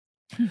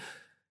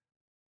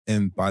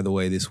 And by the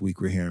way, this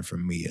week we're hearing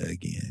from Mia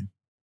again.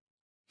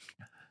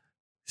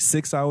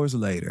 6 hours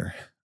later,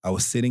 I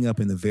was sitting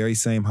up in the very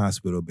same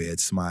hospital bed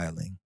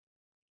smiling.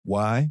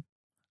 Why?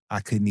 I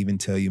couldn't even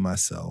tell you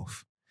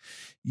myself.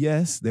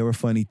 Yes, there were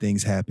funny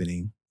things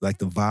happening, like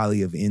the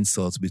volley of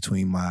insults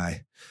between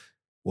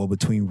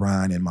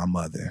Ron and my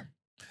mother.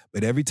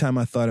 But every time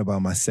I thought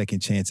about my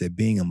second chance at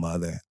being a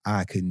mother,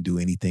 I couldn't do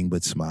anything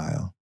but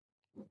smile.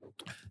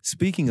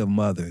 Speaking of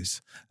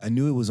mothers, I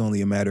knew it was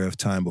only a matter of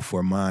time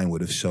before mine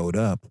would have showed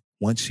up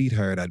once she'd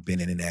heard I'd been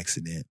in an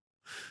accident.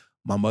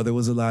 My mother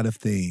was a lot of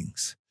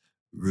things: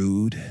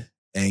 rude,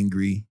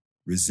 angry,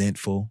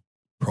 resentful,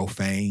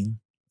 profane,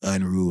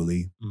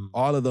 unruly,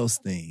 all of those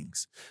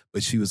things.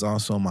 But she was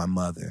also my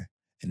mother,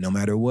 and no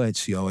matter what,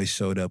 she always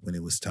showed up when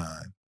it was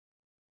time.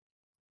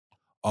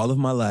 All of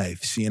my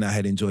life, she and I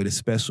had enjoyed a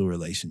special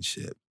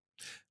relationship.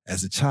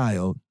 As a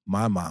child,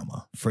 my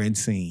mama,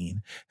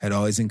 Francine, had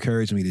always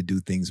encouraged me to do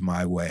things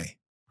my way.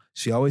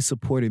 She always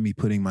supported me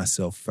putting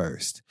myself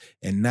first.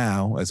 And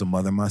now, as a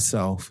mother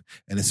myself,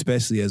 and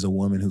especially as a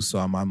woman who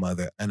saw my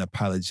mother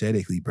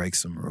unapologetically break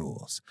some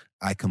rules,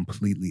 I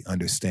completely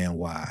understand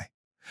why.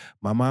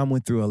 My mom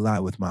went through a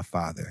lot with my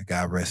father,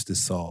 God rest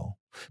his soul.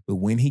 But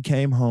when he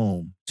came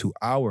home to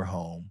our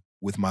home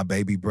with my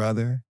baby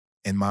brother,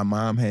 and my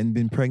mom hadn't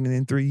been pregnant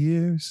in 3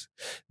 years,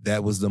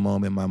 that was the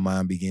moment my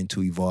mom began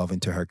to evolve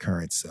into her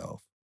current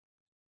self.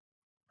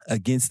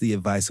 Against the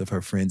advice of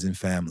her friends and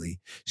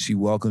family, she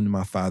welcomed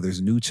my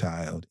father's new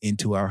child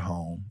into our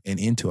home and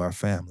into our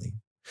family.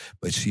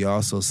 But she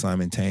also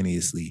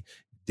simultaneously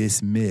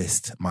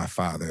dismissed my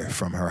father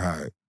from her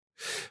heart,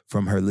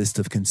 from her list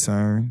of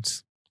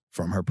concerns,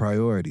 from her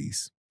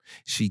priorities.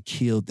 She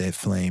killed that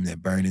flame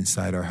that burned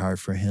inside her heart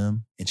for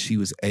him, and she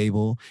was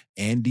able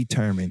and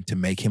determined to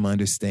make him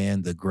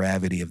understand the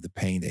gravity of the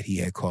pain that he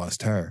had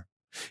caused her.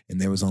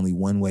 And there was only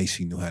one way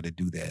she knew how to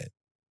do that.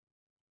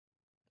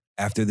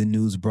 After the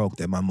news broke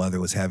that my mother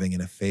was having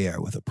an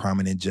affair with a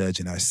prominent judge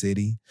in our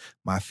city,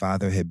 my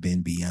father had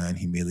been beyond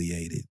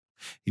humiliated.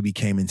 He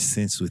became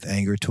incensed with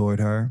anger toward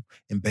her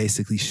and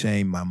basically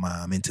shamed my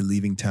mom into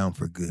leaving town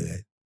for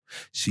good.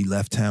 She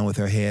left town with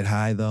her head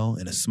high, though,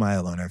 and a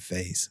smile on her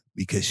face,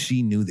 because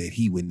she knew that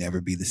he would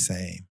never be the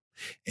same.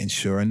 And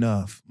sure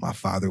enough, my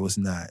father was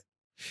not.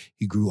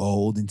 He grew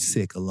old and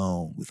sick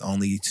alone with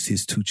only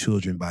his 2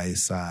 children by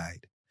his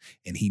side.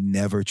 And he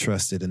never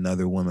trusted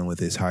another woman with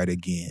his heart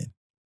again,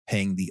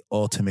 paying the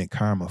ultimate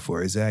karma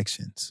for his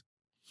actions.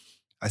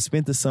 I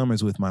spent the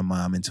summers with my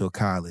mom until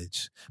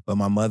college, but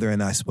my mother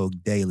and I spoke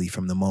daily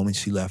from the moment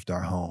she left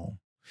our home.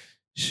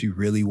 She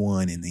really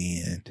won in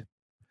the end.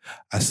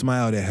 I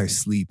smiled at her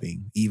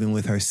sleeping, even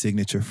with her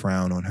signature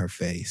frown on her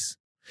face.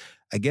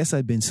 I guess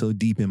I'd been so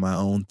deep in my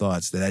own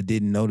thoughts that I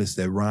didn't notice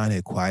that Ron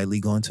had quietly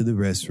gone to the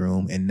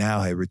restroom and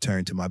now had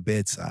returned to my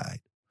bedside.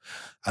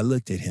 I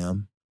looked at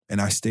him, and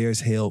our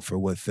stares held for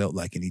what felt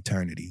like an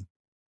eternity.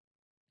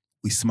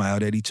 We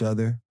smiled at each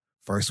other,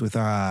 first with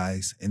our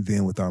eyes and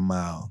then with our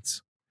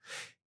mouths.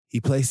 He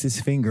placed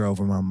his finger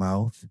over my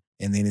mouth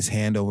and then his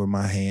hand over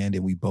my hand,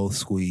 and we both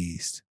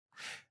squeezed.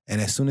 And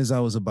as soon as I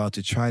was about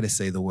to try to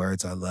say the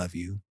words, "I love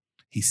you,"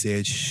 he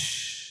said,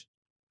 "Shh."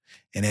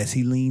 And as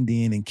he leaned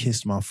in and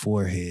kissed my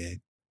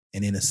forehead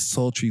and in a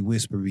sultry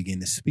whisper began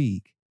to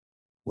speak,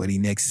 what he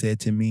next said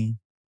to me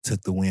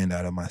took the wind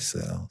out of my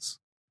sails.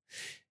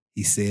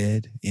 He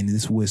said in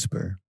this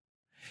whisper,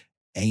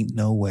 "Ain't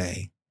no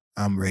way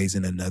I'm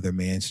raising another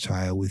man's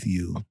child with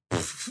you.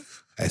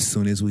 As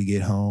soon as we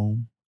get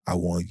home, I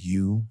want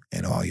you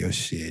and all your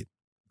shit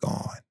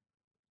gone."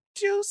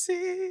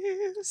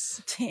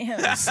 Juices.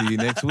 Damn. I'll see you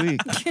next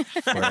week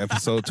for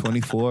episode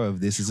 24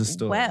 of This Is a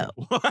Story. Well.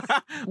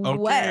 Okay.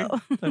 Well.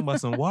 Talking about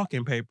some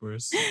walking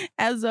papers.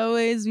 As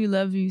always, we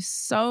love you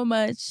so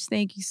much.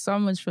 Thank you so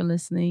much for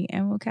listening,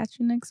 and we'll catch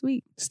you next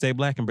week. Stay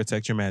black and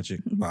protect your magic.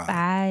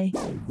 Bye.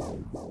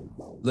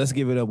 Let's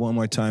give it up one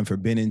more time for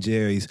Ben and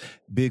Jerry's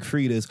Big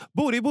Frida's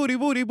booty, booty,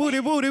 booty, booty,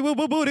 booty,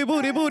 booty, booty,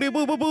 booty, booty, booty,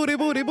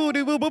 booty,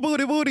 booty, booty,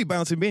 booty, booty,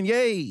 bouncing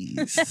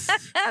beignets.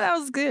 That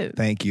was good.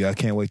 Thank you. I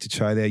can't wait to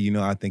try that. You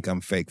know, I think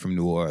I'm fake from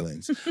New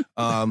Orleans.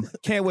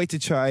 Can't wait to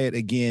try it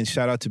again.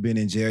 Shout out to Ben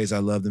and Jerry's. I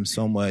love them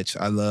so much.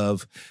 I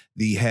love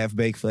the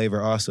half-baked flavor.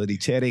 Also, the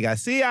Cherry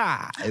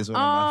Garcia is one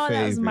of my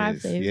favorites. That's my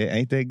favorite. Yeah,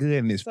 ain't that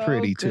good? And it's So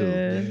pretty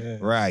good.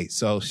 too. Right.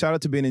 So shout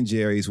out to Ben and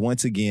Jerry's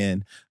once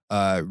again.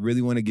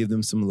 Really want to give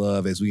them some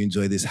love as we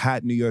enjoy this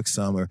hot New York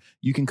summer.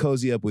 You can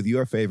cozy up with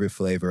your favorite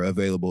flavor,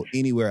 available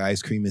anywhere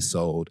ice cream is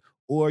sold.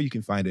 Or you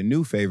can find a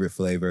new favorite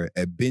flavor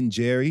at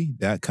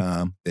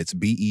benjerry.com. That's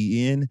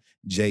BenJerry.com.